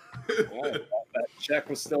 Yeah, that check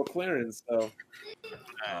was still clearing, so.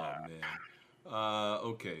 Oh man.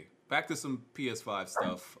 Okay. Back to some PS5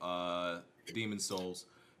 stuff. Demon Souls.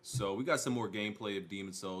 So we got some more gameplay of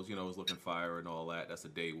Demon Souls. You know, it's looking fire and all that. That's a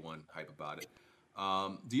day one hype about it.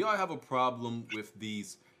 Do y'all have a problem with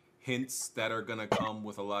these hints that are gonna come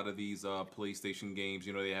with a lot of these PlayStation games?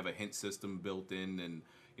 You know, they have a hint system built in, and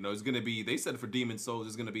you know, it's gonna be. They said for Demon Souls,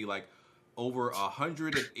 it's gonna be like over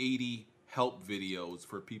 180 help videos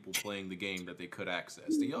for people playing the game that they could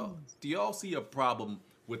access. Do y'all see a problem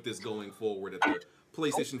with this going forward? That the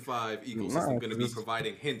PlayStation 5 ecosystem going to be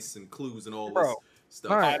providing hints and clues and all this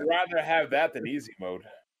stuff? I'd rather have that than easy mode.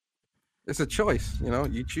 It's a choice, you know.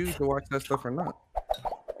 You choose to watch that stuff or not. I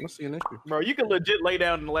don't see an issue, bro. You can legit lay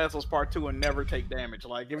down in The Last of Us Part 2 and never take damage.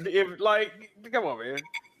 Like if like, come on, man.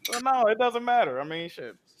 Well, no, it doesn't matter. I mean,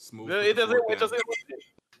 shit. Smooth. It just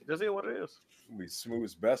is what it is. Be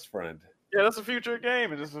Smooth's best friend. Yeah, that's the future of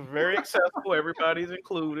gaming. This is very accessible. Everybody's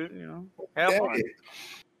included. You know, have fun.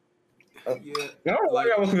 Yeah. No, why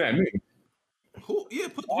y'all looking at me? Who? Yeah,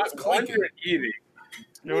 what's clicking? Eating.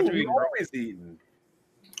 You know what you always eating?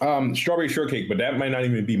 Strawberry shortcake, but that might not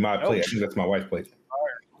even be my plate. I think that's my wife's plate.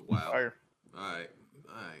 Wow. All right.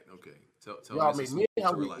 Okay. Tell y'all made me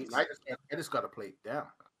hungry. I just got a plate. Damn.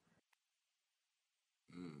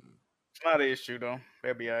 It's not an issue though.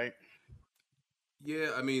 That'll be all right.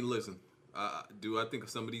 Yeah, I mean, listen. Do I think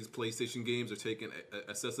some of these PlayStation games are taking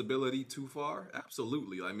accessibility too far?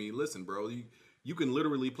 Absolutely. I mean, listen, bro. You can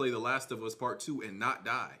literally play The Last of Us Part 2 and not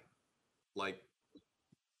die. Like,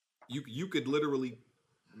 you could literally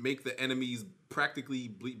make the enemies practically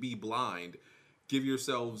be blind. Give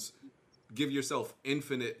yourself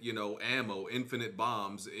infinite, ammo, infinite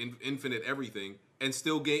bombs, infinite everything, and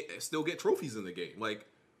still get trophies in the game. Like,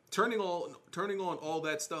 turning on all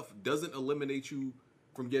that stuff doesn't eliminate you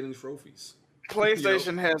from getting trophies.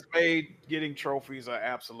 PlayStation has made getting trophies an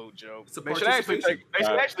absolute joke. They should actually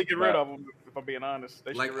get rid of them. If I'm being honest,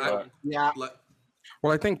 they should get rid of them. Yeah.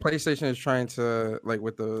 Well, I think PlayStation is trying to, like,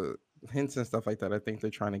 with the hints and stuff like that, I think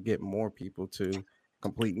they're trying to get more people to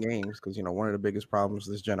complete games because one of the biggest problems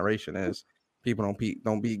this generation is people don't beat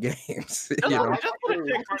games. Just put a tick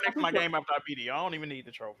right next to my game after I beat it. I don't even need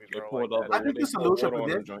the trophies, bro. I think the solution for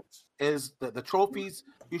this is the trophies.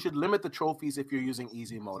 You should limit the trophies if you're using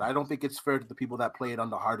easy mode. I don't think it's fair to the people that play it on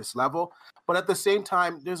the hardest level. But at the same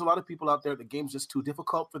time, there's a lot of people out there, the game's just too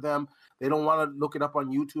difficult for them. They don't want to look it up on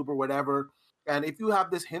YouTube or whatever. And if you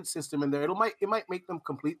have this hint system in there, it might make them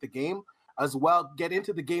complete the game as well, get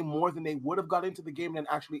into the game more than they would have got into the game, and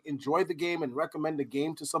actually enjoy the game and recommend the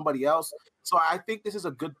game to somebody else. So I think it's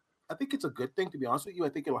a good thing, to be honest with you. I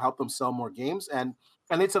think it will help them sell more games, and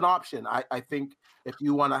it's an option. I think if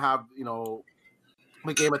you want to have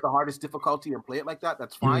the game at the hardest difficulty and play it like that,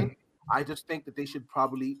 that's fine. I just think that they should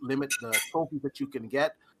probably limit the trophies that you can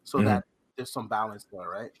get so that there's some balance there,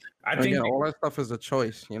 right? I think all that stuff is a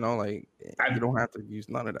choice, like you don't have to use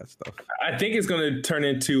none of that stuff. I think it's going to turn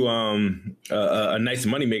into a nice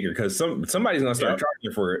moneymaker because somebody's going to start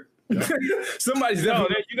charging for it. Somebody's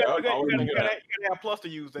definitely. You gotta have plus to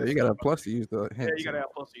use that. You gotta have plus to use the hint. Yeah, you gotta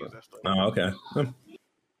have plus to use that stuff. Oh, okay.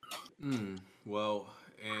 Well,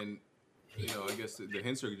 and I guess the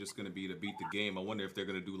hints are just going to be to beat the game. I wonder if they're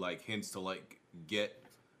going to do like hints to get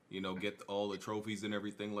all the trophies and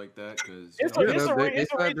everything like that. Because they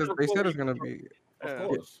said it's going to be.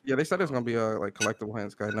 Yeah, they said it's going to be like collectible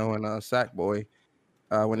hints. I know in Sackboy,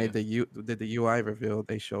 when they did the UI reveal,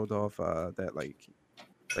 they showed off that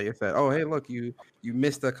they said, "Oh, hey, look, you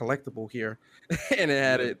missed a collectible here," and it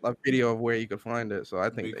had a video of where you could find it. So I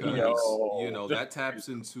think that taps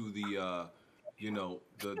into the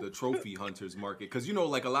the trophy hunters market, because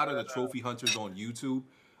like a lot of the trophy hunters on YouTube,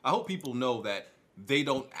 I hope people know that they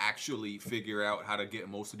don't actually figure out how to get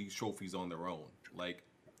most of these trophies on their own. Like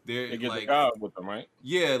they get the guide with them, right?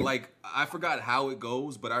 Yeah, like I forgot how it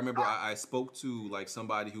goes, but I remember I spoke to like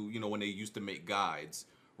somebody who when they used to make guides,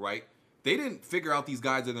 right? They didn't figure out these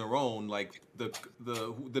guides on their own. Like the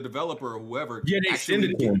developer or whoever. Yeah, they send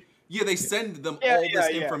it to them. Yeah, they send them all this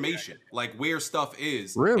information, like where stuff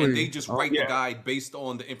is, and they just write the guide based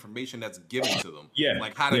on the information that's given to them. Yeah,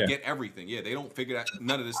 like how to get everything. Yeah, they don't figure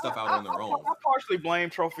none of this stuff out on their own. I partially blame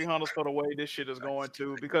trophy hunters for the way this shit is going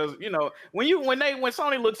too, because when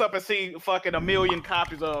Sony looks up and see fucking 1 million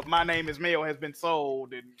copies of My Name Is Mail has been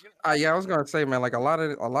sold, and I was gonna say, man, like a lot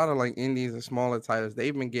of like indies and smaller titles,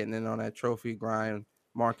 they've been getting in on that trophy grind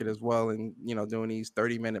market as well, and doing these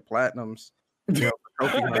 30-minute platinums. You know,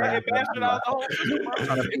 trophy It bastardized the whole system, bro. a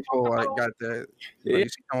lot of people got that. You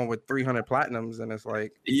see someone with 300 platinums, and it's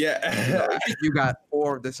like, if you got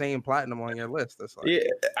 4 of the same platinum on your list. It's like, yeah,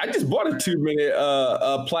 I just bought a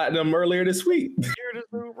 2-minute platinum earlier this week.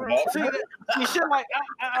 See, shit like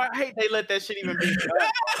I hate they let that shit even be.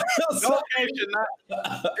 No game should not.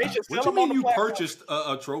 They should What sell do you them on mean the you platform. purchased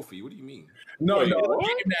a trophy? What do you mean? No, game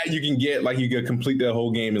that you can get, like, you can complete the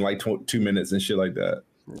whole game in like 2 minutes and shit like that.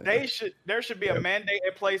 There should be a mandate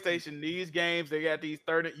at PlayStation. These games, they got these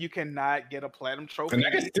 30. You cannot get a platinum trophy. And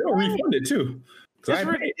I can still refund it too. So I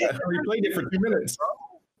replayed it for 2 minutes.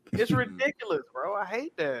 It's ridiculous, bro. I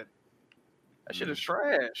hate that. That shit is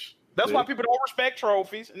trash. That's why people don't respect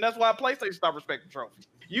trophies, and that's why PlayStation stopped respecting trophies.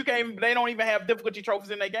 They don't even have difficulty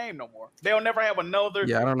trophies in their game no more. They'll never have another.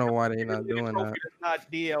 Yeah, I don't know why they're not doing that. That's not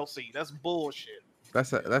DLC. That's bullshit.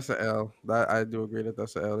 That's a L. I do agree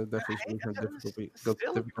that's a L. It definitely should be some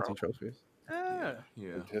difficulty trophies. Yeah.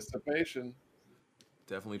 Participation.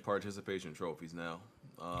 Definitely participation trophies now.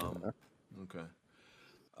 Okay.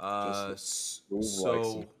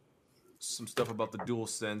 So some stuff about the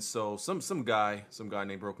DualSense. So some guy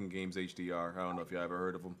named Broken Games HDR. I don't know if you ever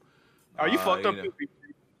heard of him. Are you fucked up?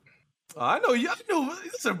 I know. I know.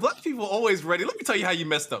 Listen, black people always ready. Let me tell you how you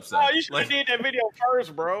messed up, son. Oh, you should have did that video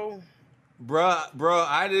first, bro. Bruh,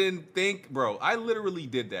 I didn't think, I literally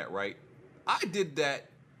did that, right? I did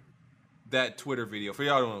that Twitter video. For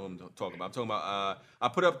y'all don't know what I'm talking about. I'm talking about, I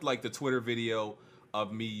put up like the Twitter video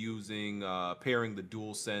of me using, pairing the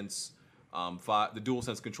DualSense, the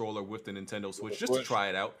DualSense controller with the Nintendo Switch just to try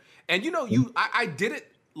it out. And you know, I did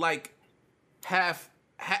it like I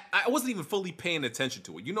wasn't even fully paying attention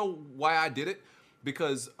to it. You know why I did it?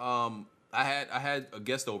 Because, I had a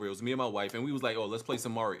guest over. It was me and my wife, and we was like, "Oh, let's play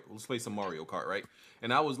some Mario. Let's play some Mario Kart, right?"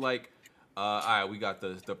 And I was like, "All right, we got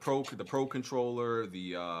the Pro controller,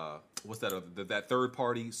 the what's that other, that third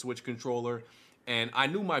party Switch controller, and I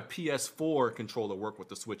knew my PS4 controller worked with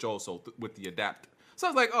the Switch also with the adapter. So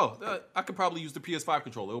I was like, oh, I could probably use the PS5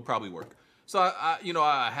 controller. It'll probably work. So I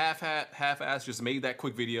half-assed just made that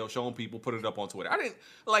quick video, showing people, put it up on Twitter.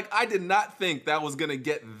 I did not think that was gonna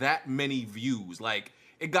get that many views. Like,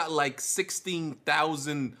 it got like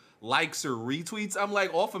 16,000 likes or retweets. I'm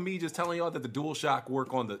like, off of me just telling y'all that the DualShock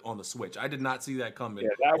work on the Switch. I did not see that coming. Yeah,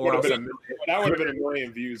 that would have been a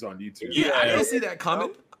million views on YouTube. Yeah, I didn't see that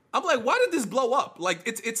coming. I'm like, why did this blow up? Like,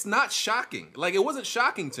 it's not shocking. Like, it wasn't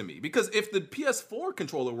shocking to me, because if the PS4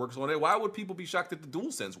 controller works on it, why would people be shocked that the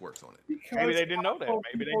DualSense works on it? Because maybe they didn't know that.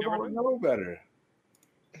 Maybe they never know better.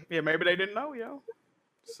 Yeah, maybe they didn't know, yo.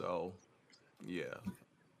 So, yeah.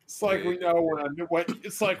 It's like we know when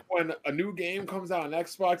a new game comes out on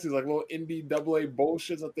Xbox, it's like little indie AA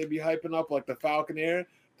bullshits that they be hyping up, like the Falconeer.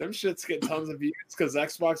 Them shits get tons of views because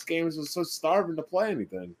Xbox games are so starving to play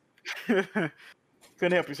anything. Couldn't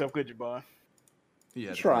help yourself, could you, Bon?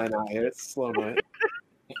 Yeah, trying out here. It's slow, man.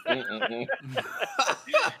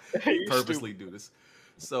 Purposely do this.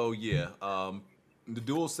 So yeah, the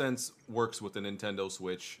DualSense works with the Nintendo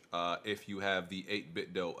Switch if you have the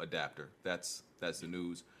 8BitDo adapter. That's the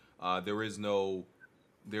news. There is no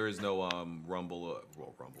rumble.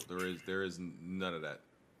 There is none of that.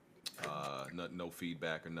 No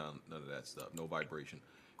feedback or none of that stuff. No vibration.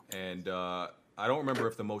 And I don't remember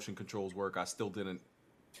if the motion controls work. I still didn't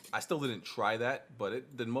try that, but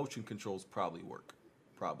the motion controls probably work.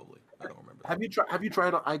 Probably. I don't remember. Have you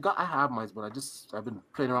tried? I have mine, but I've been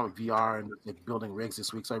playing around with VR and like building rigs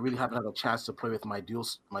this week, so I really haven't had a chance to play with my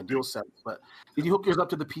DualSense. But did you hook yours up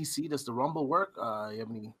to the PC? Does the rumble work? You have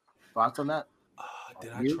any thoughts on that?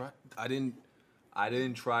 Did I try? I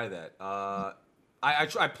didn't try that.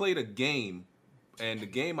 I played a game, and the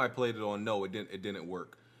game I played it on, no, it didn't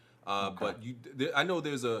work. Okay. But I know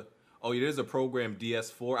there's a program,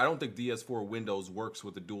 DS4. I don't think DS4 Windows works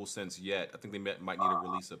with the DualSense yet. I think they might need to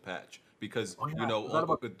release a patch because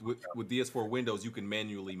with DS4 Windows, you can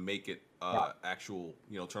manually make it actual,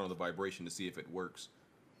 turn on the vibration to see if it works.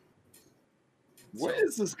 What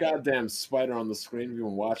is this goddamn spider on the screen we've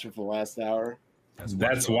been watching for the last hour?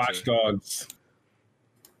 That's Watch Dogs.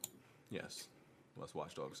 Yes, that's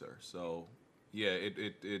Watch Dogs, sir. So yeah,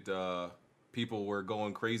 it people were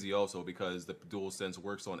going crazy also because the DualSense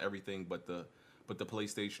works on everything but the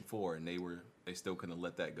PlayStation 4, and they still couldn't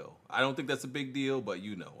let that go. I don't think that's a big deal, but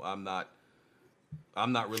I'm not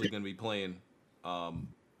really gonna be playing.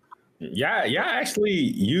 Yeah, actually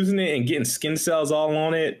using it and getting skin cells all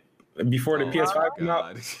on it before the PS5 came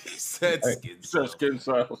out. He said skin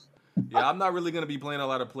cells. Yeah, I'm not really gonna be playing a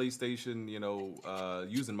lot of PlayStation.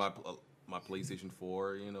 Using my my PlayStation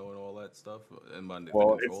 4, you know, and all that stuff, and my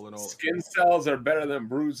Well, controller and all. Skin cells are better than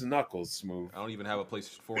bruised knuckles, Smooth. I don't even have a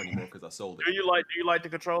PlayStation 4 anymore because I sold it. Do you like the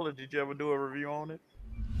controller? Did you ever do a review on it?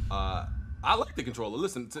 I like the controller.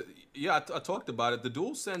 Listen, I talked about it. The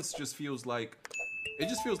DualSense just feels like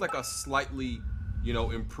a slightly, you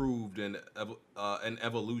know, improved and an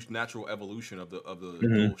natural evolution of the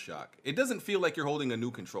DualShock. It doesn't feel like you're holding a new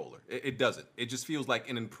controller. It doesn't. It just feels like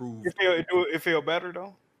an improved. It feel better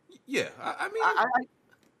though. Yeah, I mean,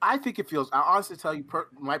 I think it feels. I'll honestly tell you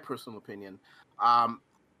my personal opinion. I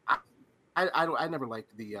never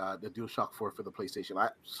liked the DualShock 4 for the PlayStation.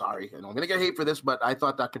 Sorry, and I'm gonna get hate for this, but I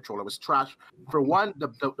thought that controller was trash. For one, the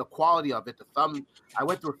quality of it, the thumb. I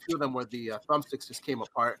went through a few of them where the thumbsticks just came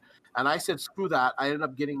apart, and I said screw that. I ended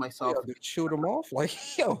up getting myself shoot them off like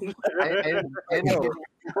yo. I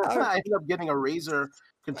ended up getting a Razer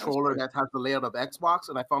controller that has the layout of Xbox,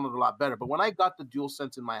 and I found it a lot better. But when I got the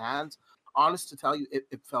DualSense in my hands, honest to tell you,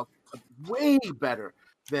 it felt way better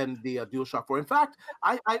than the DualShock 4. In fact,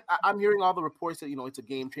 I'm hearing all the reports that, you know, it's a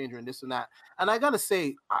game changer and this and that. And I got to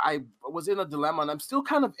say, I was in a dilemma, and I'm still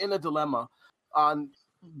kind of in a dilemma on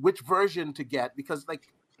which version to get, because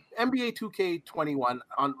like NBA 2K21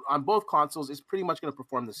 on both consoles is pretty much going to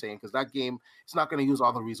perform the same, because that game is not going to use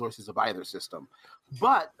all the resources of either system.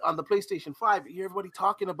 But on the PlayStation 5, you hear everybody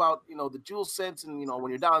talking about, you know, the DualSense, and, you know,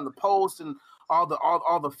 when you're down in the post and all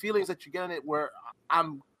the feelings that you get in it, where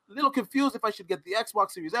I'm a little confused if I should get the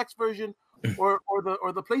Xbox Series X version or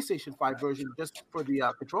the PlayStation 5 version just for the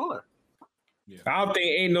controller. Yeah. I don't think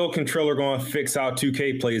ain't no controller going to fix how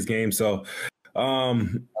 2K plays games. So,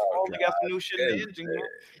 only got some new shit in the engine.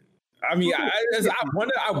 I mean, I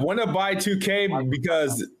want to buy 2K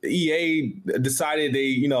because EA decided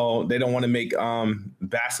they don't want to make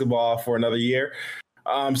basketball for another year.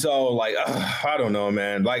 So like, I don't know,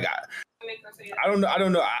 man. Like, I don't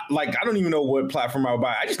know. Like, I don't even know what platform I would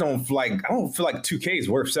buy. I don't feel like 2K is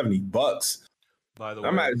worth $70. By the way,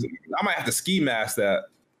 I might have to ski mask that.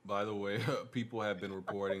 By the way, people have been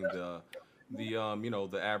reporting the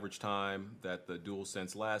average time that the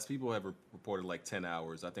DualSense lasts. People have reported like 10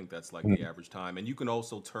 hours. I think that's like the average time. And you can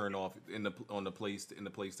also turn off in the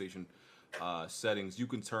PlayStation settings. You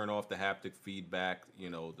can turn off the haptic feedback.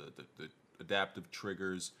 You know, the adaptive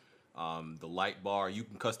triggers, the light bar. You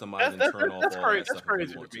can customize and turn off all that stuff. That's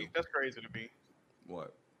crazy to me. That's crazy to me.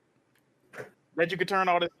 What? That you can turn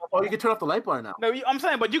all this. Oh, you can turn off the light bar now. No, I'm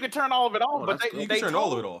saying, but you can turn all of it off. But you can turn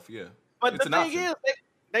all of it off. Yeah. But the thing is,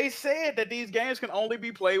 they said that these games can only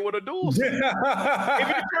be played with a DualSense.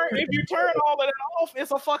 if you turn all of it off,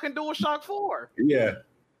 it's a fucking DualShock 4. Yeah.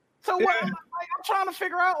 So I'm trying to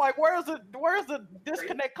figure out, like, where's the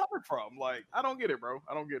disconnect coming from? Like, I don't get it, bro.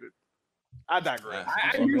 I don't get it. I digress.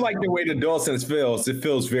 I do like the way the DualSense feels. It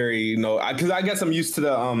feels very, because I guess I'm used to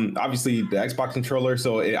the obviously the Xbox controller,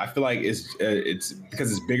 so I feel like it's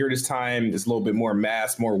because it's bigger this time. It's a little bit more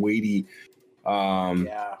mass, more weighty.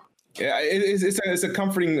 Yeah, it's a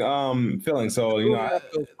comforting feeling. So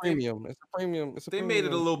it's premium. It's a premium. They made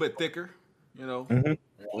it a little bit thicker, Mm-hmm.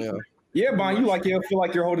 Yeah. Yeah, Bon, you feel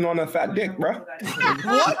like you're holding on to a fat dick, bro.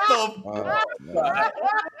 What the?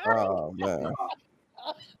 Oh man.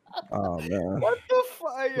 Oh man. What the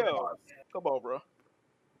fuck, yo? Come on, bro.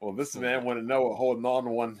 Well, this man want to know what holding on to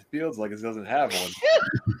one feels like. It doesn't have one.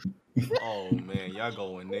 Oh man, y'all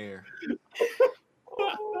going there?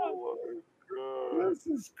 Oh my God. This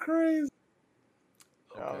is crazy.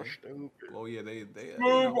 Okay. Oh yeah, they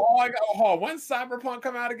move. Oh, I got. Oh, when's Cyberpunk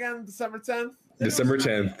come out again? December 10th. December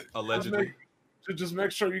 10th. Allegedly. Just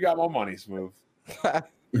make sure you got my money, Smooth.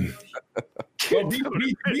 Well,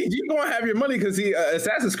 BG gonna have your money because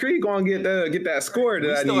Assassin's Creed gonna get that score that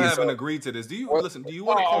we I still need. haven't agreed to this. Do you want to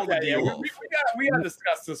call the deal off? We gotta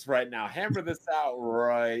discuss this right now. Hammer this out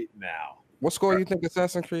right now. What score do you think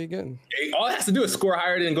Assassin's Creed getting? All it has to do is score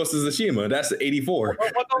higher than Ghost of Tsushima. That's 84.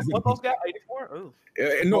 What those got? 84?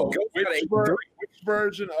 No, which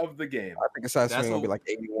version of the game? I think Assassin's Creed gonna be like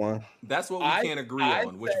 81. That's what we can't agree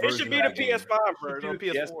on. Which version? It should be the PS5 version.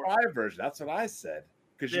 PS5 version. That's what I said.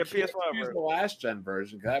 Because you can't use the last gen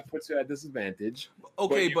version, because that puts you at a disadvantage.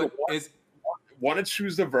 Okay, but want to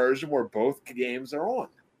choose the version where both games are on.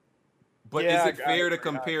 But is it fair to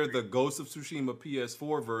compare the Ghost of Tsushima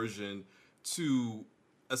PS4 version to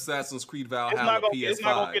Assassin's Creed Valhalla PS5? It's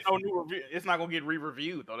not gonna get no new review. It's not gonna get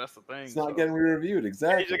re-reviewed though. That's the thing. It's not getting re-reviewed.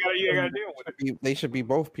 Exactly. You gotta deal with it. They should be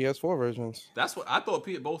both PS4 versions. That's what I thought.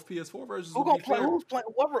 Both PS4 versions. Who's playing?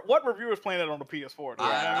 What reviewer is playing it on the PS4?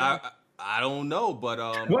 I don't know, but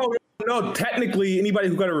well, no. Technically, anybody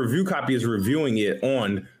who got a review copy is reviewing it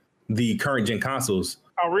on the current gen consoles.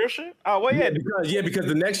 Oh, real shit? Oh, well, yeah. Because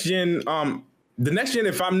the next gen the next gen,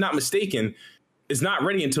 if I'm not mistaken, is not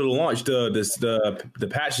ready until the launch. The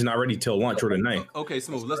patch is not ready till launch or the 9th. Okay,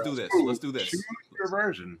 Smooth. Let's do this. Let's do this. Your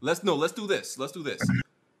version. Let's do this. Let's do this.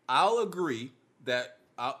 I'll agree that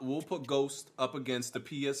we'll put Ghost up against the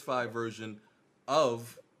PS5 version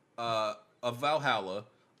of Valhalla,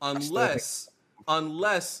 unless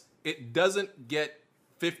it doesn't get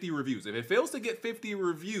 50 reviews. If it fails to get 50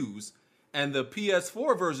 reviews, and the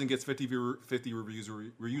PS4 version gets 50 reviews,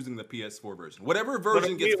 we're using the PS4 version. Whatever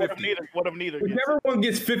version gets 50. What if neither? Whichever one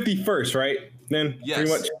gets 50 first, right? Then yes.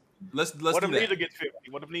 pretty much. Let's what do if that. neither gets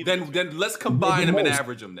 50? What if neither? Then let's combine them and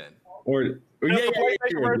average them then. Or the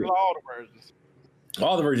PlayStation version, or all the versions.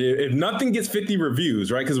 All the versions. If nothing gets 50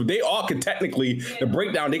 reviews, right? Because they all could technically, the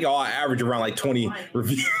breakdown, they can all average around like 20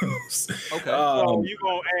 reviews. Okay. So you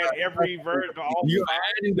gonna add every version? You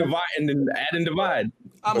add and divide, and then add and divide.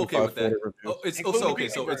 I'm okay with that.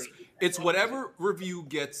 So it's whatever review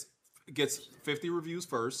gets 50 reviews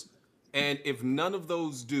first, and if none of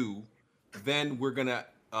those do, then we're gonna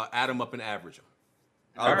add them up and average them.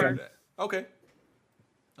 I'll do that. Okay.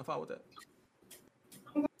 I'm fine with that.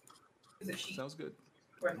 Sounds good.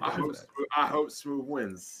 I hope Smooth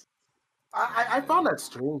wins. I found that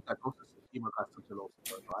strange that Kojima got such a low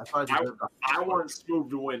score. I want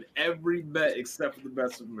Smooth to win every bet except for the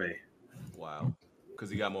best of me. Wow.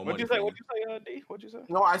 Because he got more money. What'd you say, D? What'd you say?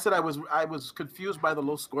 No, I said I was confused by the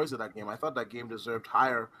low scores of that game. I thought that game deserved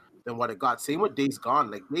higher than what it got. Same with Days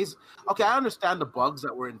Gone. Okay, I understand the bugs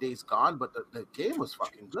that were in Days Gone, but the game was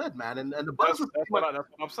fucking good, man. And the bugs that's what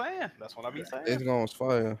I'm saying. That's what I be saying. Days Gone was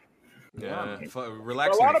fire. Yeah, A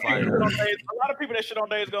relaxing lot of fire. people that shit on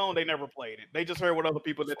Days Gone, they never played it. They just heard what other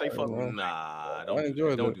people that they fuck with. Nah, don't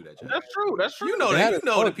do that, Jack. That's true. That's true. You know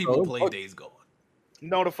that people play Days Gone.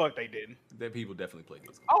 No, the fuck they didn't. That people definitely play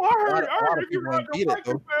Days Gone. Oh, I heard if you people run beat the it,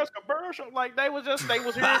 though. first commercial, like they was here. There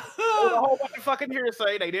was a whole bunch of fucking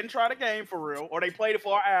hearsay. They didn't try the game for real, or they played it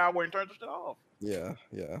for an hour and turned the shit off. Yeah.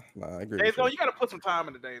 Nah, I agree. Days Gone, you gotta put some time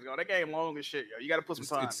in the Days Gone. That game long as shit, yo. You gotta put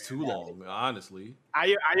some time. It's too long, honestly.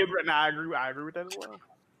 I agree. Nah, I agree with that as well.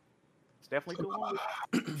 It's definitely too long.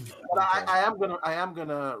 But I am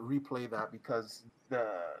gonna replay that because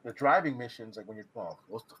the driving missions, like when you're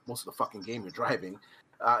most of the fucking game you're driving,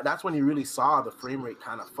 that's when you really saw the frame rate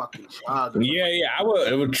kind of fucking chug. Yeah.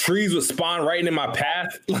 Trees would spawn right in my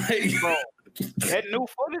path. Like, bro, that new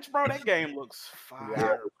footage, bro, that game looks fire.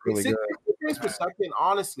 Yeah, really 60 good. frames per second.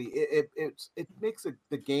 Honestly, it makes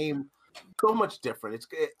the game so much different.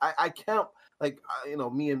 I can't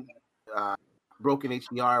me and Broken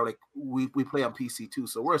HDR, like we play on PC too,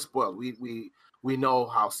 so we're spoiled. We know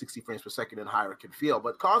how 60 frames per second and higher can feel,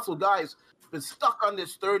 but console guys been stuck on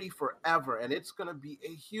this 30 forever, and it's gonna be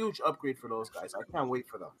a huge upgrade for those guys. I can't wait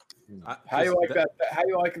for them. How you like that? How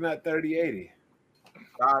you liking that 3080?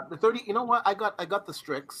 The 30, you know what? I got the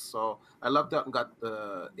Strix, so I lucked out and got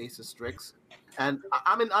the Asus Strix, and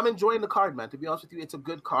I'm enjoying the card, man. To be honest with you, it's a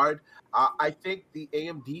good card. I think the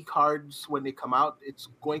AMD cards, when they come out, it's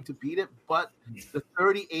going to beat it, but the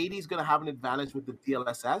 3080 is going to have an advantage with the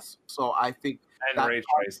DLSS. So I think ray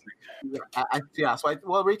tracing.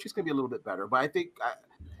 Ray tracing can be a little bit better, but I think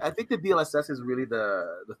the DLSS is really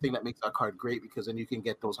the thing that makes that card great, because then you can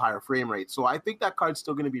get those higher frame rates. So I think that card's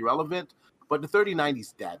still going to be relevant, but the 3090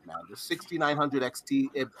 is dead, man. The 6900 XT,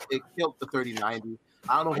 it killed the 3090.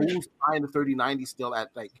 I don't know who's buying the 3090 still at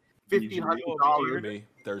like $1,500. Me,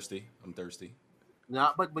 thirsty. I'm thirsty.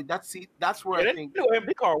 No, but that's where I think the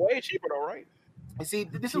AMD card way cheaper though, right? I see.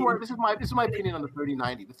 This is my opinion on the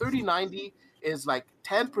 3090. The 3090 is like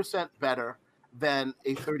 10% better than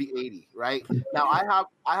a 3080, right? Now I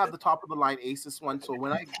have the top of the line Asus one, so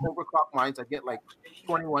when I overclock mines, I get like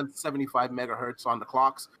 2175 megahertz on the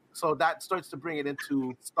clocks. So that starts to bring it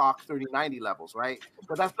into stock 3090 levels, right?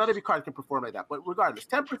 But that's not every card can perform like that. But regardless,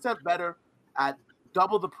 10% better at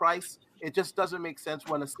double the price. It just doesn't make sense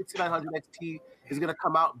when a 6900 XT is going to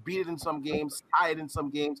come out, beat it in some games, tie it in some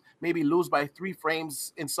games, maybe lose by 3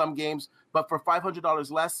 frames in some games. But for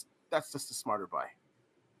 $500 less, that's just a smarter buy.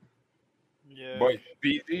 Yeah. Boy,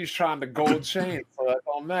 BD's trying to gold chain, so that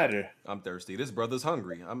don't matter. I'm thirsty. This brother's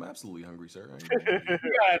hungry. I'm absolutely hungry, sir. You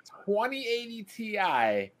got a 2080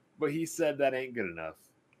 Ti, but he said that ain't good enough.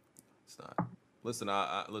 It's not. Listen,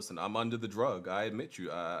 listen. I'm under the drug. I admit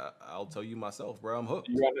you. I'll tell you myself, bro. I'm hooked.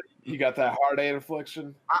 You got that heart aid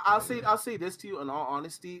affliction. I'll say this to you in all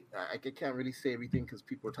honesty. I can't really say everything because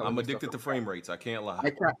people are telling I'm me addicted to frame rates. I can't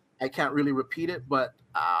lie. I can't really repeat it, but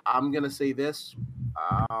I'm gonna say this.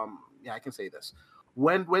 Yeah, I can say this.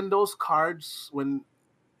 When those cards,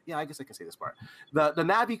 I guess I can say this part. The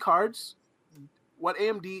Navi cards, what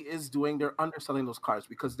AMD is doing, they're underselling those cards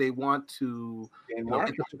because they want to Gain get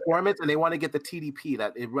market the performance and they want to get the TDP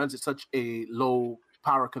that it runs at such a low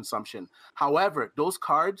power consumption. However, those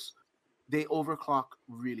cards, they overclock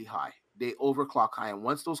really high. They overclock high. And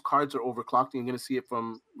once those cards are overclocked, and you're going to see it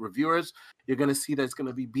from reviewers, you're going to see that it's going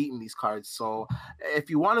to be beating these cards. So if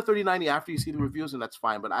you want a 3090 after you see the reviews, then that's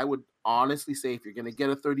fine. But I would honestly say if you're going to get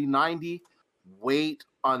a 3090, wait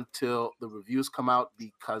until the reviews come out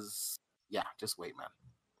because, yeah, just wait, man.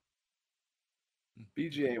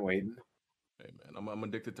 BG ain't waiting. Hey man, I'm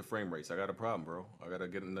addicted to frame rates. I got a problem, bro. I gotta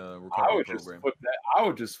get in the I recovery would just program. flip that. I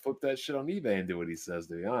would just flip that shit on eBay and do what he says.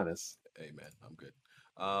 To be honest. Hey man, I'm good.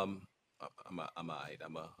 I'm alright.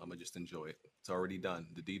 I'm just enjoy it. It's already done.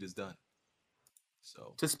 The deed is done.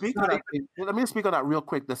 So To speak on that, let me speak on that real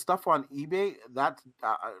quick. The stuff on eBay, that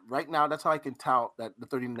right now, that's how I can tell that the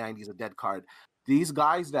 3090 is a dead card. These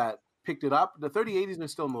guys that picked it up, the 3080s are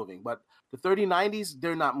still moving, but the 3090s,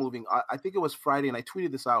 they're not moving. I think it was Friday, and I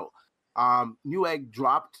tweeted this out. Newegg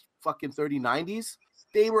dropped fucking 3090s.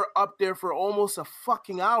 They were up there for almost a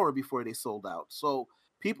fucking hour before they sold out. So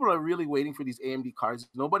people are really waiting for these AMD cards.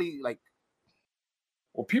 Nobody like.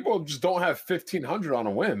 Well, people just don't have 1500 on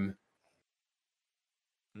a whim.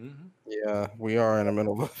 mm-hmm. Yeah, we are in the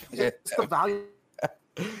middle of it. It's the value.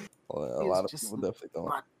 Well, a lot of people definitely don't.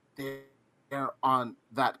 Not there on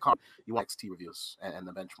that card. You want XT reviews and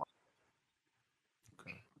the benchmark.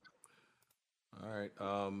 Okay. All right.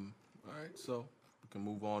 All right. So we can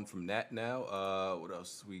move on from that now. What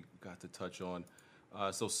else we got to touch on?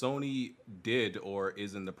 So Sony did or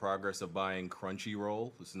is in the progress of buying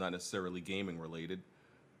Crunchyroll. This is not necessarily gaming related,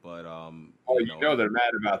 but you know they're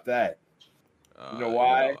mad about that. You know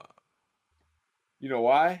why? You know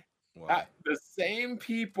why? Why? The same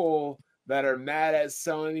people that are mad at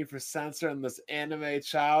Sony for censoring this anime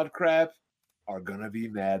child crap are gonna be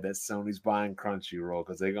mad that Sony's buying Crunchyroll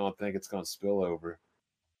because they're gonna think it's gonna spill over.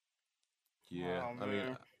 Yeah, I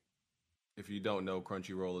mean, if you don't know,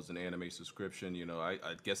 Crunchyroll is an anime subscription. You know, I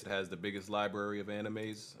guess it has the biggest library of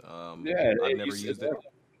animes. Yeah, I've never used it.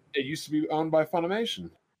 It used to be owned by Funimation.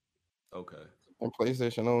 Okay. And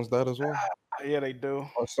PlayStation owns that as well. Yeah, they do.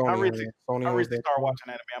 Or Sony. I recently owns that. started watching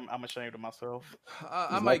anime. I'm ashamed of myself.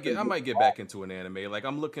 I might get back into an anime. Like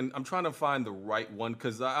I'm trying to find the right one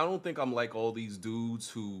because I don't think I'm like all these dudes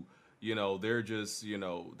who, you know, they're just, you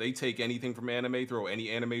know, they take anything from anime, throw any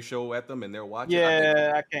anime show at them, and they're watching.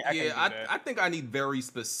 Yeah, I think I need very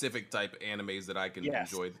specific type of animes that I can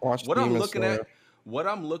enjoy. Watch What I'm Demon looking Slayer. at, what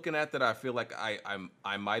I'm looking at that I feel like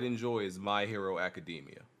I might enjoy is My Hero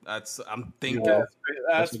Academia. I'm thinking. Yeah,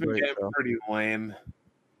 that's been great getting show. pretty lame.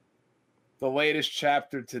 The latest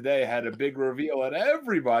chapter today had a big reveal that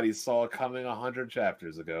everybody saw coming 100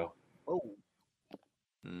 chapters ago. Oh,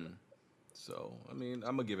 So I mean,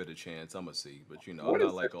 I'm gonna give it a chance. I'm gonna see, but you know, What I'm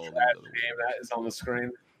is not like the all these trash other game that is on the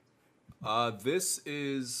screen? This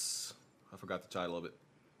is I forgot the title of it.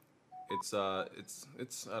 It's I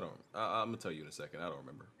don't I'm gonna tell you in a second. I don't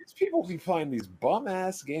remember. These people be playing these bum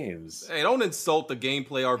ass games. Hey, don't insult the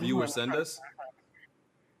gameplay our viewers send us.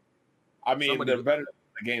 I mean, Somebody- they're better than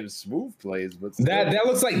the game Smooth plays, but That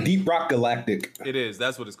looks like Deep Rock Galactic. It is.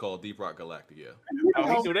 That's what it's called. Deep Rock Galactic. Yeah.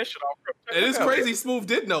 Oh, he do that shit off. It is crazy. Smooth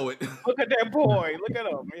did know it. Look at that boy. Look at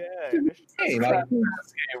him. Yeah. Hey, like, game.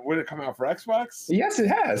 Would it come out for Xbox? yes, it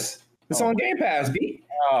has. It's on Game Pass, B.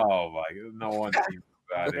 Oh my god, no one thinks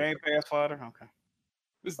about it. Game Pass fodder. Okay.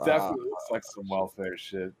 This definitely looks like some welfare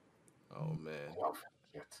shit. Oh man. oh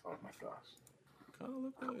my gosh. Kind of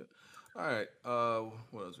look like it. All right.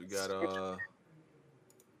 What else we got?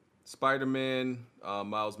 Spider-Man,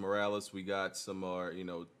 Miles Morales. We got some more,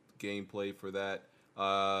 gameplay for that.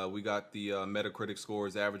 We got the Metacritic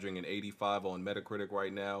scores averaging an 85 on Metacritic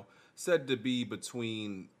right now. Said to be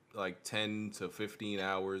between like 10 to 15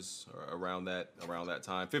 hours or around that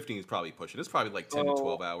time. 15 is probably pushing. It's probably like 10 to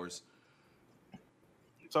 12 hours.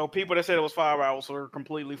 So people that said it was 5 hours were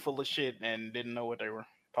completely full of shit and didn't know what they were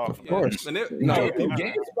talking Of about. course. And No,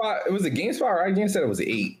 GameSpot. It was a GameSpot. Right? Game said it was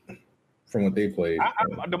 8 from what they played.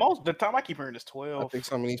 The time I keep hearing is I 12. think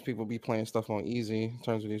some of these people be playing stuff on easy in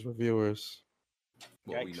terms of these reviewers.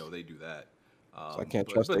 Well, we Yikes. know they do that. So I can't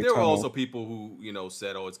but, trust But their there were tunnel. also people who,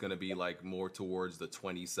 said, "Oh, it's going to be like more towards the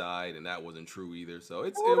 20 side," and that wasn't true either. So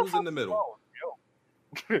it was in the middle.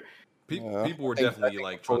 Yeah, People were I think- definitely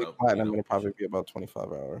like trying to. Platinum will probably be about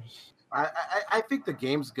 25 hours. I think the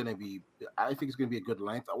game's gonna be. I think it's gonna be a good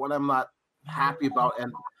length. What I'm not happy about,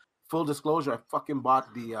 and full disclosure, I fucking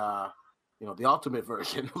bought the the ultimate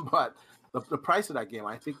version, but the price of that game,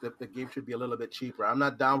 I think that the game should be a little bit cheaper. I'm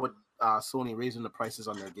not down with Sony raising the prices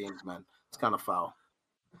on their games, man. It's kind of foul.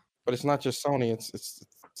 But it's not just Sony. It's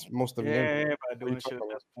most of the Yeah, doing shit at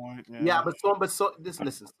this point. Yeah, but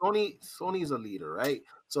listen, Sony's a leader, right?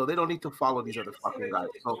 So they don't need to follow these other fucking guys.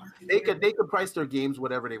 So they could price their games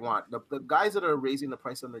whatever they want. The guys that are raising the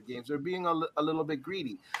price on their games are being a little bit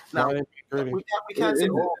greedy. Now we can't say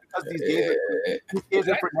because these games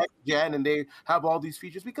are for next gen and they have all these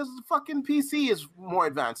features because the fucking PC is more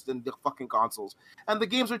advanced than the fucking consoles and the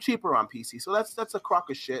games are cheaper on PC. So that's a crock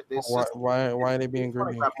of shit. Why are they being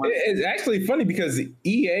greedy? It's actually funny because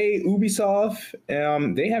EA, Ubisoft,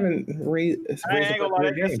 they haven't raised. I ain't gonna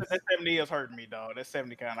lie, that 70 is hurting me, dog. That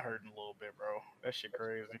 70 kind of hurting a little bit, bro. That shit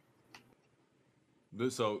crazy.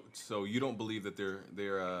 So you don't believe that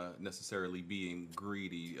they're necessarily being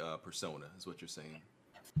greedy, Persona is what you're saying?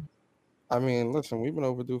 I mean, listen, we've been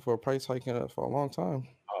overdue for a price hike for a long time.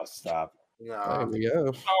 Oh, stop. Yeah. We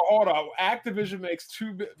have. Oh, hold on. Activision makes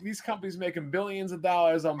these companies making billions of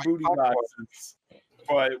dollars on booty boxes,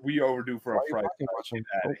 but we overdue for a price.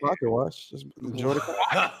 Pocket watch. Just enjoy the.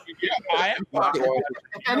 Yeah, I am pocket watching.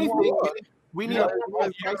 If anything, we need a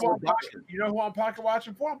price reduction. You know who I'm pocket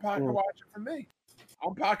watching for? I'm pocket watching for me.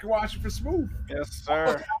 I'm pocket watching for Smooth. Yes,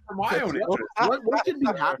 sir. For my own interest. What should be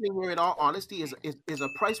happening here, in all honesty, is a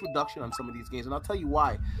price reduction on some of these games, and I'll tell you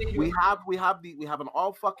why. We have an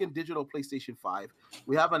all fucking digital PlayStation 5.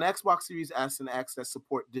 We have an Xbox Series S and X that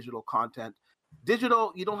support digital content.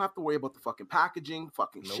 Digital, you don't have to worry about the fucking packaging,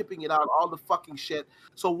 fucking shipping it out, all the fucking shit.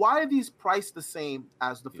 So why are these priced the same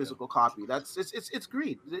as the physical copy? It's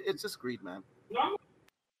greed. It's just greed, man.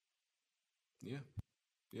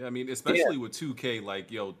 Yeah, I mean, especially with 2K, like,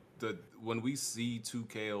 when we see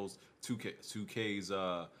 2K's,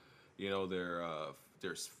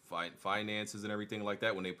 their finances and everything like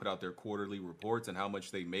that, when they put out their quarterly reports and how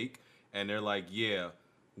much they make, and they're like,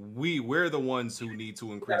 we're the ones who need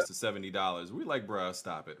to increase to $70. We're like, bruh,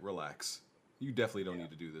 stop it, relax. You definitely don't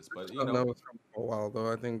need to do this, but it's coming for a while though.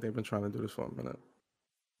 I think they've been trying to do this for a minute.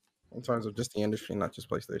 In terms of just the industry, not just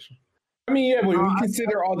PlayStation. I mean, yeah, but when we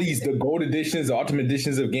consider all the gold editions, the ultimate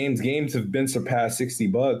editions of games have been surpassed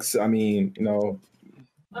 $60. I mean,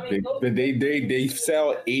 they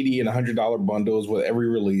sell $80 and $100 bundles with every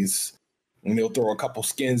release, and they'll throw a couple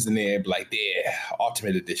skins in there, like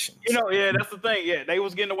ultimate editions. That's the thing. Yeah, they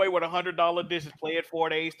was getting away with $100 editions. Play it 4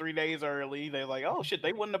 days, 3 days early. They're like, oh shit,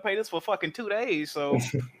 they wouldn't have paid us for fucking 2 days. So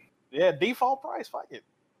default price, fuck it.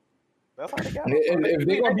 That's how they got it. And if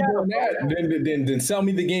they're gonna be doing that, then sell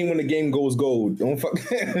me the game when the game goes gold. Don't fuck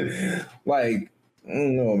like, I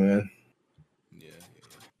don't know, man. Yeah.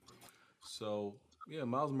 So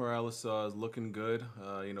Miles Morales is looking good.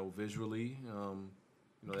 Visually.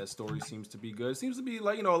 That story seems to be good. It seems to be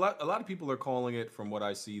like, a lot of people are calling it, from what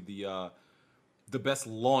I see, the best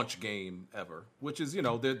launch game ever. Which is,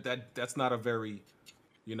 that's not a very,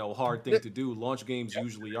 hard thing to do. Launch games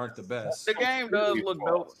usually aren't the best. The game does look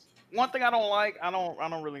dope. One thing I don't like, I don't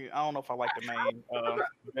know if I like the main.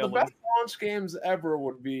 The best launch games ever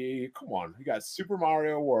would be, come on, you got Super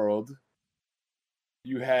Mario World.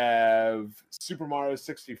 You have Super Mario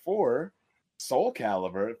 64, Soul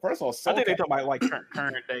Calibur. First of all, I think they talk about like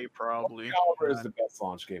current day probably. Soul Calibur is the best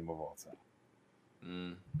launch game of all time.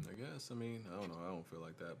 I guess. I mean, I don't know. I don't feel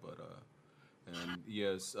like that, but and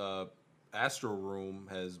yes, Astro Room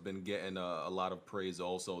has been getting a lot of praise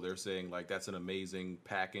also. They're saying like that's an amazing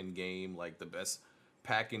pack-in game, like the best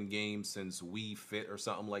pack-in game since Wii Fit or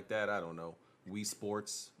something like that. I don't know. Wii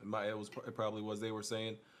Sports. It probably was, they were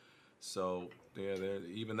saying. So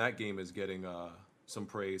even that game is getting some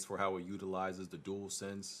praise for how it utilizes the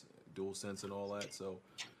DualSense and all that. So,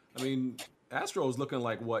 I mean, Astro is looking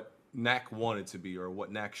like what NAC wanted to be, or what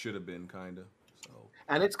NAC should have been, kind of. So,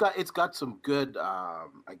 and it's got some good, I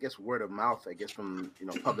guess, word of mouth, I guess, from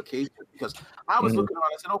publications, because I was looking around.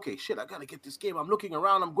 I said, okay, shit, I gotta get this game. I'm looking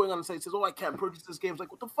around. I'm going on the site. It says, oh, I can't purchase this game. It's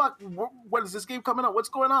like, what the fuck? When is this game coming out? What's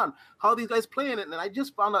going on? How are these guys playing it? And I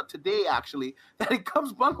just found out today, actually, that it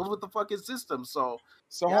comes bundled with the fucking system. So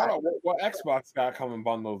hold on. What Xbox got coming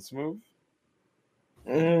bundled, Smooth?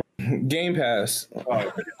 Game Pass.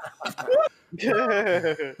 Oh.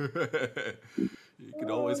 You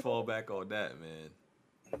can always fall back on that, man.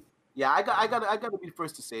 Yeah, I got to be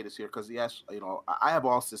first to say this here, because yes, I have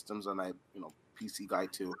all systems, and I PC guy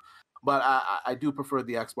too, but I do prefer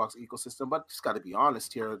the Xbox ecosystem. But just got to be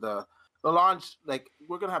honest here, the launch, like,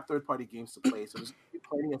 we're gonna have third-party games to play, so there's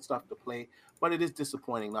plenty of stuff to play. But it is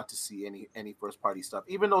disappointing not to see any first-party stuff,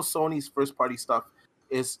 even though Sony's first-party stuff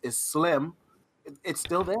is slim. It's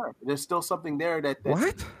still there. There's still something there that you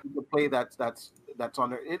can play that's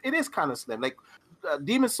on there. It is kind of slim. Like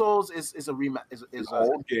Demon's Souls is a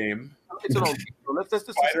old game. It's an old game. So let's just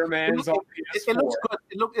Spider-Man's on it PS4. looks good.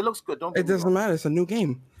 It looks good. Don't. It doesn't matter. It's a new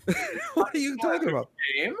game. What are you talking about?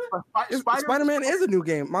 Game? Spider-Man is a new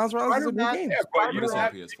game. Miles Morales is a new game. Yeah, but you don't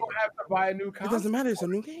have PS4. to buy a new It console. doesn't matter. It's a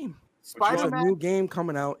new game. It's a Spider-Man, new game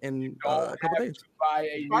coming out in a couple days. Buy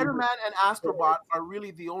a new Spider-Man and Astrobot are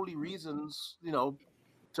really the only reasons,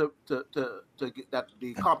 to get that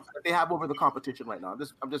that they have over the competition right now.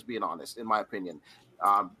 I'm just being honest, in my opinion.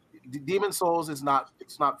 Demon Souls it's not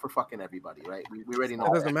for fucking everybody, right? We already know.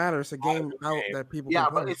 It doesn't that. matter. It's a game out that people Yeah,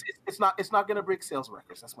 can play. but it's not gonna break sales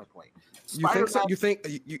records. That's my point. You think so? You think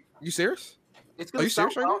you serious? It's Are gonna you sell?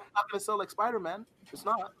 serious right now? It's not gonna sell like Spider-Man. It's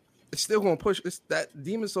not. It's still going to push. It's that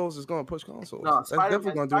Demon Souls is going to push consoles. No, That's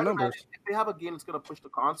definitely going to do Spider-Man, numbers. If they have a game that's gonna push the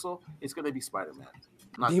console, it's gonna be Spider-Man.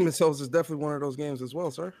 Not Demon Souls is definitely one of those games as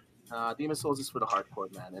well, sir. Demon Souls is for the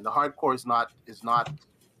hardcore, man, and the hardcore is not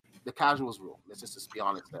the casuals rule. Let's just be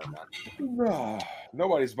honest there, man. No,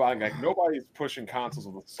 nobody's pushing consoles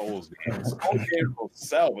with Souls games. Souls games will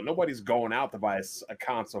sell, but nobody's going out to buy a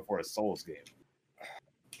console for a Souls game.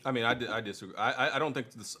 I mean, I disagree. I don't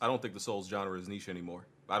think the Souls genre is niche anymore.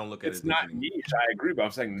 I don't look at It's it. not niche. I agree, but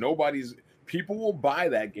I'm saying people will buy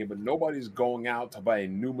that game, but nobody's going out to buy a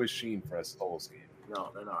new machine for a Souls game. No,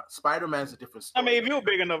 they're not. Spider-Man's a different story. I mean, if you're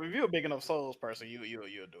a big enough Souls person, you'll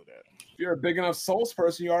do that. If you're a big enough Souls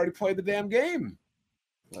person, you already played the damn game.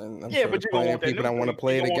 And I'm Yeah, sure but there's you're gonna plenty want of that people that want to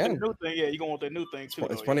play it again. Yeah, you're gonna want that new thing too.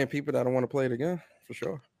 There's plenty of people that don't want to play it again, for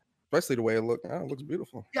sure. Especially the way it looks. It looks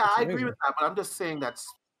beautiful. Yeah, Looks I agree amazing. with that, but I'm just saying that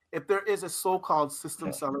if there is a so-called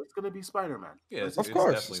system seller, it's going to be Spider-Man. Yeah, It's Of just-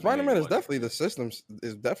 course, definitely the Spider-Man main is one.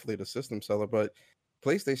 definitely the system seller, but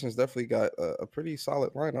PlayStation's definitely got a pretty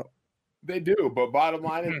solid lineup. They do, but bottom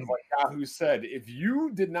line is, like Yahoo said, if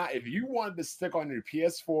you wanted to stick on your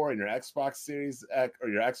PS4 and your Xbox Series X or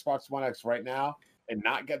your Xbox One X right now and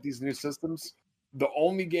not get these new systems, the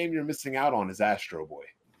only game you're missing out on is Astro Boy.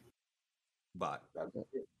 Bot.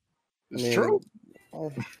 It's true.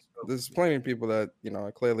 Well, there's plenty of people that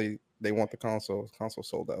clearly they want the console. Console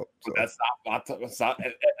sold out. So. But that's not.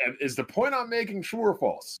 Is the point I'm making true or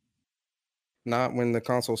false? Not when the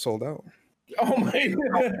console sold out. Oh my!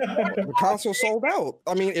 The console sold out.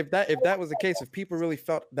 I mean, if that was the case, if people really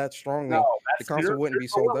felt that strongly, the console wouldn't be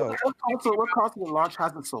sold out. What console at launch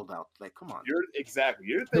hasn't sold out? Like, come on. You're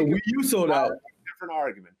The thinking Wii U sold out. different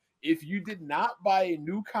argument. If you did not buy a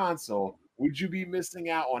new console, would you be missing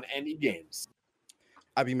out on any games?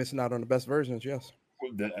 I'd be missing out on the best versions. Yes,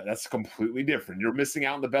 Well, that's completely different. You're missing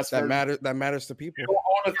out on the best. that version. matters to people. You don't own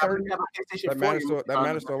a Yeah, 30. we have a PlayStation That 4, matters you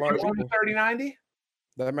to a lot You of own a people. 3090.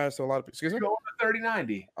 That matters to a lot of people. Excuse me. You own a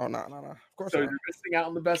 3090. Oh no. Of course So not. you're missing out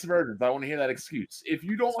on the best versions. I want to hear that excuse. If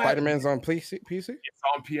you don't have, Spider-Man's on PC. it's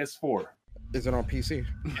on PS4. Is it on PC?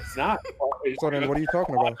 It's not. So then, what are you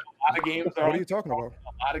talking about? A lot of games are What are on, you talking about?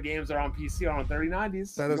 a lot of games are on PC are on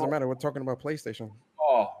 3090s. That doesn't matter. We're talking about PlayStation.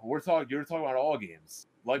 Oh, you're talking about all games.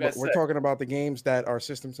 Like I We're said, talking about the games that are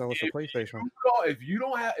system sellers for PlayStation. if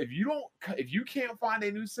you can't find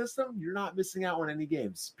a new system, you're not missing out on any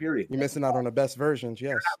games. Period. You're missing out on the best versions.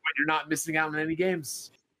 Yes. But you're not missing out on any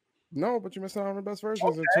games. No, but you're missing out on the best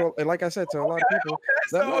versions. And like I said, to a lot of people,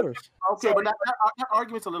 that so- matters. Okay, So- but that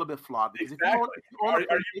argument's a little bit flawed because Exactly. if you own Are a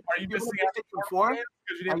you PlayStation missing out PlayStation 4 because you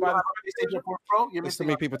and didn't you buy have the a PlayStation 4 Pro, you're There's too missing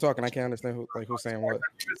many out. people talking. I can't understand who's saying what.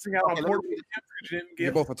 You're missing out on Okay, portable let me- games because you didn't You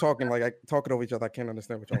give. both are talking talking over each other. I can't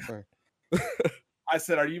understand what y'all saying. I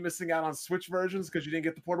said, are you missing out on Switch versions because you didn't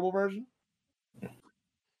get the portable version?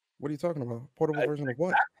 What are you talking about? Portable version of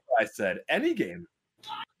what? I said, any game.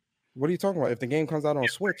 What are you talking about? If the game comes out on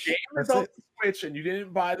Switch, Game is that's on it. the Switch and you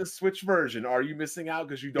didn't buy the Switch version. Are you missing out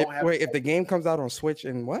because you don't have? Wait, if the game comes out on Switch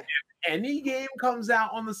and what? Any game comes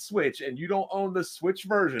out on the Switch and you don't own the Switch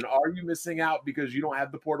version, are you missing out because you don't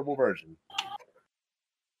have the portable version?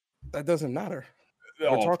 That doesn't matter.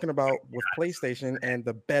 No. We're talking about with PlayStation and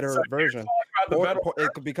the better So version. About the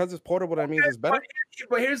better- Because it's portable, that means it's better.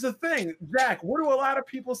 But here's the thing, Jack. What do a lot of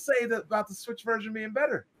people say about the Switch version being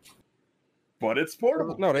better? But it's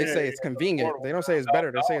portable. No, they say it's convenient. They don't say it's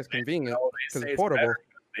better. They say it's convenient because it's portable. better.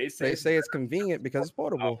 They They say it's convenient because it's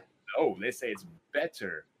portable. no. They say it's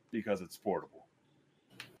better because it's portable.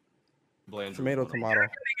 Bland. Tomato, tomato.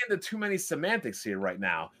 Getting into too many semantics here right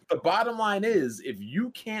now. The bottom line is, if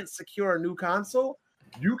you can't secure a new console,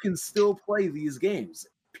 you can still play these games.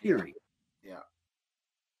 Period.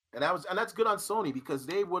 And that's good on Sony because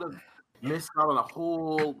they would have missed out on a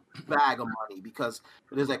whole bag of money because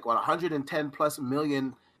there's like 110 plus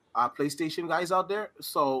million PlayStation guys out there.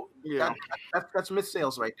 So that's missed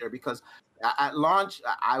sales right there because at launch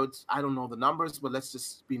I don't know the numbers, but let's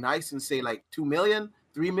just be nice and say like 2 million,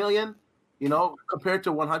 3 million, compared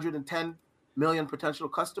to 110 million potential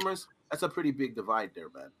customers. That's a pretty big divide there,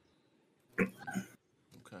 man.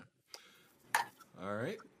 Okay. All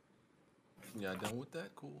right. Yeah, done with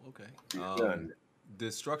that. Cool. Okay. Done.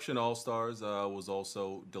 Destruction All Stars was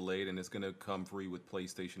also delayed, and it's gonna come free with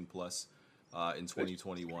PlayStation Plus in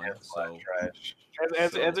 2021. So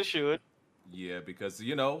as it should. yeah, because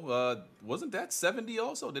wasn't that 70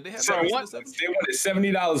 also? Did they have So that? what? They wanted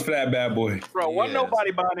 $70 for that bad boy. Bro, wasn't Yes.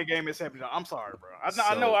 nobody buying the game at $70. I'm sorry, bro.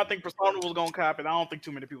 I know. I think Persona was gonna cop it. I don't think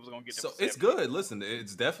too many people was gonna get it. So for it's 70. good. Listen,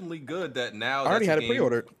 it's definitely good that now. I already that's had a it game-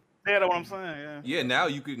 pre-ordered. Yeah, that's what I'm saying. Yeah. Yeah, now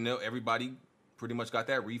you could know everybody pretty much got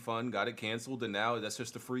that refund, got it canceled, and now that's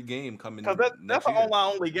just a free game coming. Because that's next an year.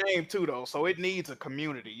 online only game too, though. So it needs a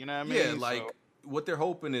community. You know what I mean? Yeah, like what they're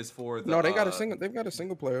hoping is for the. No, they got a single. They've got a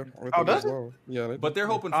single player. Oh, does as well. Yeah, But they're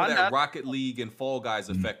hoping for I'm that not- Rocket League and Fall Guys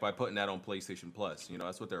effect by putting that on PlayStation Plus.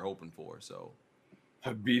 That's what they're hoping for. So,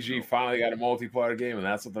 BG finally got a multiplayer game, and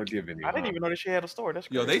that's what they're giving you. I didn't even know that she had a store. That's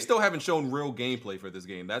crazy. they still haven't shown real gameplay for this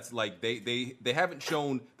game. That's like they haven't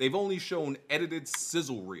shown. They've only shown edited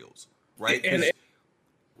sizzle reels, right? And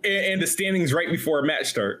the standings right before a match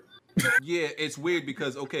start. Yeah, it's weird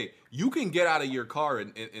because you can get out of your car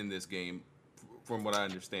in this game, from what I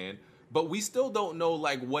understand, but we still don't know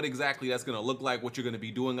like what exactly that's gonna look like, what you're gonna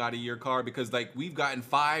be doing out of your car, because like we've gotten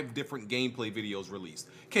 5 different gameplay videos released.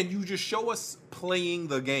 Can you just show us playing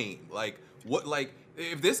the game? Like what? Like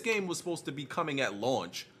if this game was supposed to be coming at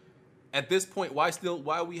launch, at this point, why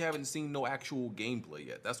we haven't seen no actual gameplay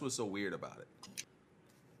yet? That's what's so weird about it.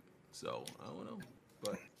 So I don't know,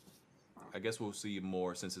 but I guess we'll see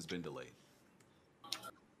more since it's been delayed.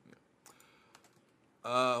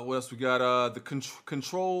 What else we got? The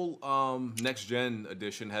Control Next Gen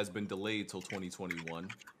edition has been delayed till 2021.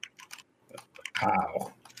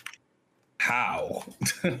 How?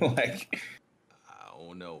 Like, I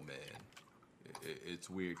don't know, man. It's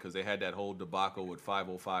weird because they had that whole debacle with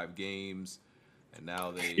 505 Games, and now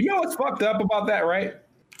they. You know what's fucked up about that, right?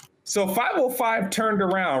 So 505 turned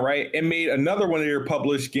around, right, and made another one of their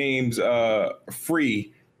published games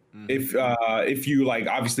free. If you like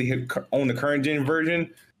obviously own the current gen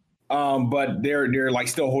version, but they're like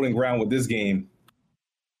still holding ground with this game.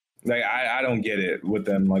 Like I don't get it with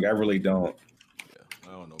them. Like I really don't. Yeah,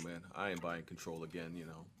 I don't know, man. I ain't buying Control again.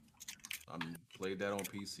 I'm played that on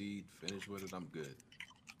PC, finished with it. I'm good.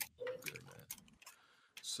 Good, man.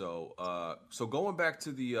 So going back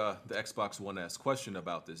to the Xbox One S, question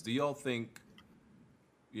about this: do y'all think,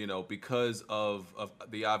 because of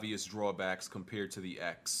the obvious drawbacks compared to the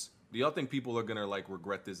X, do y'all think people are gonna like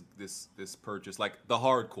regret this purchase? Like the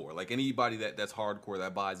hardcore, like anybody that's hardcore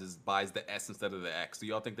that buys the S instead of the X. Do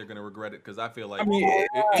y'all think they're gonna regret it? Because I feel like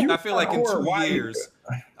I feel like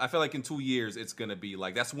in 2 years it's gonna be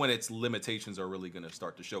like that's when its limitations are really gonna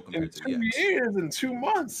start to show compared to the X. 2 years and 2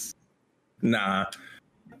 months. Nah.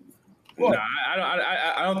 Nah,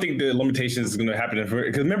 I don't think the limitations is going to happen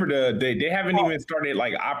because remember they haven't even started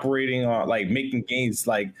like operating on like making games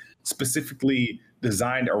like specifically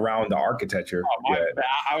designed around the architecture.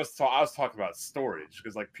 I was talking about storage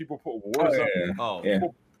because like people put Warzone.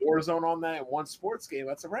 People put Warzone on that in one sports game.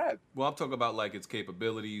 That's a wrap. Well, I'm talking about like its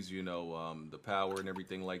capabilities, the power and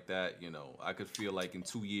everything like that. I could feel like in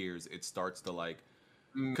 2 years it starts to like.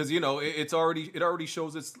 Because it already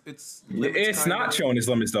shows its limits. It's not showing its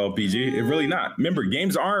limits though, BG. It really not. Remember,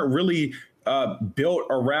 games aren't really built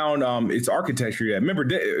around its architecture yet. Remember,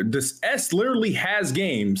 this S literally has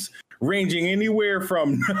games ranging anywhere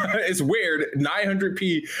from it's weird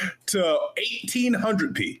 900p to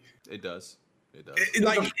 1800p. It does.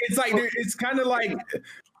 It's kind of like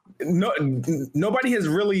nobody has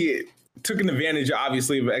really taken advantage,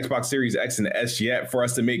 obviously, of Xbox Series X and S yet for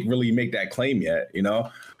us to make that claim yet.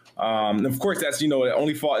 Of course, that's the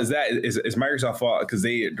only fault is Microsoft's fault because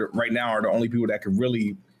they right now are the only people that could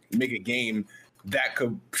really make a game that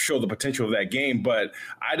could show the potential of that game. But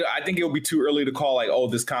I think it will be too early to call like, oh,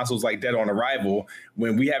 this console's like dead on arrival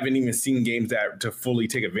when we haven't even seen games that to fully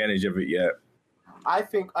take advantage of it yet. I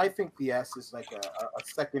think the S is like a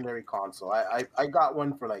secondary console. I got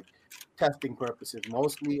one for like testing purposes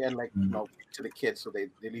mostly, and like to the kids, so they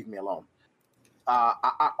leave me alone.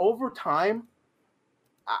 Over time,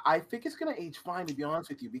 I think it's gonna age fine, to be honest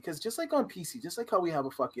with you, because just like on PC, just like how we have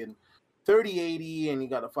a fucking 3080 and you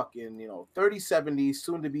got a fucking 3070,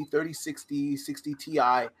 soon to be 3060, 60 Ti,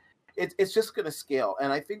 it's just gonna scale.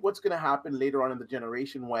 And I think what's gonna happen later on in the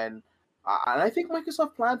generation when and I think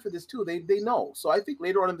Microsoft planned for this too. They know. So I think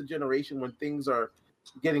later on in the generation when things are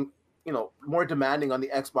getting more demanding on the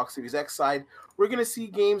Xbox Series X side, we're gonna see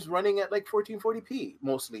games running at like 1440p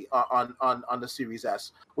mostly on the Series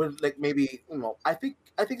S with like maybe I think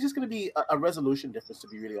it's just gonna be a resolution difference, to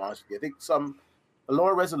be really honest with you. I think some a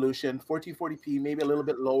lower resolution, 1440p, maybe a little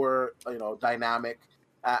bit lower, dynamic.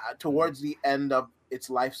 Towards the end of its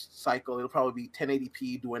life cycle, it'll probably be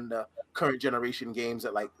 1080p doing the current generation games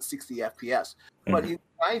at like 60 FPS. But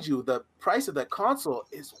mind you, the price of that console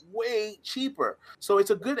is way cheaper, so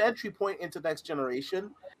it's a good entry point into next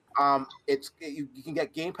generation. You can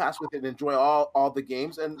get Game Pass with it and enjoy all the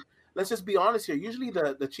games. And let's just be honest here. Usually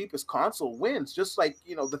the cheapest console wins. Just like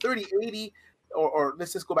the 3080, or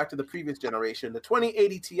let's just go back to the previous generation. The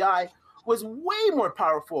 2080 Ti was way more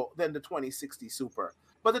powerful than the 2060 Super,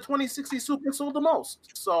 but the 2060 Super sold the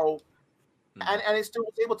most. So, and it still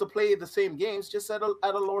was able to play the same games just at a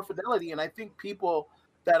lower fidelity. And I think people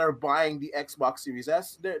that are buying the Xbox Series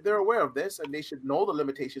S, they're aware of this, and they should know the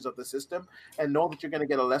limitations of the system and know that you're going to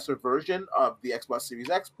get a lesser version of the Xbox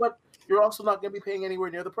Series X, but you're also not going to be paying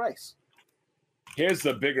anywhere near the price. Here's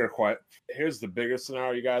the bigger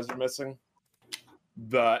scenario you guys are missing.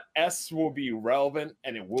 The S will be relevant,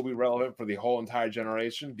 and it will be relevant for the whole entire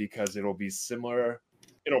generation because it'll be similar.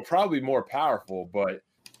 It'll probably be more powerful, but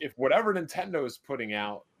if whatever Nintendo is putting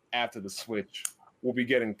out after the Switch, we'll be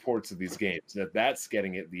getting ports of these games. If that's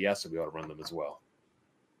getting it, the S will be able to run them as well.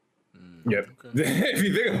 Yep. Okay. If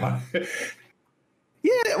you think about it.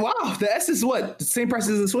 Yeah, wow. The S is what? The same price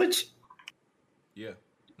as the Switch? Yeah.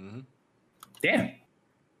 Mm-hmm. Damn.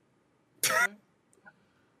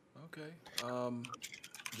 Okay.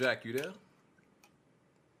 Jack, you there?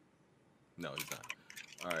 No, he's not.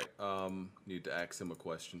 All right. Need to ask him a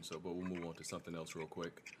question, but we'll move on to something else real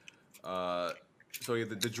quick. So yeah,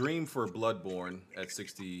 the dream for Bloodborne at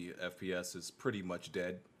 60 FPS is pretty much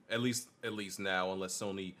dead. At least now, unless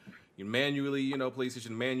Sony manually,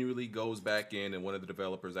 PlayStation manually goes back in and one of the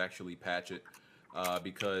developers actually patch it,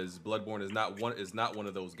 because Bloodborne is not one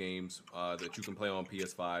of those games that you can play on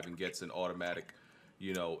PS5 and gets an automatic,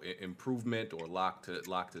 improvement or lock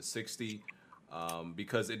to 60,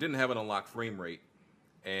 because it didn't have an unlocked frame rate,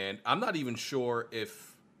 and I'm not even sure if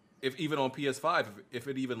even on PS5, if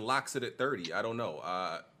it even locks it at 30, I don't know.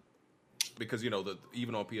 Because even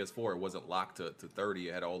on PS4, it wasn't locked to 30.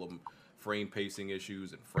 It had all of them frame pacing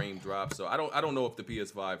issues and frame drops. So I don't know if the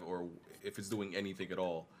PS5 or if it's doing anything at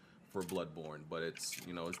all for Bloodborne. But it's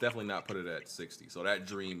it's definitely not put it at 60. So that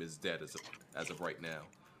dream is dead as of right now.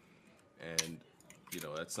 And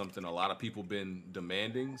that's something a lot of people been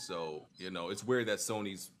demanding. So it's weird that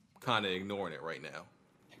Sony's kind of ignoring it right now.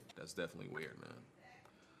 That's definitely weird, man.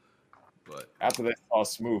 But after they saw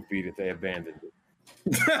Smooth beat it, they abandoned it.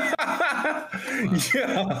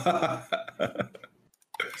 Yeah.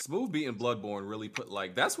 Smooth beating Bloodborne really put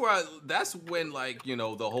that's when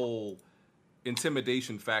the whole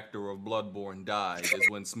intimidation factor of Bloodborne died, is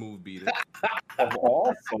when Smooth beat it. Of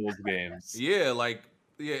all Souls games. Yeah,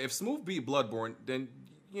 if Smooth beat Bloodborne, then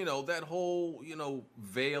that whole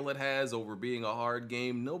veil it has over being a hard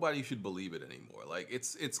game, nobody should believe it anymore.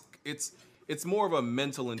 It's more of a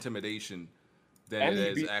mental intimidation than and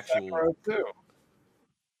it is actual. Sekiro too.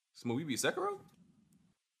 Smooth, you beat Sekiro?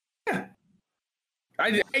 Yeah.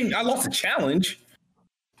 I lost the challenge.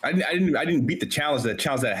 I didn't beat the challenge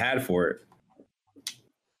that I had for it.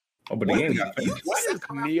 Oh, but the game got finished. What is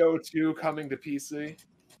Neo 2 coming to PC?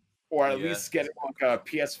 Or at least getting a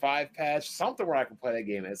PS5 patch, something where I can play that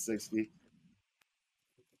game at 60.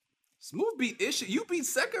 Smooth beat Issue. You beat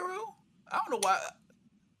Sekiro? I don't know why.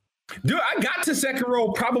 Dude, I got to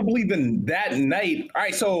Sekiro probably that night. All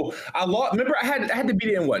right, so I lost. Remember, I had to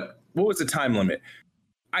beat it in what was the time limit?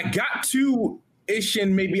 I got to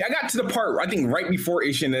Ishin, maybe I got to the part I think right before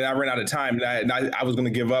Ishin, and I ran out of time, and I was gonna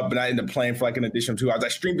give up, but I ended up playing for an additional 2 hours. I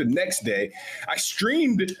streamed the next day. I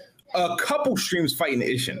streamed a couple streams fighting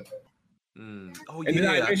Ishin. Oh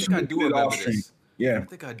yeah, I think I do remember this. Yeah, I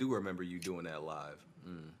think I do remember you doing that live.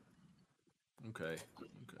 Okay.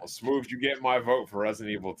 Well, Smooth, you get my vote for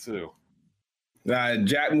Resident Evil 2.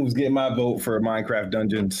 Jack Moves getting my vote for Minecraft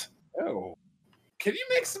Dungeons. Oh, can you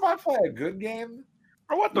make somebody play a good game?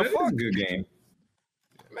 Or what the fuck? It's a good game.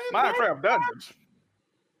 Man, Minecraft Dungeons.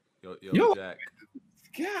 Yo, Jack.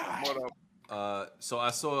 God. What up? So I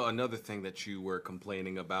saw another thing that you were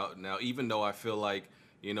complaining about. Now, even though I feel like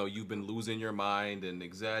you've been losing your mind and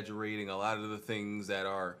exaggerating a lot of the things that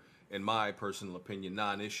are, in my personal opinion,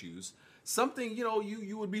 non-issues. Something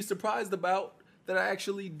you would be surprised about that I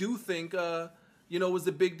actually do think was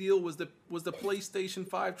the big deal was the PlayStation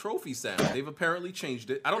 5 trophy sound. They've apparently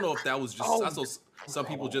changed it. I don't know if that was just I saw some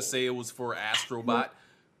people just say it was for Astrobot,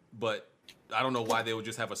 but I don't know why they would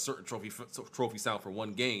just have a certain trophy sound for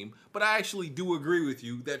one game. But I actually do agree with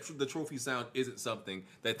you that the trophy sound isn't something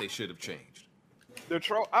that they should have changed.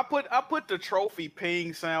 I put the trophy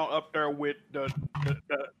ping sound up there with the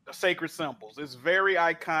sacred symbols. It's very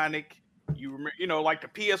iconic. You remember, like the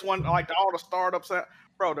PS1, like all the startup sound.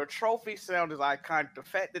 Bro, the trophy sound is iconic. The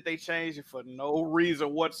fact that they changed it for no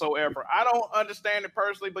reason whatsoever. I don't understand it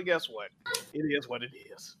personally, but guess what? It is what it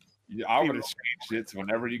is. Yeah, I would have changed it to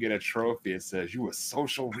whenever you get a trophy, it says you a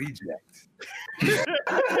social reject.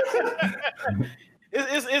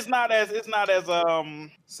 It's not as It's not as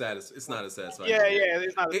satisfying. Yeah,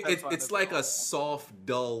 it's not. It's like a soft,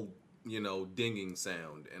 dull, dinging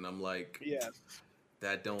sound, and I'm like,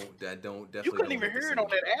 that don't definitely. You couldn't even hear it on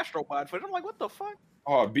that Astrobot footage. I'm like, what the fuck?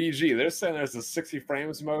 Oh, BG, they're saying there's a 60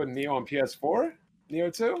 frames mode in Neo on PS4, Neo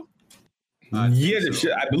 2. Yeah,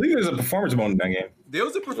 I believe there's a performance mode in that game. There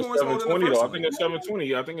was a performance mode in the first one. I think it's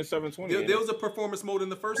 720. I think it's 720. There was a performance mode in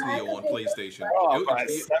the first Neo on PlayStation.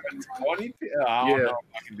 720? I don't know if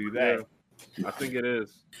I can do that. Yeah. I think it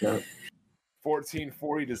is.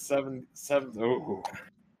 1440 to 7. Oh.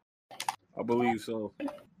 I believe so.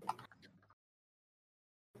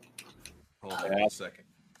 Hold on a second.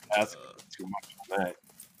 That's too much on that.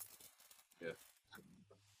 Yeah.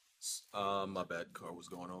 My bad. Car was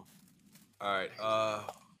going off. All right.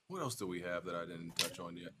 What else do we have that I didn't touch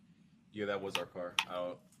on yet? Yeah, that was our car.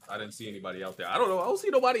 I didn't see anybody out there. I don't know. I don't see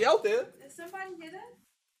nobody out there. Is somebody here?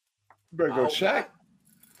 Better go check.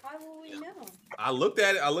 How will we know? I looked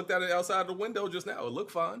at it. Outside the window just now. It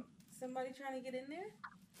looked fine. Somebody trying to get in there?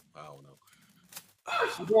 I don't know.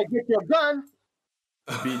 You better get your gun.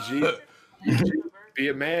 BG. Be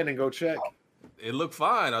a man and go check. It looked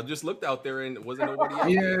fine. I just looked out there and wasn't nobody out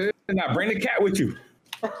there. Yeah, now bring the cat with you.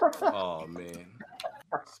 Oh man,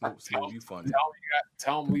 Smooth, you funny.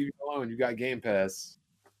 Tell him leave you alone. You got Game Pass.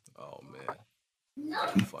 Oh man,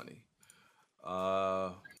 funny.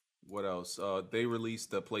 What else? They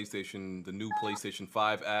released the new PlayStation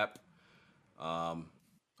 5 app. I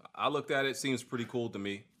looked at it. Seems pretty cool to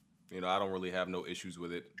me. I don't really have no issues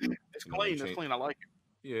with it. It's clean. It's clean. I like it.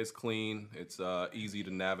 Yeah, it's clean. It's easy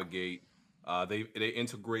to navigate. They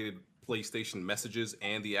integrated PlayStation messages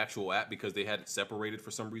and the actual app because they had it separated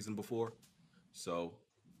for some reason before. So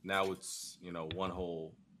now it's one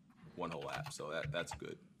whole app. So that's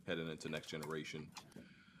good heading into next generation.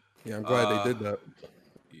 Yeah, I'm glad they did that.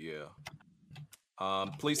 Yeah.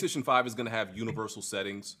 PlayStation 5 is gonna have universal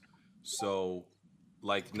settings. So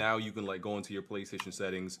like now you can like go into your PlayStation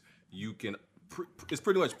settings. You can it's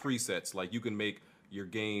pretty much presets. Like you can make your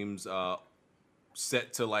games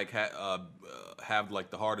set to like have like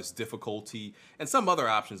the hardest difficulty and some other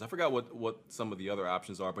options. I forgot what some of the other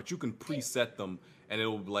options are, but you can preset them and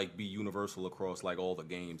it'll like be universal across like all the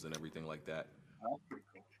games and everything like that.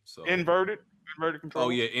 So inverted controls. Oh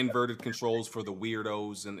yeah, inverted controls for the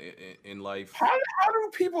weirdos in life. How do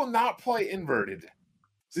people not play inverted?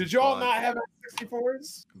 Did y'all not have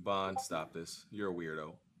 64s? Bond, stop this. You're a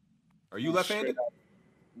weirdo. Are you left-handed?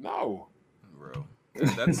 No. Bro.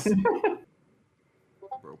 That's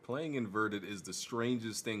bro, playing inverted is the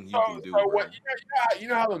strangest thing you can do. So you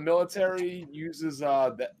know how the military uses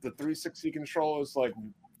the 360 controllers to like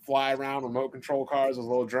fly around remote control cars with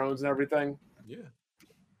little drones and everything? Yeah.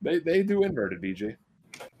 They do inverted, BG.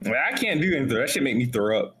 Well, I can't do inverted. That shit make me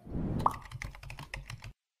throw up.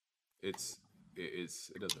 It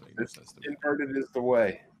doesn't make no sense to me. Inverted is the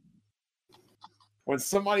way. When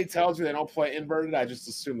somebody tells me they don't play inverted, I just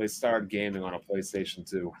assume they started gaming on a PlayStation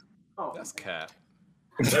 2. Oh, that's cap.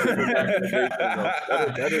 That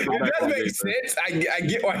does make sense. I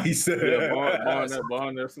get why he said. Yeah,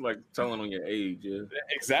 Bond, that's like telling on your age. Yeah,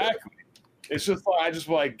 exactly. It's just like I just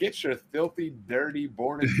like get your filthy, dirty,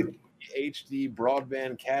 born in HD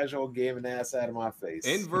broadband casual gaming ass out of my face.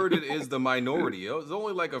 Inverted is the minority. There's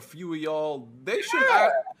only like a few of y'all. They should.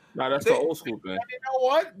 No, that's the old school thing. You know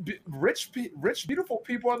what? Rich, beautiful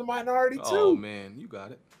people are the minority too. Oh man, you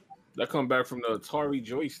got it. That come back from the Atari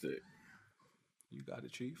joystick. You got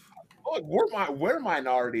it, Chief. Look, we're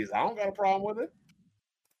minorities. I don't got a problem with it.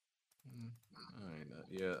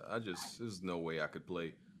 There's no way I could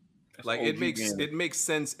play. Like it makes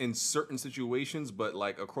sense in certain situations, but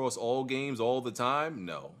like across all games all the time,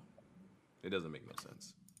 no, it doesn't make no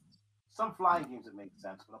sense. Some flying games it makes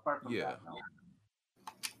sense, but apart from that, no.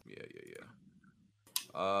 Yeah.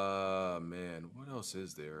 Man, what else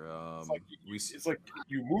is there? It's like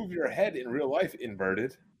you move your head in real life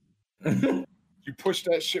inverted. You push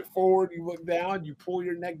that shit forward, you look down, you pull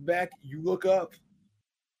your neck back, you look up.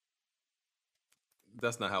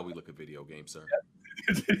 That's not how we look at video games, sir.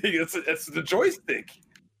 It's the joystick.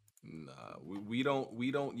 Nah, we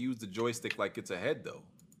don't use the joystick like it's a head though.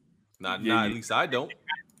 Not at least I don't.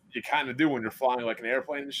 You kind of do when you're flying like an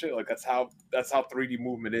airplane and shit. Like that's how 3D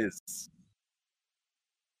movement is.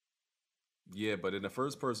 Yeah, but in a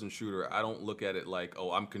first-person shooter, I don't look at it like,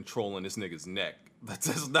 oh, I'm controlling this nigga's neck. That's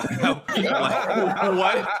just not how. Like,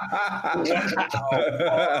 what?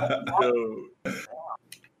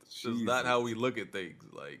 That's not how we look at things.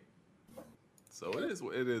 Like, so it is.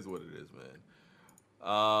 It is what it is, man.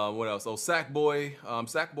 What else? Oh, Sackboy.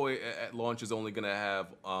 Sackboy at launch is only gonna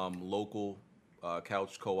have local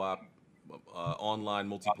couch co-op. Online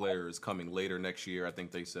multiplayer is coming later next year. I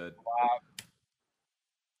think they said.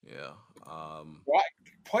 Yeah. Why?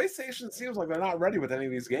 PlayStation seems like they're not ready with any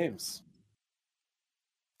of these games.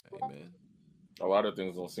 Hey man, a lot of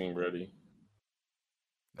things don't seem ready.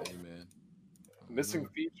 Hey man, missing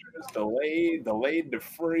features, delayed to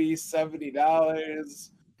free, $70.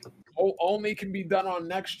 Only can be done on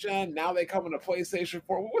next gen. Now they come into PlayStation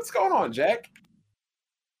 4. What's going on, Jack?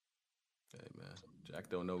 Hey man, Jack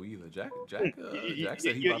don't know either. Jack said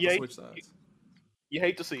he about to switch sides. You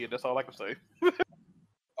hate to see it. That's all I can say.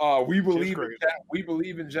 We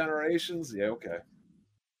believe in generations. Yeah, okay.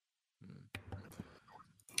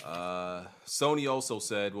 Sony also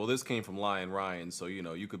said, well, this came from Lion Ryan, so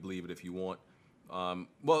you could believe it if you want.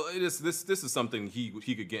 Well, this is something he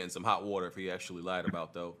could get in some hot water if he actually lied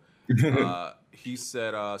about, though. He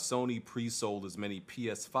said Sony pre-sold as many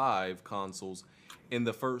PS5 consoles in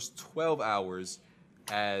the first 12 hours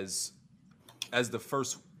as the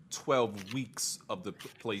first 12 weeks of the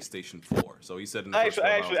PlayStation 4. So he said in the I first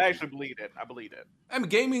 12 hours. actually believe that. I believe that. I mean,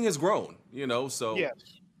 gaming has grown, so yes.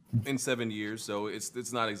 In 7 years, so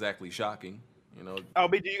it's not exactly shocking, Oh,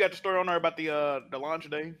 BG, you got the story on there about the launch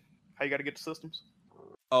day? How you got to get the systems?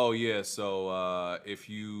 Oh yeah, so if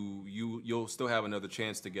you'll still have another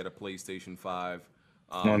chance to get a PlayStation 5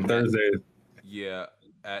 on Thursday.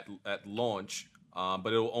 At launch, but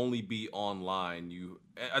it'll only be online.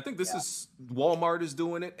 I think this is Walmart is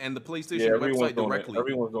doing it, and the PlayStation website directly.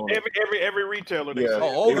 Everyone's doing it. Every retailer.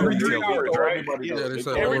 All the retailers. Right? Yeah, they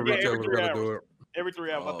said all the retailers gotta do it. Every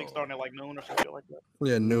 3 hours, I think starting at like noon or something like that.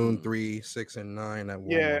 Yeah, noon, 3, 6, and 9 at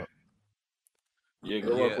Walmart. Yeah,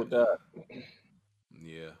 good luck with that.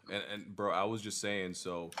 Yeah, and bro, I was just saying,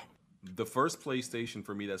 so the first PlayStation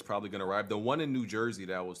for me that's probably gonna arrive, the one in New Jersey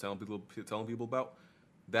that I was telling people about,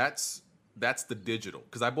 that's the digital,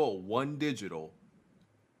 because I bought one digital,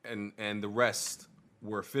 and the rest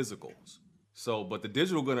were physicals. So, but the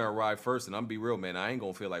digital gonna arrive first, and I'm be real, man, I ain't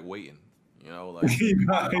gonna feel like waiting. Like he's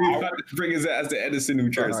about to bring his ass to Edison, New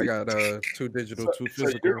Jersey. I got 2 digital, 2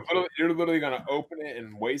 physical. You're literally gonna open it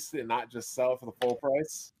and waste it, and not just sell it for the full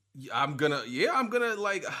price. I'm gonna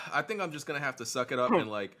I think I'm just gonna have to suck it up and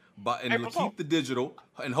keep the digital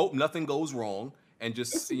and hope nothing goes wrong, and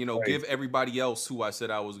just give everybody else who I said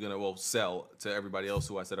I was gonna sell to everybody else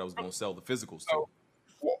who I said I was gonna sell the physicals to.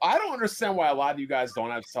 Well, I don't understand why a lot of you guys don't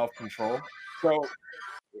have self-control. So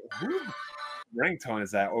whose ringtone is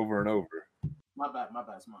that over and over? My bad.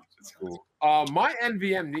 It's mine. It's cool. My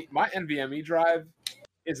NVMe drive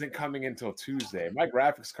isn't coming until Tuesday. My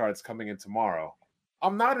graphics card's coming in tomorrow.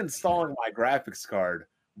 I'm not installing my graphics card,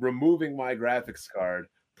 removing my graphics card,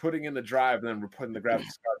 putting in the drive, and then putting the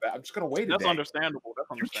graphics card back. I'm just gonna wait. That's understandable. That's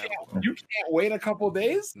understandable. You can't wait a couple of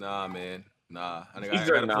days. Nah, man. Nah, I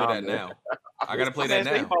gotta play that now. I gotta play that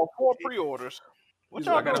now. They bought 4 pre-orders. I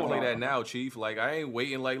gotta play that now, Chief. Like, I ain't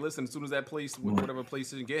waiting. Like, listen, as soon as that whatever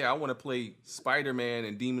PlayStation get, I want to play Spider-Man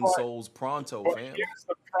and Demon Souls pronto, fam. Here's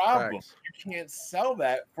the problem: you can't sell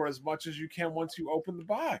that for as much as you can once you open the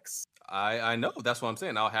box. I know. That's what I'm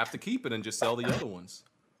saying. I'll have to keep it and just sell the other ones.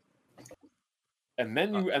 And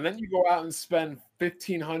then you go out and spend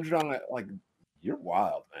 $1,500 on it. Like, you're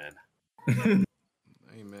wild, man.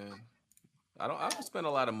 Hey, man. I don't spend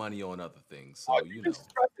a lot of money on other things, so you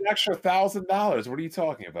spent an extra $1,000. What are you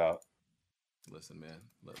talking about? Listen, man,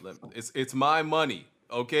 it's my money,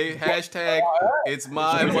 okay? Hashtag it's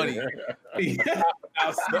my money. If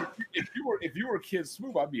you were Kid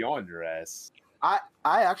Smooth, I'd be on your ass. I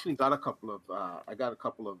actually got a couple of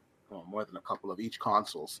more than a couple of each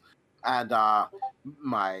consoles, and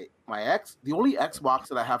my the only Xbox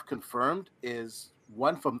that I have confirmed is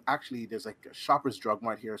one from there's like a Shoppers Drug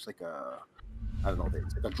Mart here. It's like I don't know,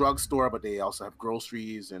 it's like a drugstore, but they also have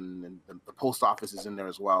groceries, and the post office is in there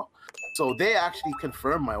as well. So they actually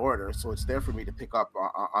confirmed my order, so it's there for me to pick up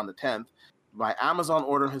on the 10th. My Amazon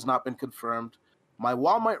order has not been confirmed. My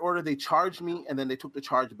Walmart order, they charged me, and then they took the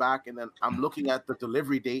charge back, and then I'm looking at the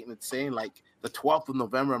delivery date, and it's saying like the 12th of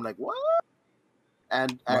November. I'm like, what?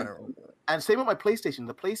 And same with my PlayStation.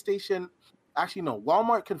 The PlayStation, actually no,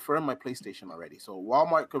 Walmart confirmed my PlayStation already. So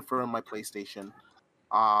Walmart confirmed my PlayStation.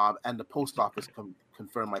 And the post office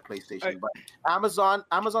confirmed my PlayStation, but Amazon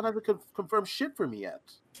hasn't confirmed shit for me yet.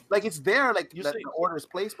 Like, it's there, like the order is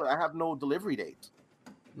placed, but I have no delivery date.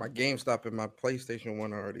 My GameStop and my PlayStation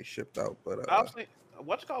 1 are already shipped out, but Obviously,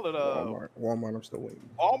 what you call it? Walmart, I'm still waiting.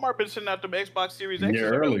 Walmart been sending out the Xbox Series X. Yeah,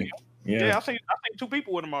 early. Yeah. I've seen 2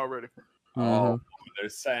 people with them already. Oh, they're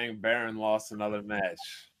saying Baron lost another match.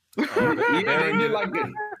 Baron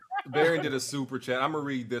did a super chat. I'm gonna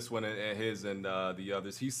read this one and his and the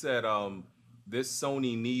others. He said, "This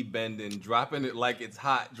Sony knee bending, dropping it like it's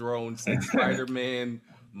hot." Drone said, "Spider-Man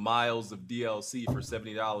Miles of DLC for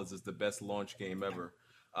 $70 is the best launch game ever."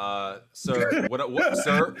 Sir,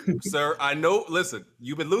 sir? I know. Listen,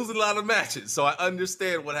 you've been losing a lot of matches, so I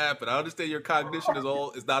understand what happened. I understand your cognition is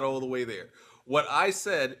not all the way there. What I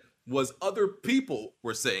said was other people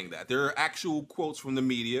were saying that. There are actual quotes from the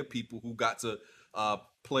media, people who got to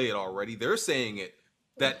play it already. They're saying it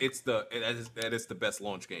that it's the best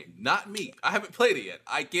launch game. Not me. I haven't played it yet.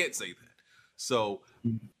 I can't say that. So,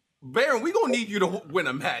 Baron, we gonna need you to win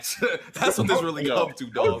a match. That's what this really comes to,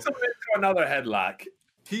 dog. Another headlock.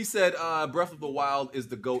 He said Breath of the Wild is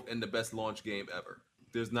the GOAT and the best launch game ever.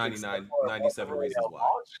 There's 97 reasons why.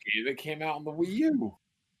 Launch game that came out on the Wii U.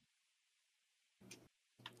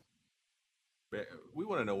 We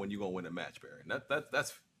want to know when you're gonna win a match, Baron.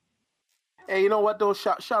 That's. Hey, you know what though?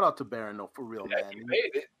 Shout out to Baron though, for real, man. He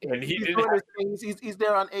made it, and he's doing his things. He's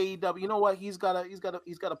there on AEW. You know what? He's gotta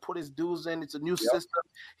put his dues in. It's a new system.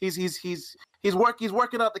 He's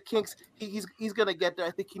working out the kinks. He's gonna get there.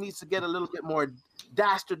 I think he needs to get a little bit more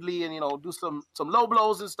dastardly and do some low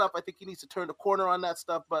blows and stuff. I think he needs to turn the corner on that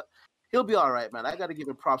stuff, but he'll be all right, man. I gotta give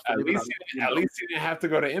him props for at least he didn't have to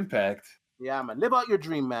go to Impact. Yeah, man. Live out your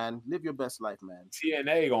dream, man. Live your best life, man.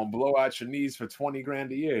 TNA gonna blow out your knees for $20,000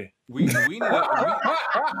 a year. We yeah. At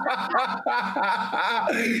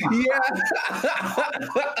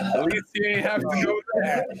least you ain't have to go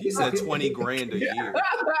there. He said $20,000 a year.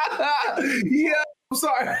 Yeah. I'm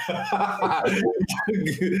sorry.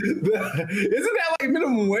 Isn't that like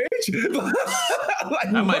minimum wage?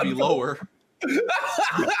 That might be lower.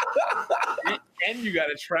 And you got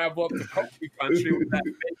to travel up to country with that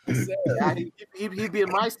fake sale. Yeah, he'd be in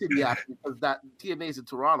my city actually because that TNA's in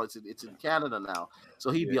Toronto. It's in Canada now, so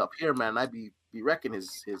he'd be up here, man. I'd be wrecking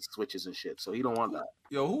his switches and shit. So he don't want that.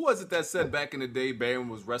 Yo, who was it that said back in the day Baron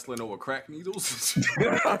was wrestling over crack needles?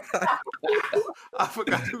 I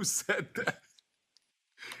forgot who said that.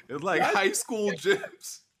 It's like high school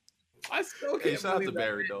gyms. I still can't shout out to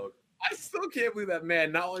Barry, dog. I still can't believe that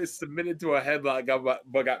man not only submitted to a headlock,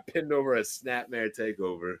 but got pinned over a snapmare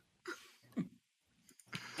takeover.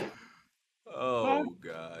 Oh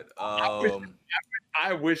God!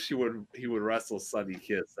 I wish he would wrestle Sunny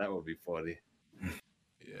Kiss. That would be funny.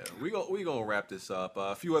 Yeah, we gonna wrap this up.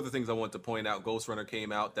 A few other things I want to point out. Ghost Runner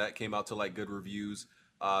came out to like good reviews.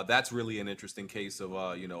 That's really an interesting case of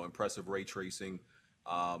impressive ray tracing.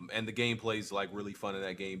 And the gameplay is like really fun in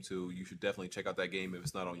that game too. You should definitely check out that game if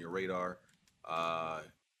it's not on your radar. Yeah,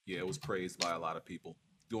 it was praised by a lot of people.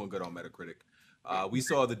 Doing good on Metacritic. We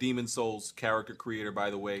saw the Demon Souls character creator, by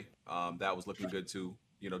the way. That was looking good too.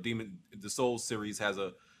 The Souls series has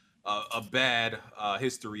a bad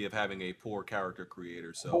history of having a poor character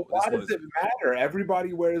creator. So why does it matter?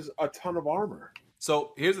 Everybody wears a ton of armor.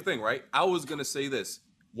 So here's the thing, right? I was gonna say this.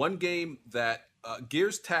 One game that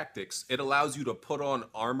Gears Tactics, it allows you to put on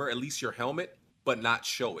armor, at least your helmet, but not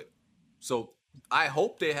show it. So I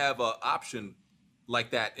hope they have an option like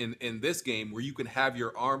that in this game where you can have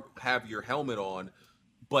your helmet on,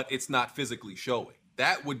 but it's not physically showing.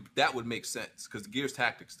 That would make sense because Gears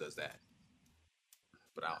Tactics does that.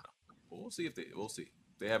 But I don't know. We'll see.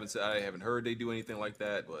 They haven't said. I haven't heard they do anything like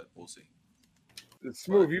that, but we'll see.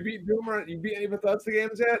 Smooth. You beat Doomer? You beat any Bethesda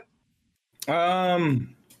games yet?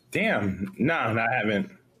 Damn. No, I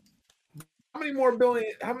haven't. How many more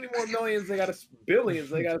millions they got to billions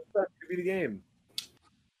they got to spend to beat a game?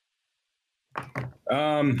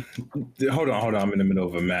 Hold on. I'm in the middle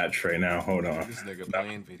of a match right now. Hold on. This nigga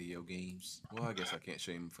playing video games. Well, I guess I can't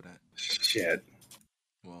shame him for that. Shit.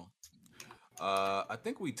 Well, I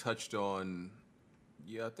think we touched on.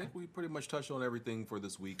 Yeah, I think we pretty much touched on everything for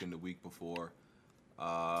this week and the week before.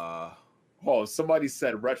 Oh, somebody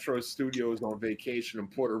said Retro Studios on vacation in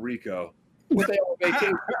Puerto Rico. What they on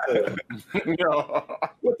vacation for? No.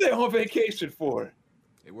 What they on vacation for?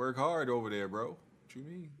 They work hard over there, bro. What you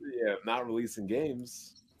mean? Yeah, not releasing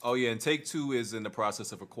games. Oh yeah, and Take-Two is in the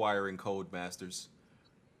process of acquiring Codemasters.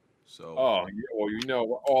 So. Oh yeah,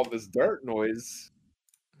 well all this dirt noise.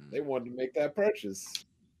 They wanted to make that purchase.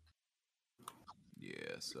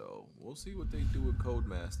 Yeah, so we'll see what they do with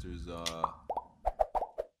Codemasters.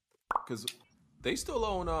 Because they still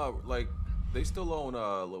own what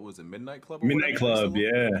was it, Midnight Club? Midnight Club,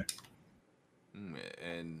 yeah.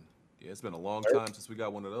 And Yeah, it's been a long time since we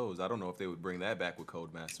got one of those. I don't know if they would bring that back with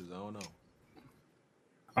Codemasters. I don't know.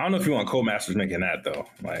 I don't know if you want Codemasters making that though.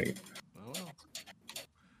 Like,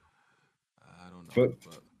 I don't know,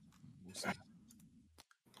 but we'll see.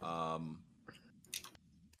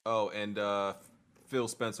 Oh, and Phil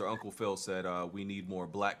Spencer, Uncle Phil said we need more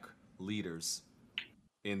black leaders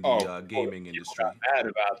in the gaming industry. Got mad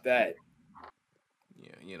about that.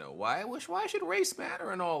 Yeah, you know, why should race matter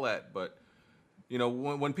and all that? But you know,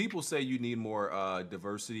 when people say you need more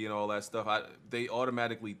diversity and all that stuff, they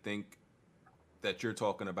automatically think that you're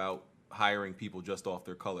talking about hiring people just off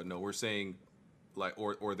their color. No, we're saying like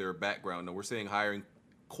or their background. No, we're saying hiring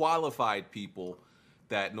qualified people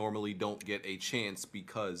that normally don't get a chance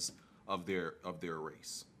because of their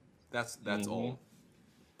race. That's all.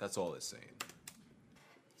 That's all it's saying.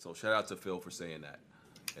 So shout out to Phil for saying that.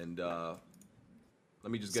 And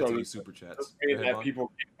let me just get to these super chats. That people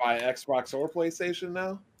can buy Xbox or PlayStation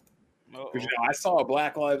now? Because I saw a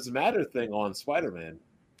Black Lives Matter thing on Spider-Man.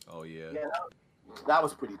 Oh yeah. That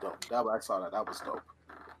was pretty dope. I saw that. That was dope.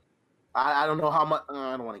 I don't know how much.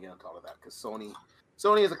 I don't want to get into all of that because Sony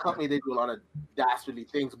is a company. They do a lot of dastardly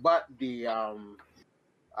things, but the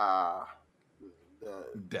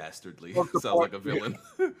dastardly sounds like a villain.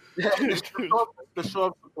 the show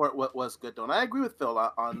of support was good though, and I agree with Phil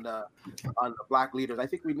on the black leaders. I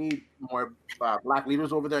think we need more black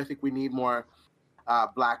leaders over there. I think we need more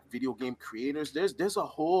black video game creators. There's a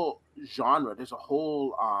whole genre. There's a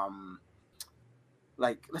whole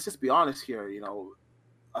like, let's just be honest here. You know,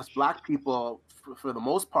 us black people, for the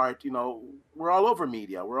most part, you know, we're all over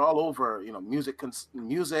media. We're all over, you know, music,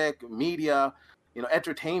 media, you know,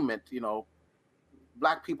 entertainment. You know,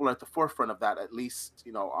 black people are at the forefront of that, at least,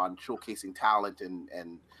 you know, on showcasing talent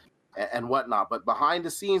and whatnot. But behind the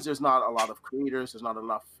scenes, there's not a lot of creators. There's not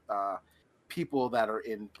enough people that are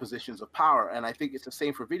in positions of power. And I think it's the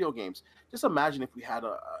same for video games. Just imagine if we had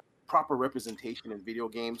a proper representation in video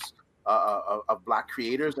games of black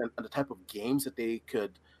creators and the type of games that they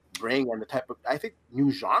could bring and the type of, I think new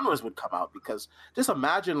genres would come out, because just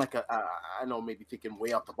imagine like I know maybe thinking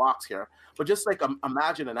way out the box here, but just like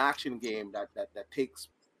imagine an action game that takes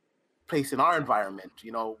place in our environment,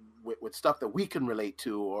 you know, with stuff that we can relate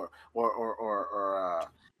to, or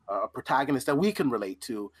a protagonist that we can relate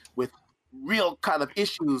to with real kind of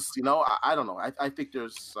issues, you know. I don't know. I think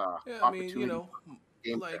there's I mean, you know,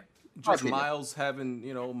 like just Miles having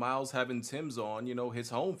Tim's on, you know, hits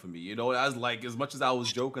home for me. You know, I was like, as much as I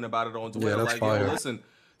was joking about it on Twitter, like, yo, listen,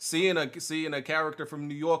 seeing a character from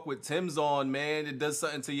New York with Tim's on, man, it does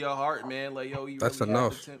something to your heart, man. Like, yo, that's really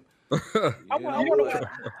enough.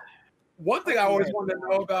 One thing I always wanted to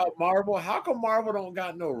know about Marvel: how come Marvel don't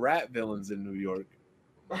got no rat villains in New York?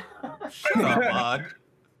 Shut up, Bod.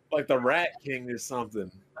 Like the Rat King or something.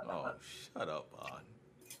 Oh, shut up, Bod.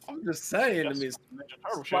 I'm just saying. I mean,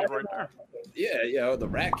 Turtle shit right there. Yeah, the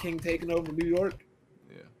Rat King taking over New York.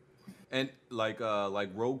 Yeah, and like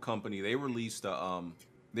Rogue Company, they released a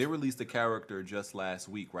character just last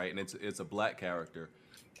week, right? And it's a black character,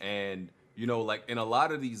 and you know, like in a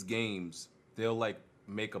lot of these games, they'll like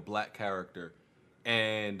make a black character,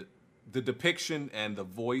 and the depiction and the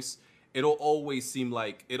voice, it always seems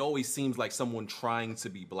like someone trying to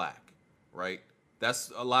be black, right?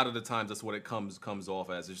 That's a lot of the times that's what it comes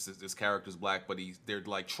off as. It's just, this character's black, but they're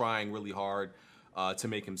like trying really hard to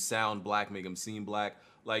make him sound black, make him seem black.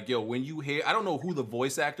 Like, yo, when you hear, I don't know who the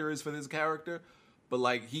voice actor is for this character, but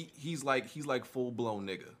like he's like full blown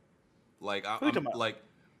nigga. Like I'm like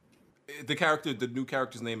the new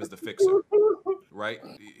character's name is the Fixer, right?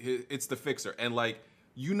 It's the Fixer, and like,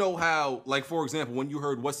 you know how, like, for example, when you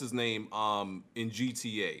heard what's his name in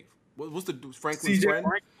GTA, what's the Franklin's friend?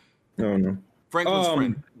 No. Franklin's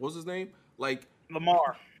friend. What's his name? Like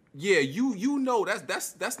Lamar. Yeah, you know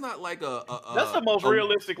that's not like that's the most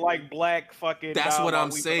realistic like black fucking. That's what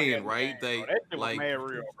I'm saying, right? They like mad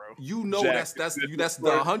real, bro. You know, that's the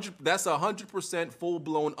 100% full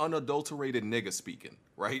blown unadulterated nigga speaking,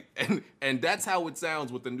 right? And that's how it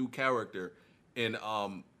sounds with the new character in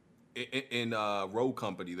Rogue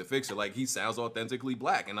Company, the Fixer. Like, he sounds authentically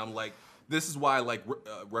black, and I'm like, this is why like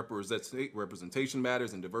representation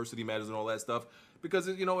matters and diversity matters and all that stuff, because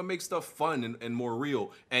it makes stuff fun and more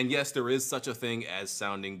real. And yes, there is such a thing as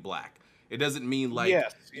sounding black. It doesn't mean like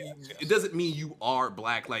it doesn't mean you are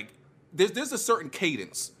black. Like there's a certain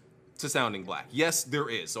cadence to sounding black. Yes, there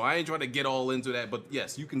is. So I ain't trying to get all into that, but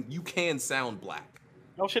yes, you can sound black.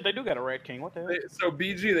 Oh shit, they do got a Rat King. What the hell? So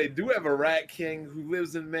BG, they do have a Rat King who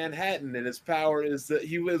lives in Manhattan, and his power is that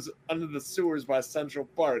he lives under the sewers by Central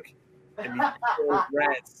Park, and he kills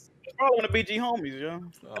rats. It's probably one of BG homies, yo.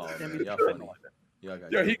 Oh, man, y'all funny. Yo,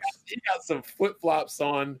 he got some flip flops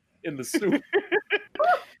on in the soup.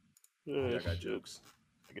 Yeah, I got jokes.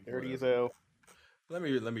 Dirty as hell. Let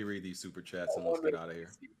me read these super chats and let's get out of here.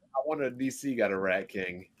 I wonder if DC got a Rat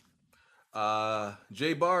King.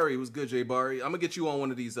 Jay Barry was good. Jay Barry, I'm gonna get you on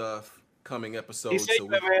one of these coming He episodes. said you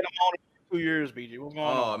haven't had him on in 2 years, BG. What's going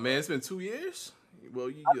on? Oh man, it's been 2 years. Well,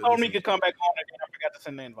 I told him he could come back on again. I forgot to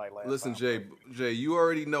send the invite last Listen, time. Jay, you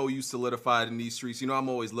already know you solidified in these streets. You know I'm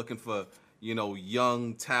always looking for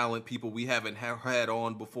young talent, people we haven't had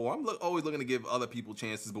on before. I'm always looking to give other people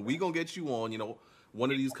chances, but we gonna get you on. One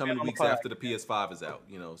of these coming weeks after the PS5 is out.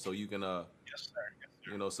 So you can Yes,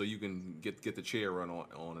 sir. so you can get the chair run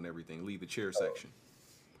on and everything. Lead the chair section.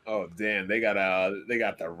 Oh damn, they got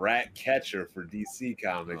the Rat Catcher for DC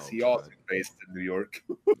Comics. He also based in New York.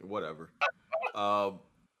 Whatever.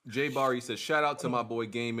 Jay Barry says, shout out to my boy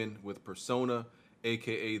Gaming with Persona,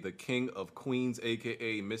 aka the King of Queens,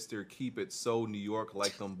 aka Mr. Keep It So New York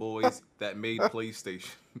like them boys that made PlayStation,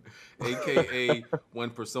 aka when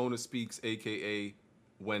Persona speaks, aka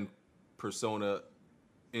when Persona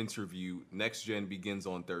interview. Next gen begins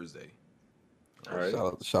on Thursday. All right.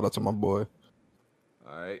 Shout out to my boy.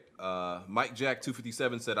 All right. Mike Jack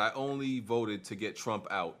 257 said, I only voted to get Trump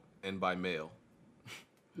out and by mail.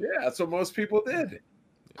 Yeah, that's what most people did.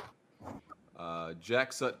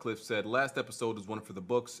 Jack Sutcliffe said, last episode was one for the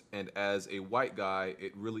books, and as a white guy,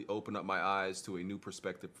 it really opened up my eyes to a new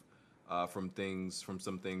perspective from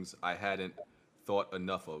some things I hadn't thought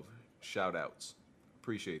enough of. Shout outs.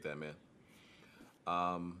 Appreciate that, man.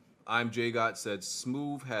 I'm J-Got said,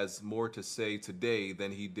 Smooth has more to say today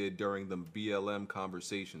than he did during the BLM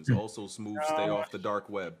conversations. Also, Smooth, stay off the dark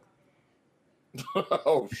web.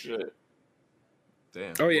 Oh, shit.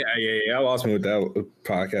 Damn. Oh, yeah. I lost me with that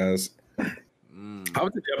podcast. I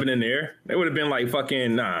was jumping in there. They would have been like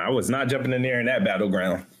fucking, nah, I was not jumping in there in that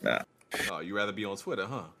battleground. Nah. Oh, you rather be on Twitter,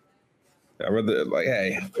 huh? I'd rather, like,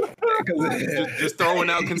 hey. just throwing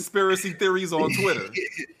out conspiracy theories on Twitter.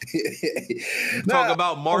 Talk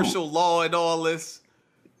about martial law and all this.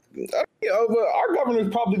 But our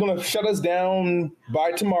governor's probably going to shut us down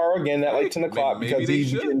by tomorrow again at like 10 o'clock because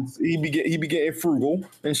he be getting frugal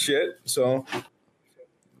and shit. So,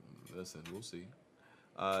 listen, we'll see.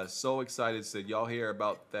 So excited said, y'all hear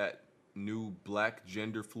about that new black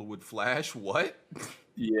gender fluid Flash? What?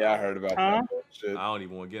 Yeah, I heard about that shit. I don't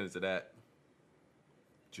even want to get into that.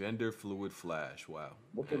 Gender fluid Flash. Wow.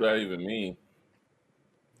 What does that even mean?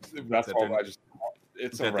 That's all I just.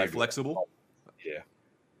 It's that they're flexible. Yeah.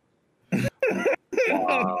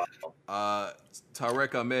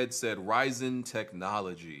 Tarek Ahmed said, Ryzen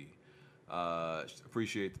Technology.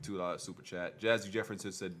 Appreciate the $2 super chat. Jazzy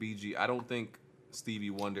Jefferson said, BG, I don't think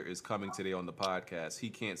Stevie Wonder is coming today on the podcast. He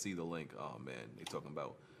can't see the link. Oh man, they talking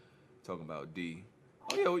about D.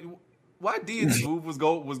 Oh yeah, why D and Smooth was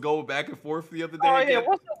going back and forth the other day? Oh yeah,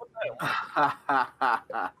 what's up with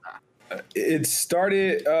that? It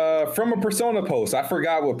started from a Persona post. I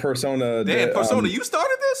forgot what Persona. Damn, Persona, you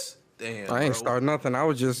started this? Damn, I ain't start nothing. I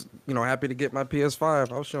was just, happy to get my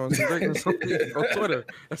PS5. I was showing some greatness on Twitter.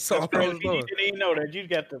 That's all I was doing. You didn't even know that you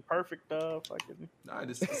got the perfect fucking. Nah,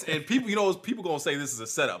 and people gonna say this is a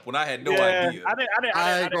setup when I had no idea.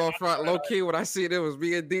 I ain't going front. Low key, when I see it was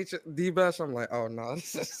me and D-Bash, I'm like, oh no.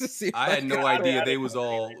 I had no idea they was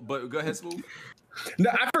all. But go ahead, Smooth. No,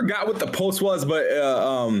 I forgot what the post was, but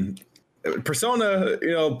Persona,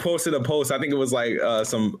 posted a post. I think it was like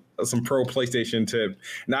some pro PlayStation tip.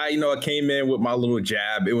 Now, I came in with my little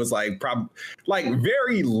jab. It was like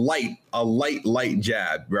very light, a light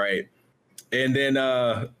jab, right? And then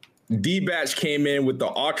D-Batch came in with the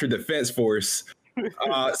Ultra Defense Force.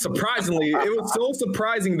 Surprisingly, it was so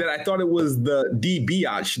surprising that I thought it was the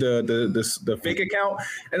D-Biatch, the fake account,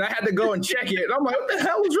 and I had to go and check it. And I'm like, what the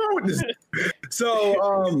hell is wrong with this?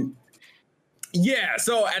 So, yeah,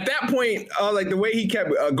 so at that point, like the way he kept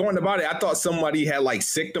going about it, I thought somebody had like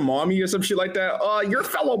sicked him on me or some shit like that. Your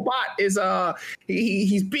fellow bot is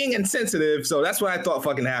he's being insensitive, so that's what I thought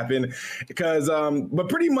fucking happened. Because but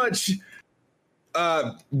pretty much,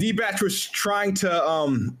 D-Batch was trying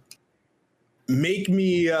to make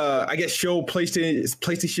me I guess show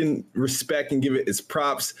PlayStation respect and give it its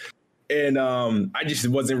props, and I just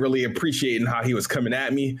wasn't really appreciating how he was coming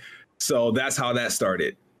at me. So that's how that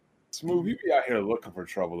started. Smooth, you be out here looking for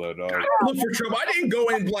trouble though, dog. I don't look for trouble. I didn't go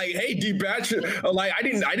in like, hey, D-Batch, like I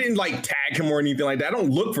didn't like tag him or anything like that. I don't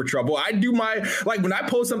look for trouble. I do my, like when I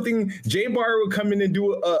post something, J-Bar would come in and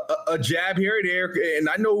do a jab here and there, and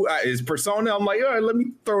I know his persona. I'm like, all right, let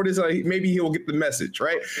me throw this. Maybe he'll get the message,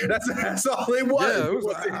 right? That's all it was. Yeah, it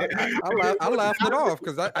was I laughed it off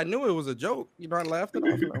because I knew it was a joke. I laughed it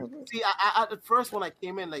off. See, I at first when I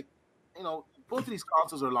came in, both of these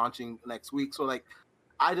consoles are launching next week, so like,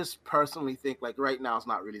 I just personally think like right now is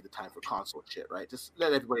not really the time for console shit, right? Just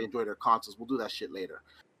let everybody enjoy their consoles. We'll do that shit later.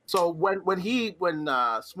 So when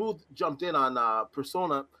Smooth jumped in on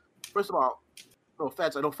Persona, first of all, no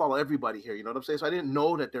offense, I don't follow everybody here. You know what I'm saying? So I didn't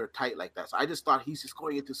know that they're tight like that. So I just thought he's just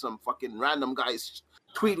going into some fucking random guy's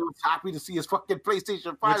tweet. He's happy to see his fucking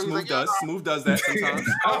PlayStation 5. Which Smooth does. Smooth does that sometimes.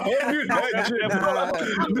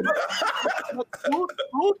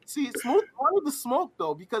 Smooth wanted to smoke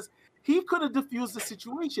though, because he could have diffused the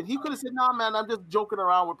situation. He could have said, "Nah, man, I'm just joking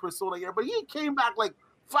around with Persona here," but he came back like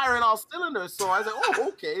firing all cylinders. So I was like, "Oh,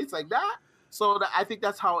 okay, it's like that." So I think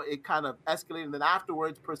that's how it kind of escalated. And then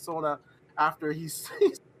afterwards, Persona, after he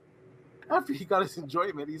got his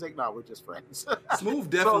enjoyment, he's like, "No, we're just friends." Smooth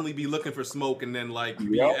definitely be looking for smoke and then like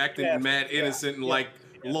be acting mad innocent and like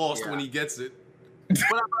lost when he gets it.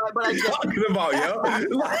 But I talking about, yo.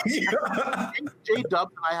 J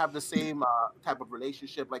Dubs and I have the same type of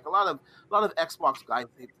relationship. Like a lot of Xbox guys,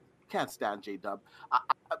 they can't stand J Dub.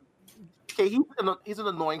 Okay, he's an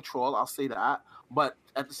annoying troll, I'll say that. But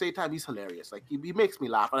at the same time, he's hilarious. Like he makes me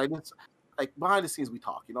laugh, and I just like behind the scenes we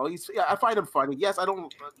talk. You know, I find him funny. Yes, I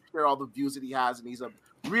don't share all the views that he has, and he's a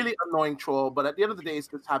really annoying troll. But at the end of the day, it's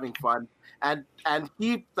just having fun. And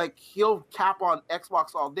he'll cap on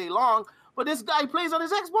Xbox all day long. But this guy plays on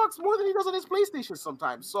his Xbox more than he does on his PlayStation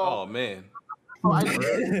sometimes. So, oh man, I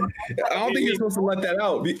don't think you're supposed to let that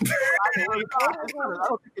out. I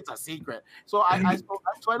don't think it's a secret. So I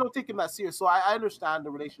don't take him that serious. So I understand the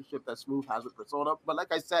relationship that Smooth has with Persona. But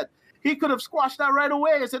like I said, he could have squashed that right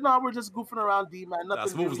away and said, "No, we're just goofing around, D man."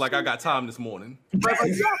 Smooth was like, "I got time this morning." But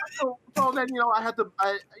so then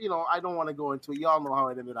I don't want to go into it. Y'all know how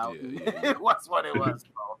it ended out. Yeah. It was what it was,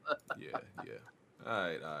 bro. Yeah. All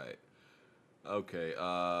right. Okay.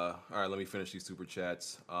 All right. Let me finish these super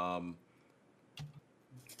chats. Hold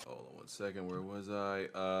on 1 second. Where was I?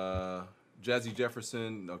 Jazzy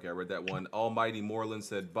Jefferson. Okay, I read that one. Almighty Moreland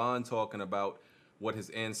said Bond talking about what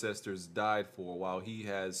his ancestors died for, while he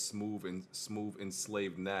has Smooth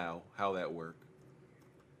enslaved now. How that work?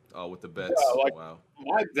 Oh, with the bets. Yeah, wow.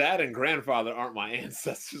 My dad and grandfather aren't my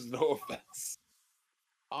ancestors. No offense.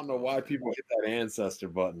 I don't know why people hit that ancestor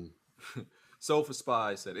button. Sofa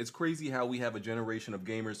Spy said, "It's crazy how we have a generation of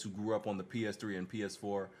gamers who grew up on the PS3 and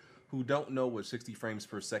PS4 who don't know what 60 frames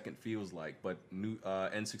per second feels like, but new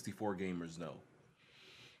N64 gamers know."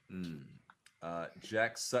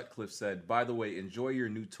 Jack Sutcliffe said, "By the way, enjoy your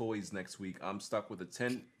new toys next week. I'm stuck with a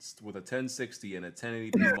 1060 and a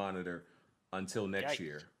 1080p monitor until next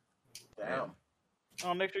year." Damn.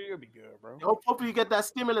 Oh, next year you'll be good, bro. Hopefully you get that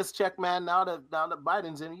stimulus check, man. Now that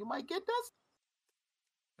Biden's in, you might get that.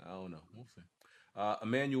 I don't know. We'll see.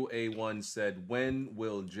 Emmanuel A1 said, "When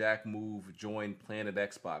will Jack Move join Planet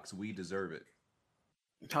Xbox? We deserve it."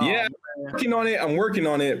 Yeah, I'm working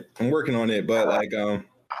on it. But like,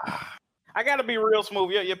 I gotta be real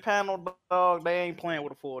Smooth. Your panel dog, they ain't playing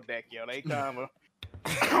with a full deck, yo. They kind of.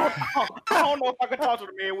 I don't know if I can talk to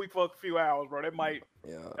them every week for a few hours, bro. They might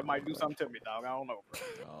do something to me, dog. I don't know, bro.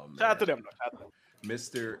 Shout out to them, though.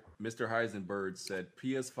 Mr. Heisenberg said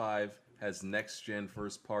PS5 has next-gen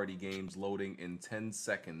first-party games loading in 10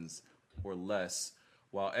 seconds or less,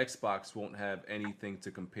 while Xbox won't have anything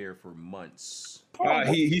to compare for months.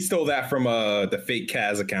 He stole that from the fake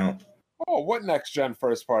Kaz account. Oh, what next-gen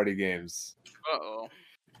first-party games? Uh-oh.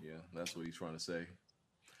 Yeah, that's what he's trying to say.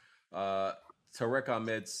 Tarek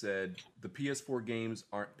Ahmed said, "The PS4 games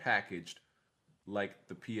aren't packaged like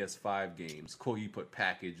the PS5 games." Quote, he put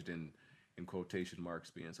packaged in quotation marks,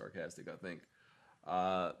 being sarcastic, I think.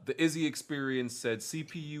 The Izzy Experience said,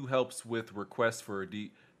 "CPU helps with requests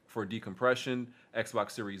for decompression.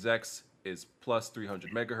 Xbox Series X is plus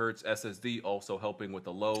 300 megahertz. SSD also helping with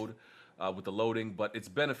the loading, but its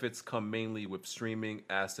benefits come mainly with streaming,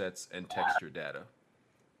 assets, and texture data."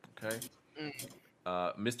 Okay.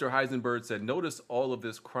 Mr. Heisenberg said, "Notice all of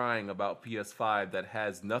this crying about PS5 that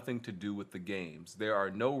has nothing to do with the games. There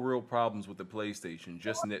are no real problems with the PlayStation,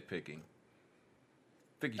 just nitpicking."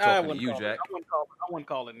 I think you're talking to you, Jack. I wouldn't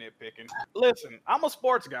call it nitpicking. Listen, I'm a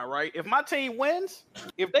sports guy, right? If my team wins,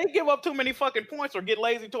 if they give up too many fucking points or get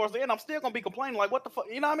lazy towards the end, I'm still gonna be complaining like, what the fuck?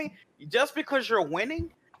 You know what I mean? Just because you're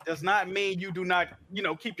winning does not mean you do not,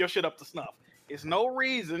 keep your shit up to snuff. It's no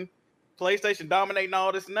reason PlayStation dominating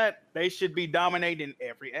all this and that. They should be dominating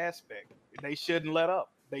every aspect. They shouldn't let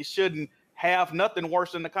up. They shouldn't have nothing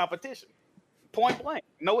worse than the competition. Point blank.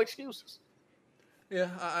 No excuses. Yeah,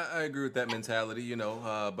 I agree with that mentality,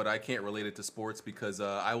 but I can't relate it to sports because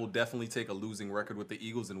I will definitely take a losing record with the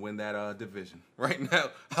Eagles and win that division. Right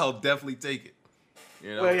now, I'll definitely take it.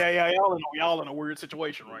 Well, yeah, y'all in a weird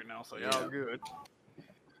situation right now, so y'all good.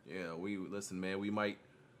 Yeah, listen, man. We might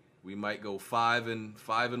We might go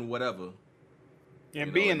 5-5 whatever.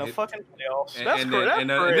 And be in the fucking playoffs. And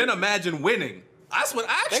then imagine winning. That's what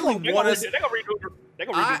I actually want us. They're gonna redo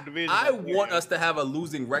the division. I want us to have a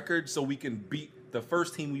losing record so we can beat the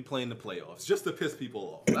first team we play in the playoffs, just to piss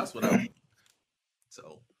people off. That's what I want.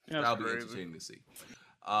 So that'll be entertaining to see.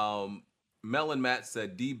 Melon Matt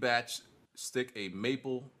said, D-Batch, stick a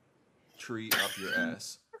maple tree up your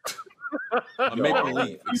ass. A maple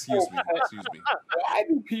leaf. Excuse me. Why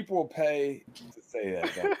do people pay to say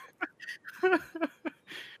that?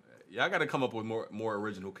 Yeah, I got to come up with more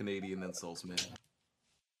original Canadian insults, man.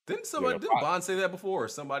 Didn't Bond say that before, or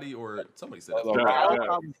somebody said that?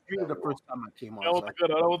 The first time I came on. That was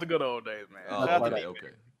the good old days, man. Oh, okay.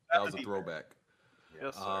 That was a throwback.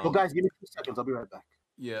 Yes, sir. Well, guys, give me 2 seconds. I'll be right back.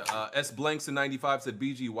 Yeah, S Blanks in 95 said,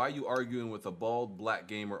 BG, why are you arguing with a bald black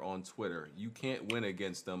gamer on Twitter? You can't win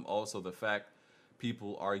against them. Also, the fact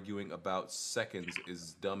people arguing about seconds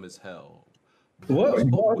is dumb as hell. What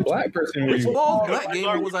bald black person? Which bald black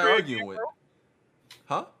gamer was I arguing with?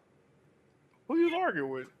 Huh? Who you arguing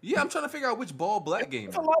with? Yeah, I'm trying to figure out which bald black gamer.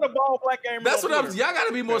 It's a lot of bald black gamers. That's what y'all got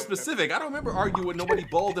to be more specific. I don't remember arguing with nobody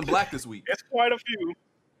bald and black this week. It's quite a few.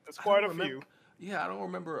 Few. Yeah, I don't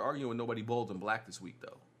remember arguing with nobody bald and black this week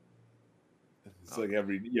though. It's like I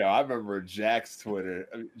remember Jack's Twitter.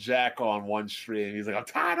 Jack on one stream, he's like, "I'm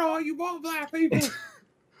tired of all you bald black people."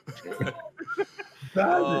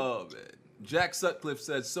 Oh man. Jack Sutcliffe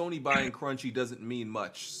says Sony buying Crunchy doesn't mean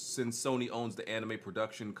much since Sony owns the anime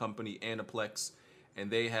production company Aniplex, and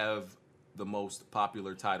they have the most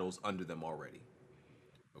popular titles under them already.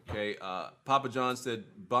 Okay, Papa John said,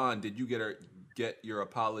 Bond, did you get your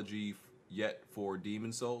apology yet for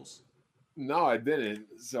Demon Souls? No, I didn't.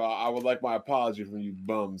 So I would like my apology from you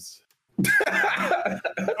bums. Wait,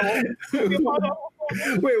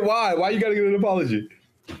 why? Why you gotta get an apology?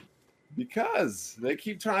 Because they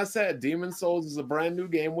keep trying to say Demon Souls is a brand new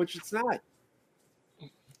game, which it's not.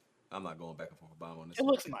 I'm not going back and forth with Bob on this. It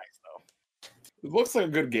looks nice though. It looks like a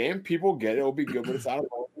good game. People get it. It'll be good, but it's not a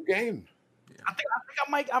new game. Yeah. I think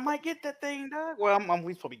I might get that thing, dog. Well,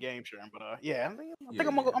 we supposed to be game sharing, but yeah, I think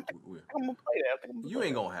I'm gonna play that. You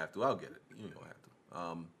ain't gonna have to. I'll get it. You ain't gonna have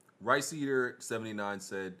to. Rice Eater 79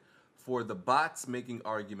 said, for the bots making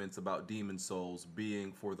arguments about Demon Souls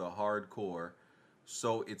being for the hardcore,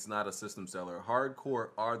 so it's not a system seller. Hardcore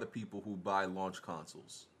are the people who buy launch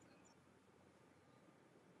consoles.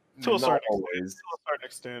 To a certain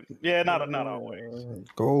extent. Yeah, not always.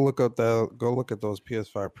 Go look at those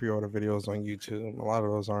PS5 pre-order videos on YouTube. A lot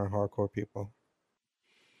of those aren't hardcore people.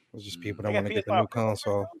 It's just people that want to get the new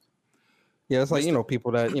console. Yeah, it's like,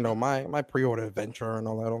 people that, my pre-order adventure and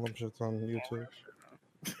all them shit's on YouTube.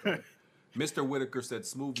 Mr. Whitaker said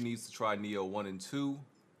Smooth needs to try Neo 1 and 2.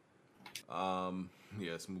 Yeah,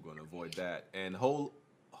 Smooth going to avoid that. And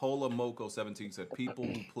Hola Moko 17 said people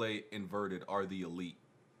who play inverted are the elite.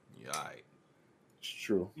 Yeah, all right. It's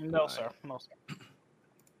true. No, sir.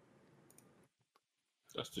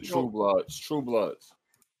 That's the true bloods. True bloods.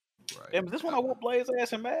 Right. Yeah, but this one I whoop Blaze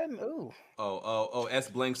ass in Madden. Ooh. Oh. S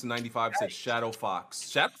Blanks 95 said Shadow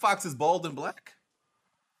Fox. Shadow Fox is bald and black.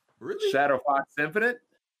 Really? Shadow Fox Infinite.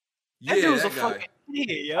 Yeah, that dude's that a guy. fucking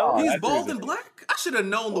idiot, yo. He's bald and black. I should have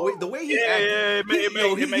known the way he acted.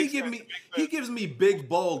 He gives me big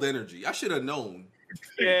bald energy. I should have known.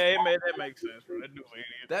 Yeah, that makes sense, bro. That dude's an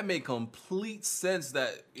idiot. That made complete sense.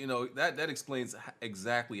 That that explains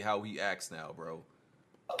exactly how he acts now, bro.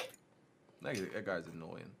 That guy's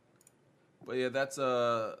annoying. But yeah, that's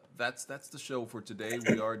the show for today.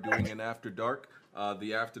 We are doing an After Dark.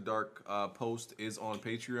 The After Dark post is on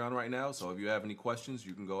Patreon right now, so if you have any questions,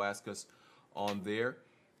 you can go ask us on there.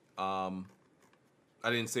 I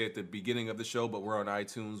didn't say at the beginning of the show, but we're on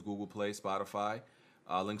iTunes, Google Play, Spotify.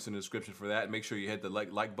 Links in the description for that. Make sure you hit the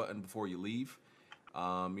like button before you leave.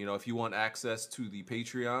 If you want access to the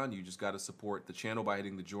Patreon, you just got to support the channel by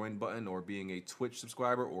hitting the join button or being a Twitch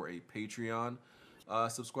subscriber or a Patreon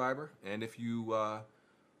subscriber. And if you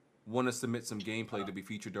want to submit some gameplay to be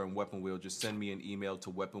featured during Weapon Wheel, just send me an email to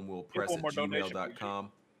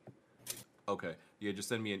weaponwheelpress@gmail.com. Okay. Yeah, just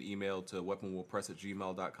send me an email to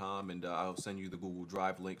weaponwheelpress@gmail.com, and I'll send you the Google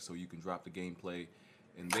Drive link so you can drop the gameplay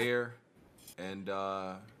in there. And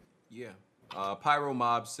Pyru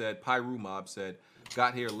Mob said,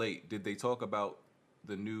 got here late. Did they talk about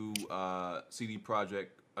the new Cyberpunk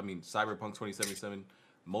 2077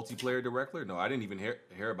 multiplayer directly? No, I didn't even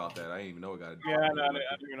hear about that. I didn't even know it got. Yeah, I didn't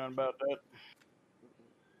hear nothing about that.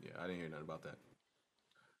 Yeah, I didn't hear nothing about that.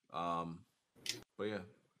 But yeah,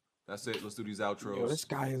 that's it. Let's do these outros. Yo, this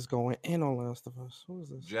guy is going in on Last of Us. Who is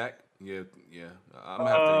this? Jack? Yeah. I'm gonna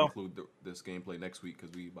have to include this gameplay next week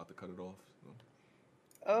because we about to cut it off. So.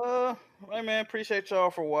 Hey man, appreciate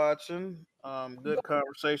y'all for watching. Good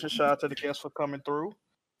conversation. Shout out to the guests for coming through.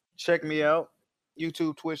 Check me out.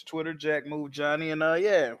 YouTube, Twitch, Twitter, Jack Move Johnny, and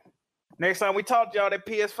yeah. Next time we talk to y'all, that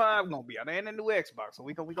PS5 gonna be out and the new Xbox, so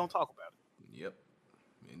we gonna talk about it. Yep,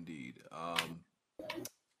 indeed.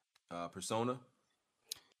 Persona.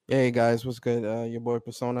 Hey guys, what's good? Your boy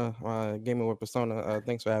Persona, gaming with Persona.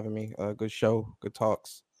 Thanks for having me. Good show, good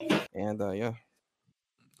talks, and yeah.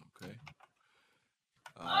 Okay.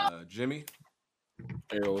 Jimmy.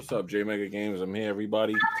 Hey, what's up, J Mega Games? I'm here,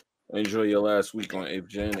 everybody. Enjoy your last week on 8th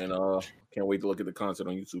Gen, and can't wait to look at the content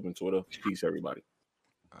on YouTube and Twitter. Peace, everybody.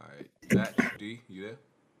 All right, Matt, D, you there?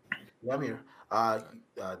 Yeah, I'm here.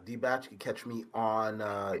 D-Batch, you can catch me on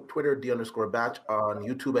Twitter, D_Batch, on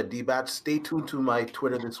YouTube at D-Batch. Stay tuned to my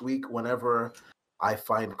Twitter this week. Whenever I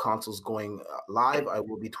find consoles going live, I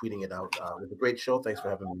will be tweeting it out. It was a great show. Thanks for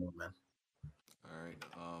having me on, man. All right,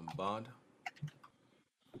 Bond.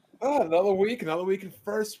 Oh, another week in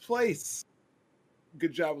first place.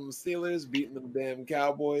 Good job on the Steelers beating them damn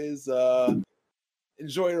Cowboys.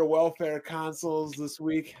 Enjoy your welfare consoles this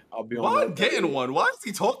week. I'll be on. Bond getting one. Why is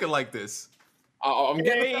he talking like this? I'm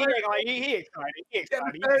getting he excited. He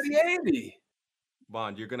excited. 3080.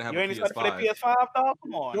 Bond, you're gonna have You a ain't excited for that PS5. PS5, dog?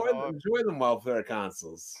 Come on, dog. Enjoy them welfare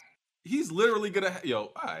consoles. He's literally gonna.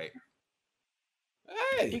 Yo, all right.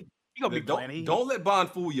 Hey, he gonna be playing. Don't let Bond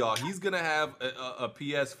fool y'all. He's gonna have a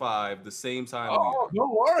PS5 the same time. Oh,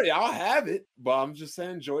 don't worry, I'll have it. But I'm just saying,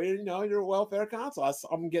 enjoy your welfare console.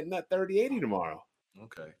 I'm getting that 3080 tomorrow.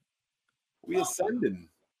 Okay. We ascending.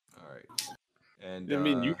 All right. And I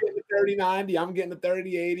mean, you getting the 3090, I'm getting the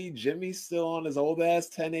 3080. Jimmy's still on his old ass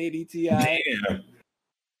 1080 Ti. Damn.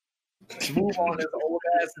 Move on his old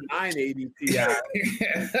ass 980 Ti.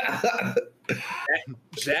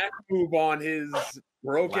 Jack move on his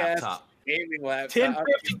broke ass gaming laptop.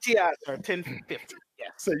 1050 Ti, sir. 1050. Yeah.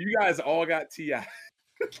 So you guys all got Ti. Yeah.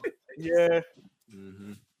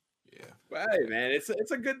 Mm-hmm. Yeah. But hey, man, it's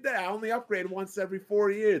a good day. I only upgrade once every 4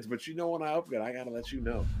 years, but when I upgrade, I gotta let you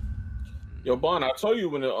know. Yo, Bond, I'll tell you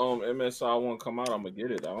when the MSI one come out, I'm gonna get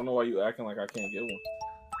it. I don't know why you acting like I can't get one.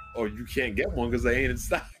 Oh, you can't get one because they ain't in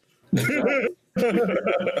stock. I'm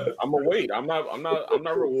gonna wait. I'm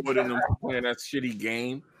not rewarding them for playing that shitty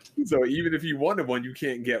game. So even if you wanted one, you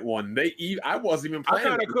can't get one. I wasn't even playing. I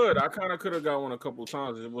kind of could have got one a couple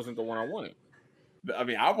times. It wasn't the one I wanted. I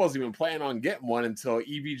mean, I wasn't even planning on getting one until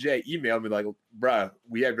EVJ emailed me like, "Bruh,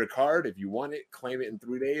 we have your card. If you want it, claim it in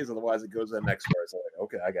 3 days. Otherwise, it goes to the next person." I'm like,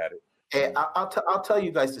 okay, I got it. Hey, I'll tell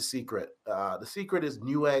you guys the secret. The secret is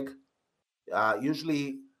Newegg.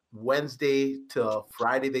 Usually Wednesday till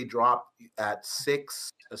Friday they drop at 7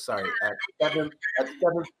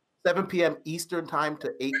 p.m. Eastern time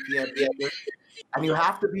to 8 p.m. Eastern. And you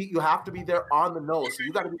have to be there on the nose. So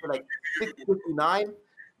you got to be like 6:59.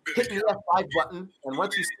 Hit the F5 button, and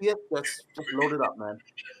once you see it, just load it up, man.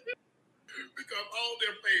 Because all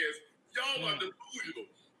their fans, y'all are delusional.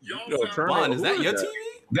 Y'all Bond, is that your TV?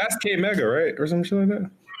 That's K Mega, right, or some shit like that. A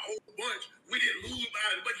whole bunch. We didn't lose by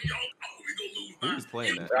it, but y'all thought we gonna lose by it. Who's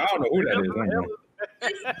playing that? I don't know who that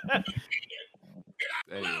is.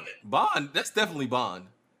 Anyway, Bond, that's definitely Bond.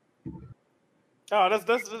 Oh, that's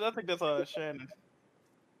I think that's Shannon.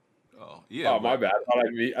 Oh yeah. Oh my bad.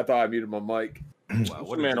 I thought I muted my mic. Wow,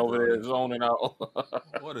 What man over there zoning out?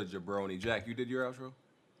 What a jabroni. Jack, you did your outro?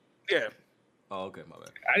 Yeah. Oh, okay, my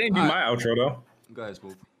bad. I didn't do my outro though. Go ahead,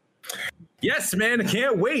 Smooth. Yes, man, I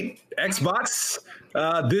can't wait. Xbox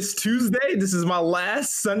this Tuesday. This is my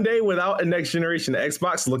last Sunday without a next generation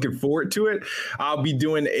Xbox. Looking forward to it. I'll be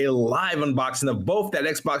doing a live unboxing of both that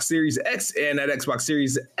Xbox Series X and that Xbox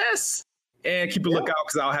Series S. And keep a lookout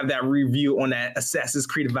because I'll have that review on that Assassin's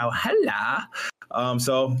Creed Valhalla.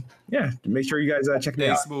 So yeah, make sure you guys check it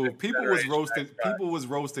out. Smooth. People was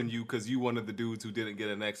roasting you because you one of the dudes who didn't get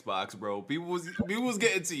an Xbox, bro. People was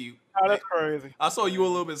getting to you. Oh, that's crazy. I saw you a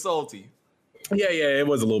little bit salty. Yeah, it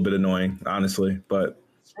was a little bit annoying, honestly, but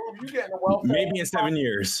Smooth, you getting a welfare? maybe in 7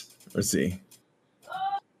 years. Let's see.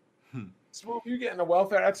 Smooth, you getting a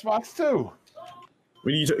welfare Xbox too?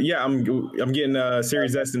 I'm getting a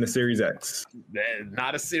Series S and a Series X.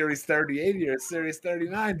 Not a Series 3080 or a Series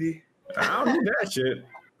 3090. I don't need that shit.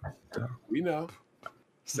 We know.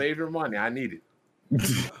 Save your money. I need it.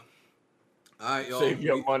 All right, y'all. Save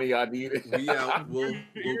your money. I need it. We out. We'll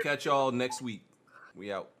catch y'all next week.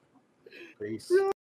 We out. Peace.